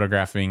Rasmussen's been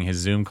photographing his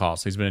Zoom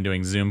calls. So he's been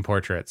doing Zoom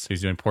portraits. So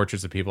he's doing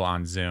portraits of people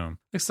on Zoom.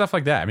 Like stuff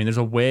like that. I mean, there's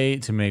a way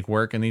to make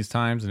work in these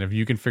times. And if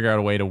you can figure out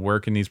a way to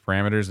work in these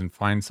parameters and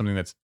find something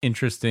that's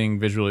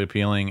interesting, visually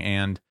appealing,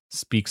 and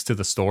speaks to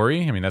the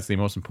story, I mean, that's the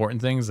most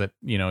important thing, is that,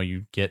 you know,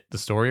 you get the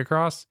story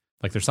across.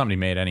 Like there's something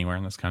made anywhere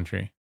in this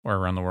country or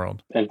around the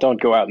world. And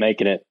don't go out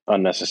making it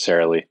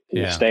unnecessarily.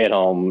 You stay at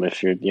home.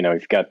 If you're, you know,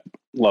 if you've got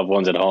loved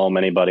ones at home,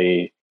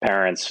 anybody,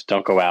 parents,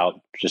 don't go out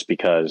just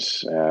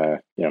because, you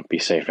know, be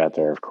safe out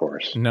there, of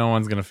course. No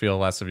one's going to feel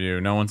less of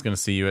you. No one's going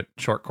to see you at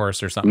short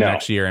course or something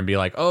next year and be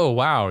like, oh,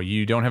 wow,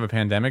 you don't have a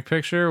pandemic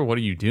picture? What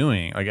are you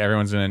doing? Like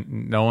everyone's going to,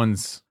 no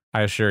one's,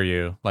 I assure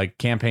you, like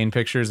campaign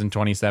pictures in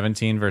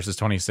 2017 versus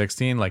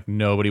 2016, like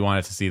nobody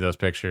wanted to see those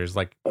pictures.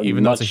 Like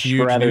even though it's a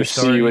huge rather news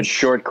story, see you at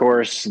short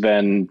course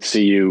than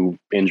see you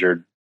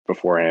injured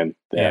beforehand.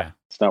 Yeah.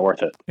 It's not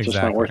worth it. It's just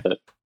not worth it.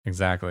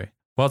 Exactly.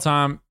 Well,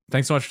 Tom,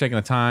 thanks so much for taking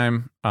the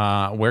time.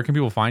 Where can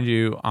people find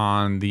you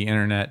on the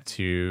internet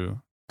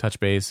to touch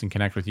base and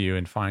connect with you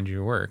and find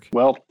your work?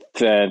 Well,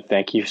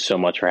 thank you so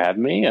much for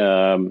having me.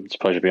 It's a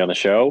pleasure to be on the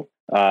show.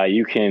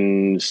 You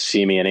can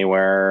see me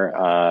anywhere.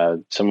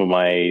 Some of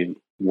my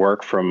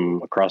work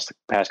from across the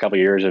past couple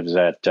of years is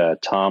at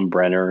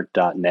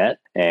tombrenner.net.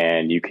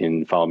 And you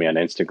can follow me on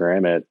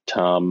Instagram at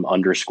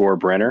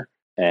tom_Brenner.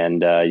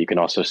 And you can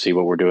also see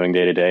what we're doing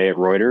day to day at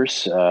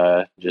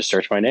Reuters. Just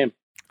search my name.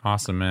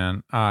 Awesome,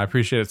 man. I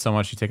appreciate it so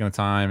much, you taking the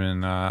time.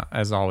 And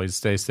as always,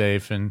 stay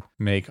safe and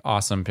make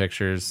awesome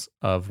pictures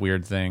of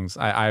weird things.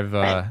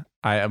 My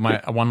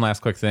one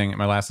last quick thing.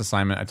 My last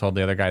assignment, I told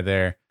the other guy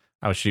there,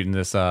 I was shooting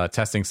this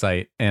testing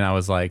site, and I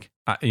was like,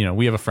 you know,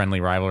 we have a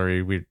friendly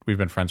rivalry. We've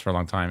been friends for a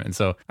long time. And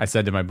so I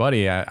said to my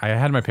buddy, I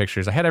had my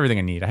pictures. I had everything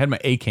I need. I had my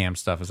A-cam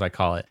stuff, as I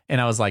call it. And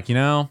I was like, you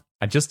know,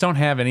 I just don't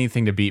have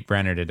anything to beat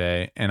Brenner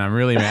today. And I'm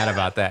really mad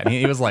about that. And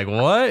he was like,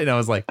 what? And I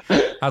was like,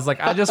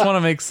 I just want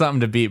to make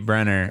something to beat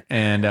Brenner.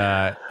 And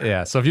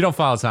yeah, so if you don't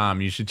follow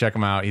Tom, you should check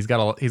him out. He's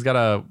got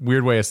a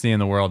weird way of seeing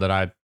the world that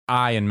I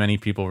and many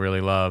people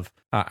really love.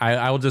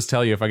 I will just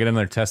tell you, if I get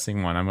another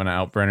testing one, I'm going to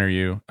out Brenner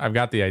you. I've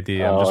got the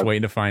idea. I'm just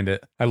waiting to find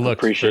it.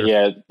 Appreciate.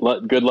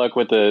 Good luck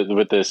with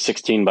the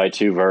 16 by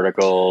 2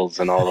 verticals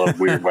and all the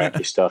weird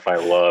wacky stuff I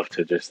love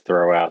to just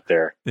throw out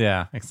there.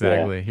 Yeah,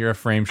 exactly. Yeah. You're a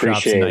frame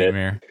shop's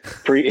nightmare.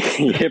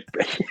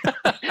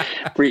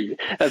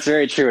 That's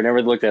very true. I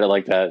never looked at it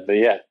like that, but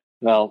yeah.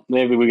 Well,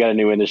 maybe we got a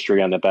new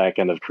industry on the back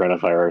end of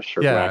coronavirus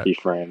for wacky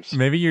frames.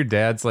 Maybe your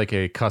dad's like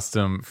a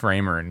custom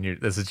framer, and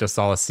this is just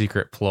all a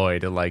secret ploy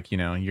to, like,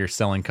 you're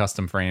selling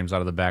custom frames out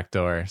of the back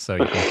door. So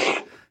you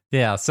can,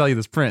 I'll sell you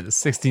this print. It's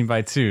 16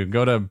 by 2.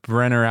 Go to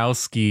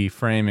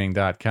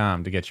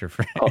brennerowskiframing.com to get your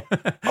frame.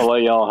 I'll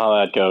let y'all how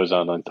that goes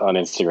on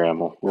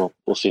Instagram.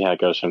 We'll see how it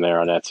goes from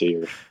there on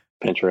Etsy or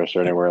Pinterest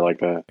or anywhere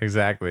like that.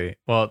 Exactly.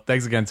 Well,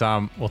 thanks again,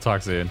 Tom. We'll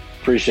talk soon.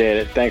 Appreciate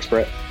it. Thanks,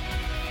 Brett.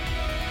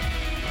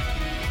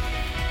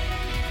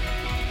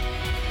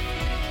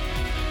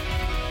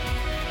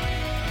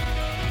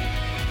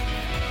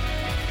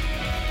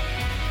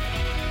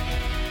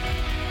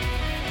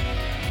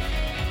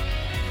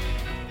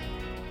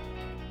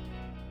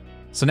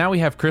 So now we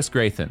have Chris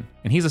Graythen,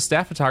 and he's a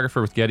staff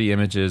photographer with Getty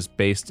Images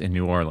based in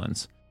New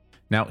Orleans.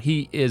 Now,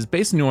 he is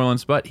based in New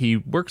Orleans, but he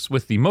works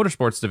with the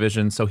motorsports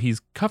division, so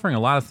he's covering a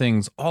lot of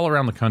things all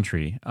around the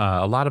country,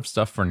 a lot of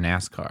stuff for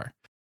NASCAR.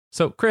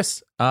 So,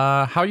 Chris,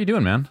 how are you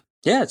doing, man?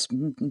 Yeah, it's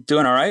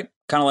doing all right.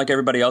 Kind of like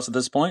everybody else at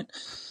this point.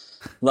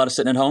 A lot of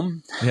sitting at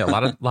home. Yeah,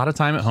 a lot of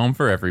time at home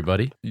for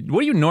everybody.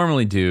 What do you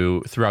normally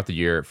do throughout the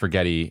year for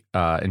Getty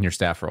in your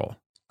staff role?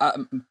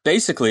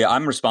 Basically,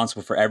 I'm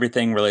responsible for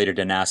everything related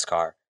to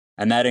NASCAR.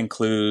 And that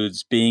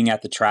includes being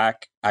at the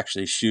track,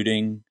 actually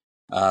shooting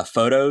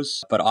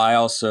photos. But I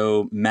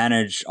also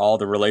manage all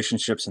the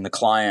relationships and the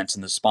clients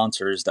and the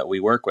sponsors that we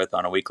work with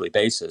on a weekly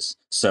basis.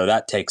 So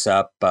that takes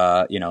up,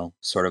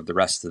 sort of the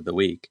rest of the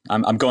week.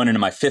 I'm going into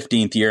my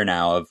 15th year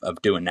now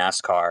of doing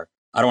NASCAR.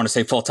 I don't want to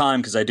say full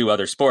time because I do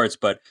other sports,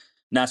 but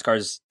NASCAR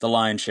is the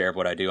lion's share of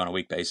what I do on a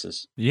week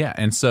basis. Yeah,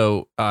 and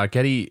so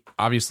Getty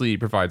obviously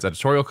provides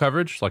editorial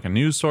coverage, like a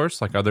news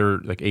source, like other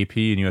like AP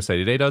and USA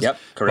Today does. Yep,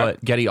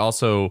 correct. But Getty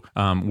also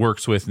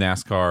works with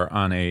NASCAR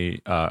on a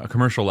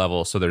commercial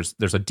level, so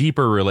there's a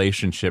deeper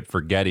relationship for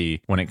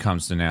Getty when it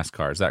comes to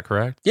NASCAR. Is that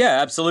correct?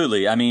 Yeah,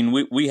 absolutely. I mean,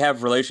 we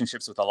have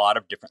relationships with a lot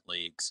of different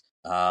leagues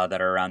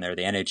that are around there,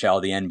 the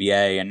NHL, the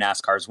NBA, and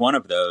NASCAR is one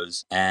of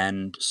those.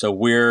 And so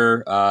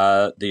we're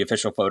the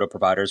official photo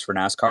providers for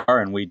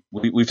NASCAR, and we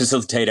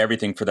facilitate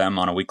everything for them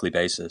on a weekly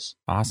basis.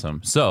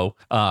 Awesome. So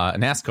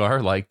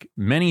NASCAR, like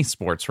many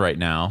sports right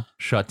now,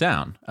 shut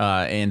down.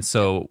 And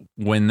so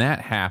when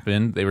that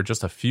happened, they were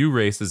just a few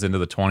races into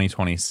the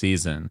 2020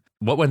 season.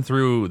 What went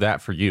through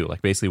that for you?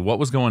 Like basically what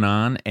was going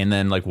on, and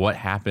then like what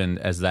happened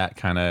as that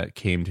kind of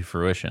came to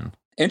fruition?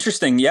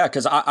 Interesting. Yeah,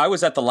 because I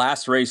was at the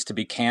last race to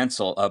be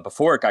canceled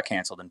before it got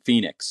canceled in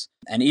Phoenix.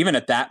 And even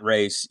at that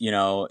race,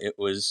 it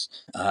was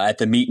at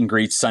the meet and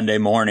greet Sunday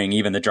morning.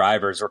 Even the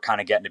drivers were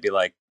kind of getting to be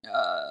like,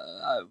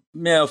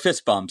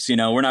 fist bumps.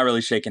 We're not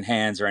really shaking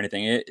hands or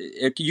anything.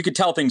 You could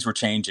tell things were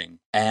changing.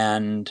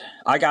 And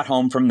I got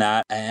home from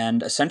that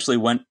and essentially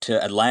went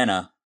to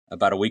Atlanta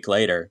about a week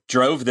later,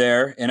 drove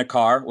there in a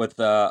car with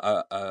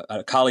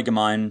a colleague of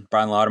mine,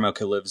 Brian Laudermilk,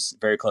 who lives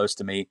very close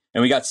to me.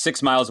 And we got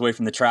 6 miles away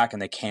from the track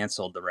and they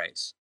canceled the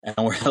race. And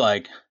we're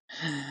like,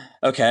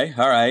 okay,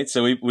 all right.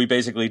 So we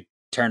basically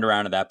turned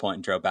around at that point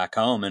and drove back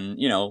home. And,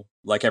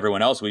 like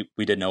everyone else, we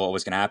didn't know what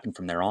was going to happen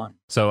from there on.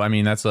 So, I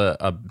mean, that's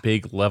a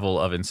big level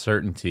of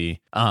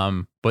uncertainty.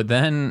 But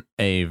then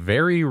a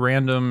very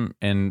random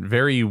and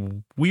very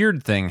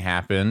weird thing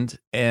happened,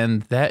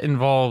 and that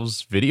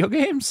involves video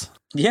games?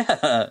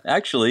 Yeah,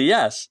 actually,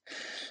 yes.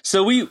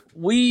 So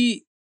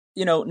we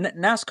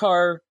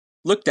NASCAR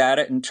looked at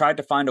it and tried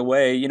to find a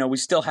way. We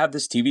still have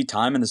this TV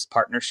time and this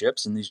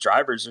partnerships, and these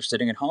drivers are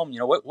sitting at home.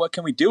 What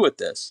can we do with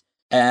this?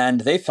 And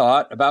they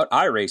thought about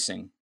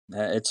iRacing.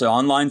 It's an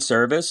online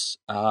service.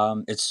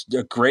 It's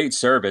a great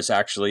service,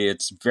 actually.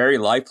 It's very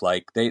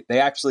lifelike. They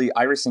actually,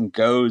 iRacing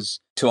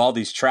goes to all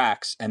these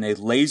tracks and they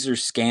laser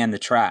scan the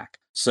track.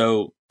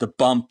 So the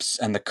bumps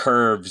and the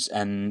curves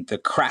and the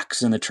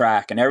cracks in the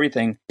track and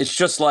everything, it's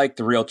just like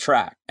the real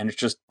track, and it's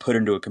just put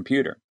into a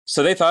computer.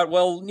 So they thought,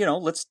 well,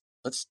 let's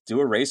do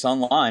a race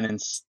online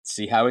and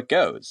see how it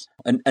goes.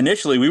 And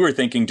initially, we were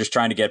thinking just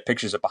trying to get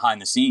pictures of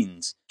behind the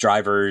scenes,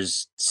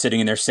 drivers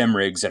sitting in their sim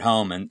rigs at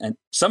home. And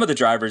some of the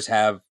drivers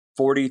have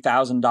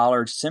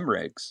 $40,000 sim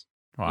rigs.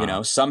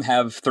 Wow. Some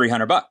have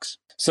 $300.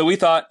 So we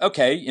thought,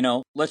 okay,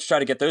 let's try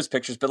to get those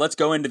pictures, but let's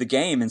go into the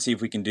game and see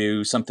if we can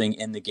do something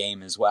in the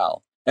game as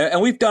well.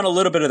 And we've done a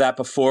little bit of that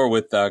before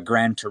with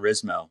Gran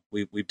Turismo.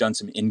 We've done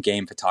some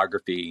in-game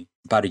photography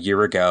about a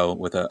year ago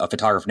with a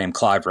photographer named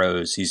Clive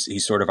Rose.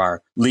 He's sort of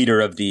our leader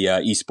of the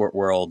esport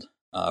world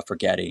for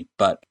Getty.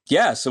 But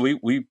yeah, so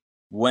we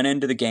went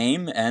into the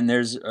game, and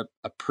there's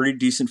a pretty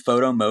decent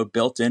photo mode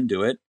built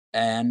into it,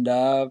 and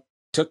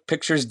took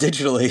pictures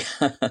digitally.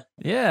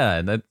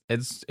 Yeah,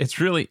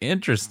 it's really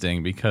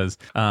interesting because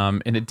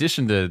in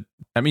addition to,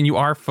 you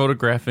are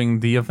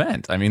photographing the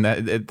event.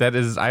 That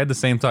is, I had the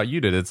same thought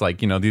you did. It's like,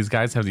 these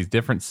guys have these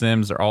different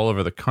sims. They're all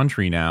over the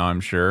country now,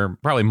 I'm sure.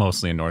 Probably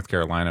mostly in North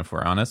Carolina, if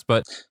we're honest.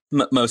 But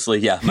mostly,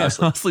 yeah.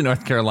 Mostly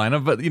North Carolina.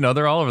 But,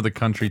 they're all over the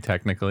country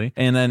technically.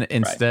 And then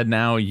instead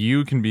now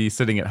you can be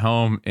sitting at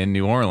home in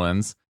New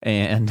Orleans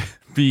and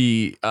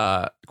be,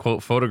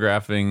 quote,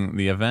 photographing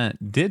the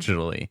event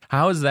digitally.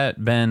 How has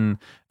that been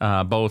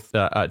both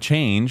a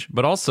change,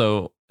 but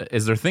also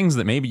is there things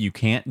that maybe you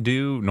can't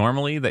do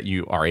normally that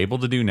you are able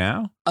to do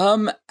now?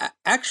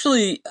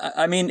 Actually,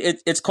 I mean,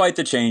 it's quite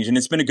the change, and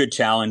it's been a good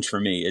challenge for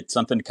me. It's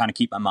something to kind of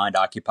keep my mind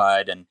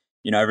occupied, and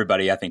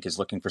everybody I think is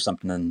looking for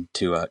something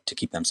to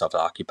keep themselves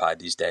occupied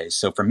these days.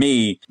 So for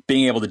me,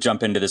 being able to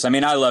jump into this, I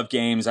mean, I love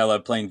games. I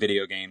love playing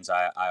video games.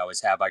 I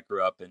always have. I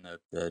grew up in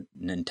the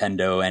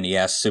Nintendo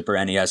NES,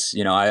 Super NES.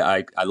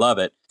 I love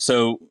it.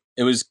 So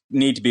it was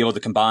neat to be able to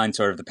combine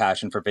sort of the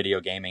passion for video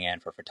gaming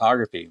and for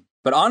photography.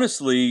 But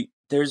honestly,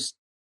 there's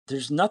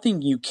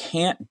nothing you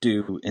can't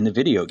do in the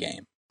video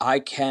game. I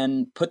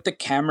can put the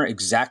camera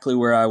exactly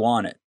where I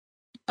want it.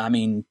 I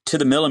mean, to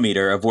the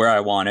millimeter of where I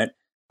want it.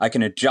 I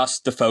can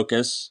adjust the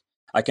focus.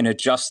 I can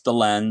adjust the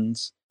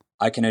lens.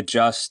 I can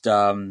adjust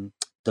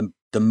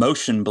the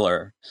motion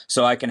blur.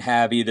 So I can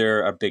have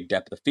either a big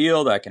depth of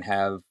field. I can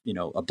have,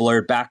 a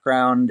blurred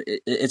background.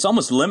 It's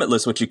almost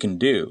limitless what you can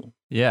do.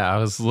 Yeah, I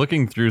was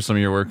looking through some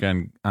of your work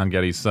on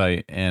Getty's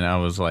site, and I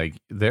was like,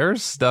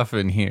 there's stuff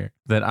in here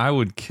that I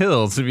would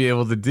kill to be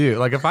able to do.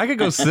 Like, if I could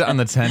go sit on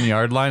the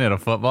 10-yard line at a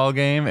football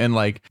game and,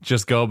 like,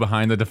 just go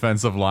behind the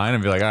defensive line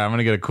and be like, I'm going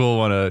to get a cool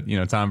one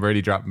of, Tom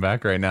Brady dropping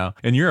back right now.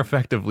 And you're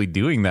effectively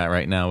doing that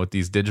right now with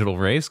these digital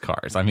race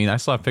cars. I mean, I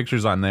saw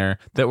pictures on there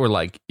that were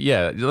like,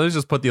 yeah, let's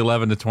just put the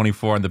 11 to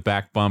 24 on the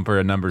back bumper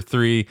at number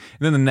 3. And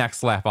then the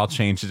next lap, I'll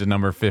change it to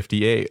number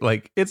 58.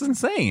 Like, it's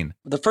insane.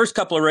 The first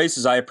couple of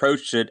races, I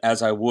approached it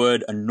as I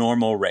would a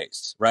normal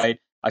race, right?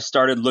 I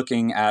started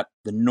looking at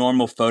the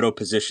normal photo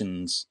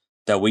positions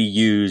that we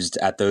used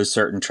at those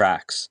certain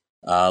tracks,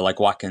 like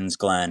Watkins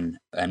Glen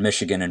and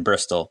Michigan and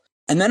Bristol.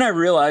 And then I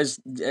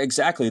realized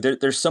exactly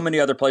there's so many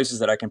other places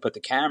that I can put the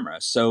camera.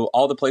 So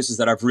all the places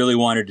that I've really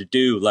wanted to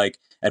do, like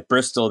at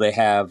Bristol, they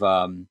have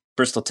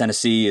Bristol,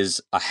 Tennessee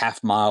is a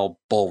half-mile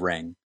bull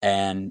ring,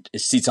 and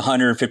it seats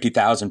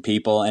 150,000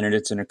 people, and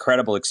it's an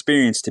incredible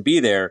experience to be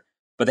there.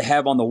 But they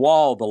have on the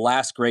wall the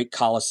last great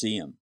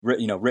Coliseum,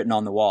 written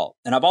on the wall.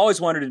 And I've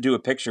always wanted to do a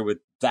picture with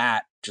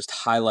that just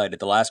highlighted,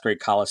 the last great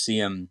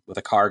Coliseum with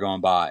a car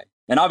going by.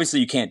 And obviously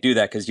you can't do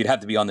that because you'd have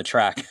to be on the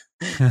track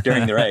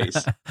during the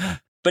race.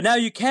 But now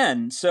you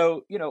can.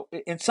 So,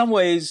 in some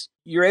ways,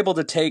 you're able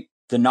to take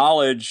the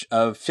knowledge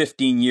of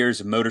 15 years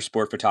of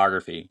motorsport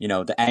photography,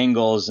 the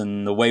angles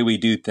and the way we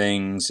do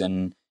things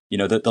and,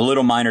 the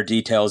little minor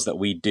details that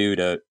we do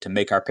to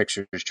make our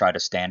pictures try to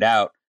stand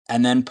out,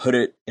 and then put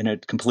it in a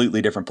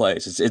completely different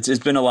place. It's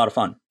been a lot of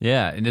fun.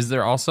 Yeah. And is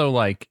there also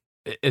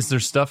is there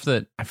stuff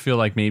that I feel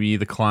like maybe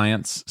the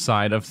client's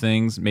side of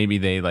things, maybe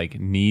they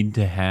need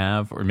to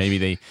have, or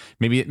maybe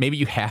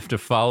you have to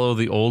follow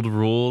the old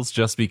rules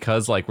just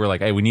because we're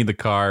like, hey, we need the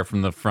car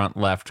from the front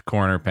left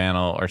corner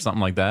panel or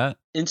something like that?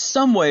 In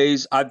some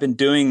ways, I've been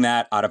doing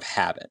that out of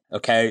habit.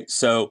 Okay.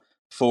 So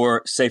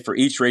for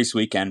each race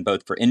weekend,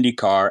 both for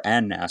IndyCar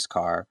and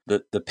NASCAR,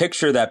 the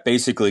picture that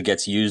basically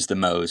gets used the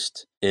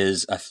most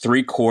is a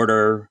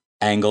 3/4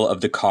 angle of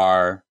the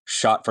car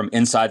shot from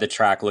inside the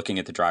track looking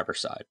at the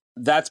driver's side.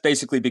 That's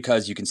basically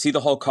because you can see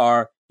the whole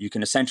car, you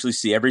can essentially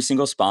see every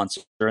single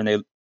sponsor,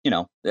 and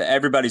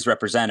everybody's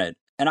represented.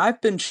 And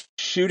I've been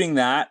shooting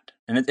that,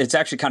 and it's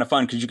actually kind of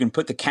fun because you can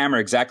put the camera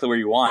exactly where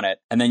you want it,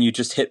 and then you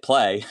just hit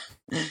play.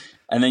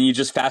 And then you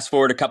just fast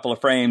forward a couple of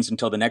frames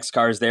until the next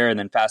car is there, and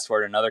then fast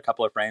forward another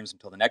couple of frames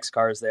until the next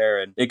car is there.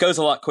 And it goes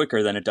a lot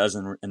quicker than it does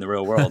in the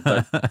real world.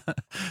 But,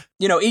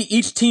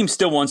 each team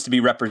still wants to be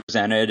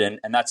represented.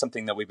 And that's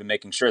something that we've been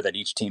making sure that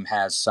each team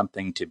has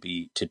something to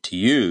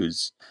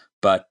use.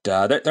 But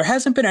there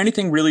hasn't been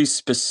anything really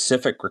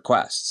specific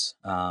requests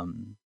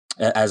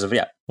as of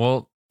yet.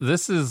 Well,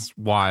 this is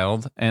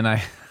wild, and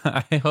I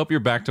hope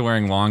you're back to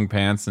wearing long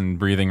pants and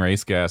breathing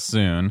race gas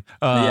soon.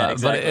 Yeah,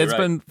 exactly. But it's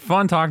been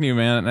fun talking to you,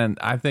 man, and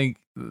I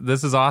think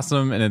this is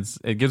awesome, and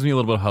it gives me a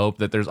little bit of hope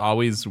that there's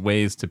always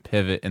ways to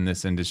pivot in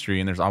this industry,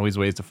 and there's always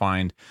ways to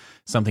find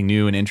something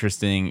new and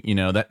interesting.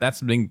 That's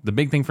the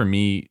big thing for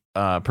me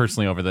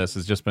personally over this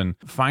has just been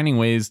finding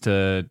ways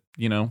to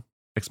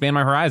expand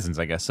my horizons,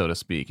 I guess, so to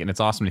speak. And it's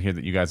awesome to hear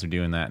that you guys are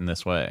doing that in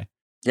this way.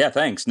 Yeah,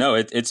 thanks. No,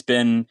 it's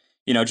been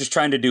just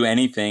trying to do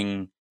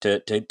anything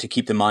to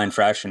keep the mind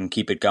fresh and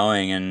keep it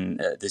going.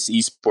 And this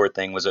esport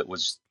thing was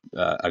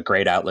a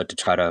great outlet to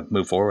try to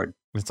move forward.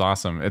 It's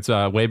awesome. It's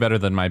way better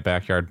than my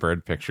backyard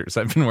bird pictures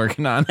I've been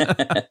working on.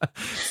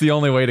 It's the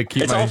only way to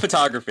keep all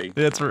photography.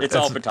 It's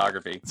all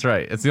photography. That's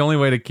right. It's the only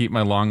way to keep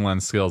my long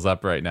lens skills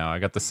up right now. I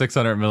got the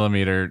 600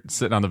 millimeter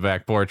sitting on the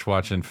back porch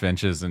watching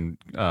finches and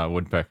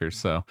woodpeckers.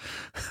 So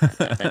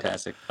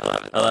fantastic.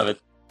 I love it.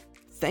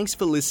 Thanks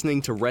for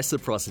listening to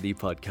Reciprocity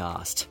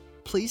Podcast.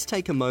 Please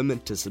take a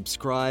moment to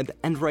subscribe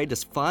and rate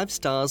us 5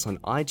 stars on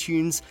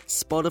iTunes,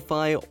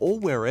 Spotify, or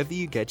wherever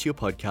you get your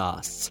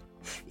podcasts.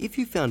 If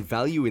you found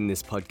value in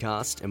this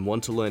podcast and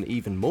want to learn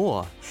even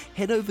more,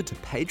 head over to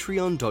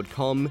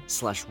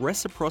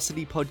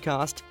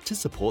patreon.com/reciprocitypodcast to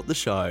support the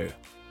show.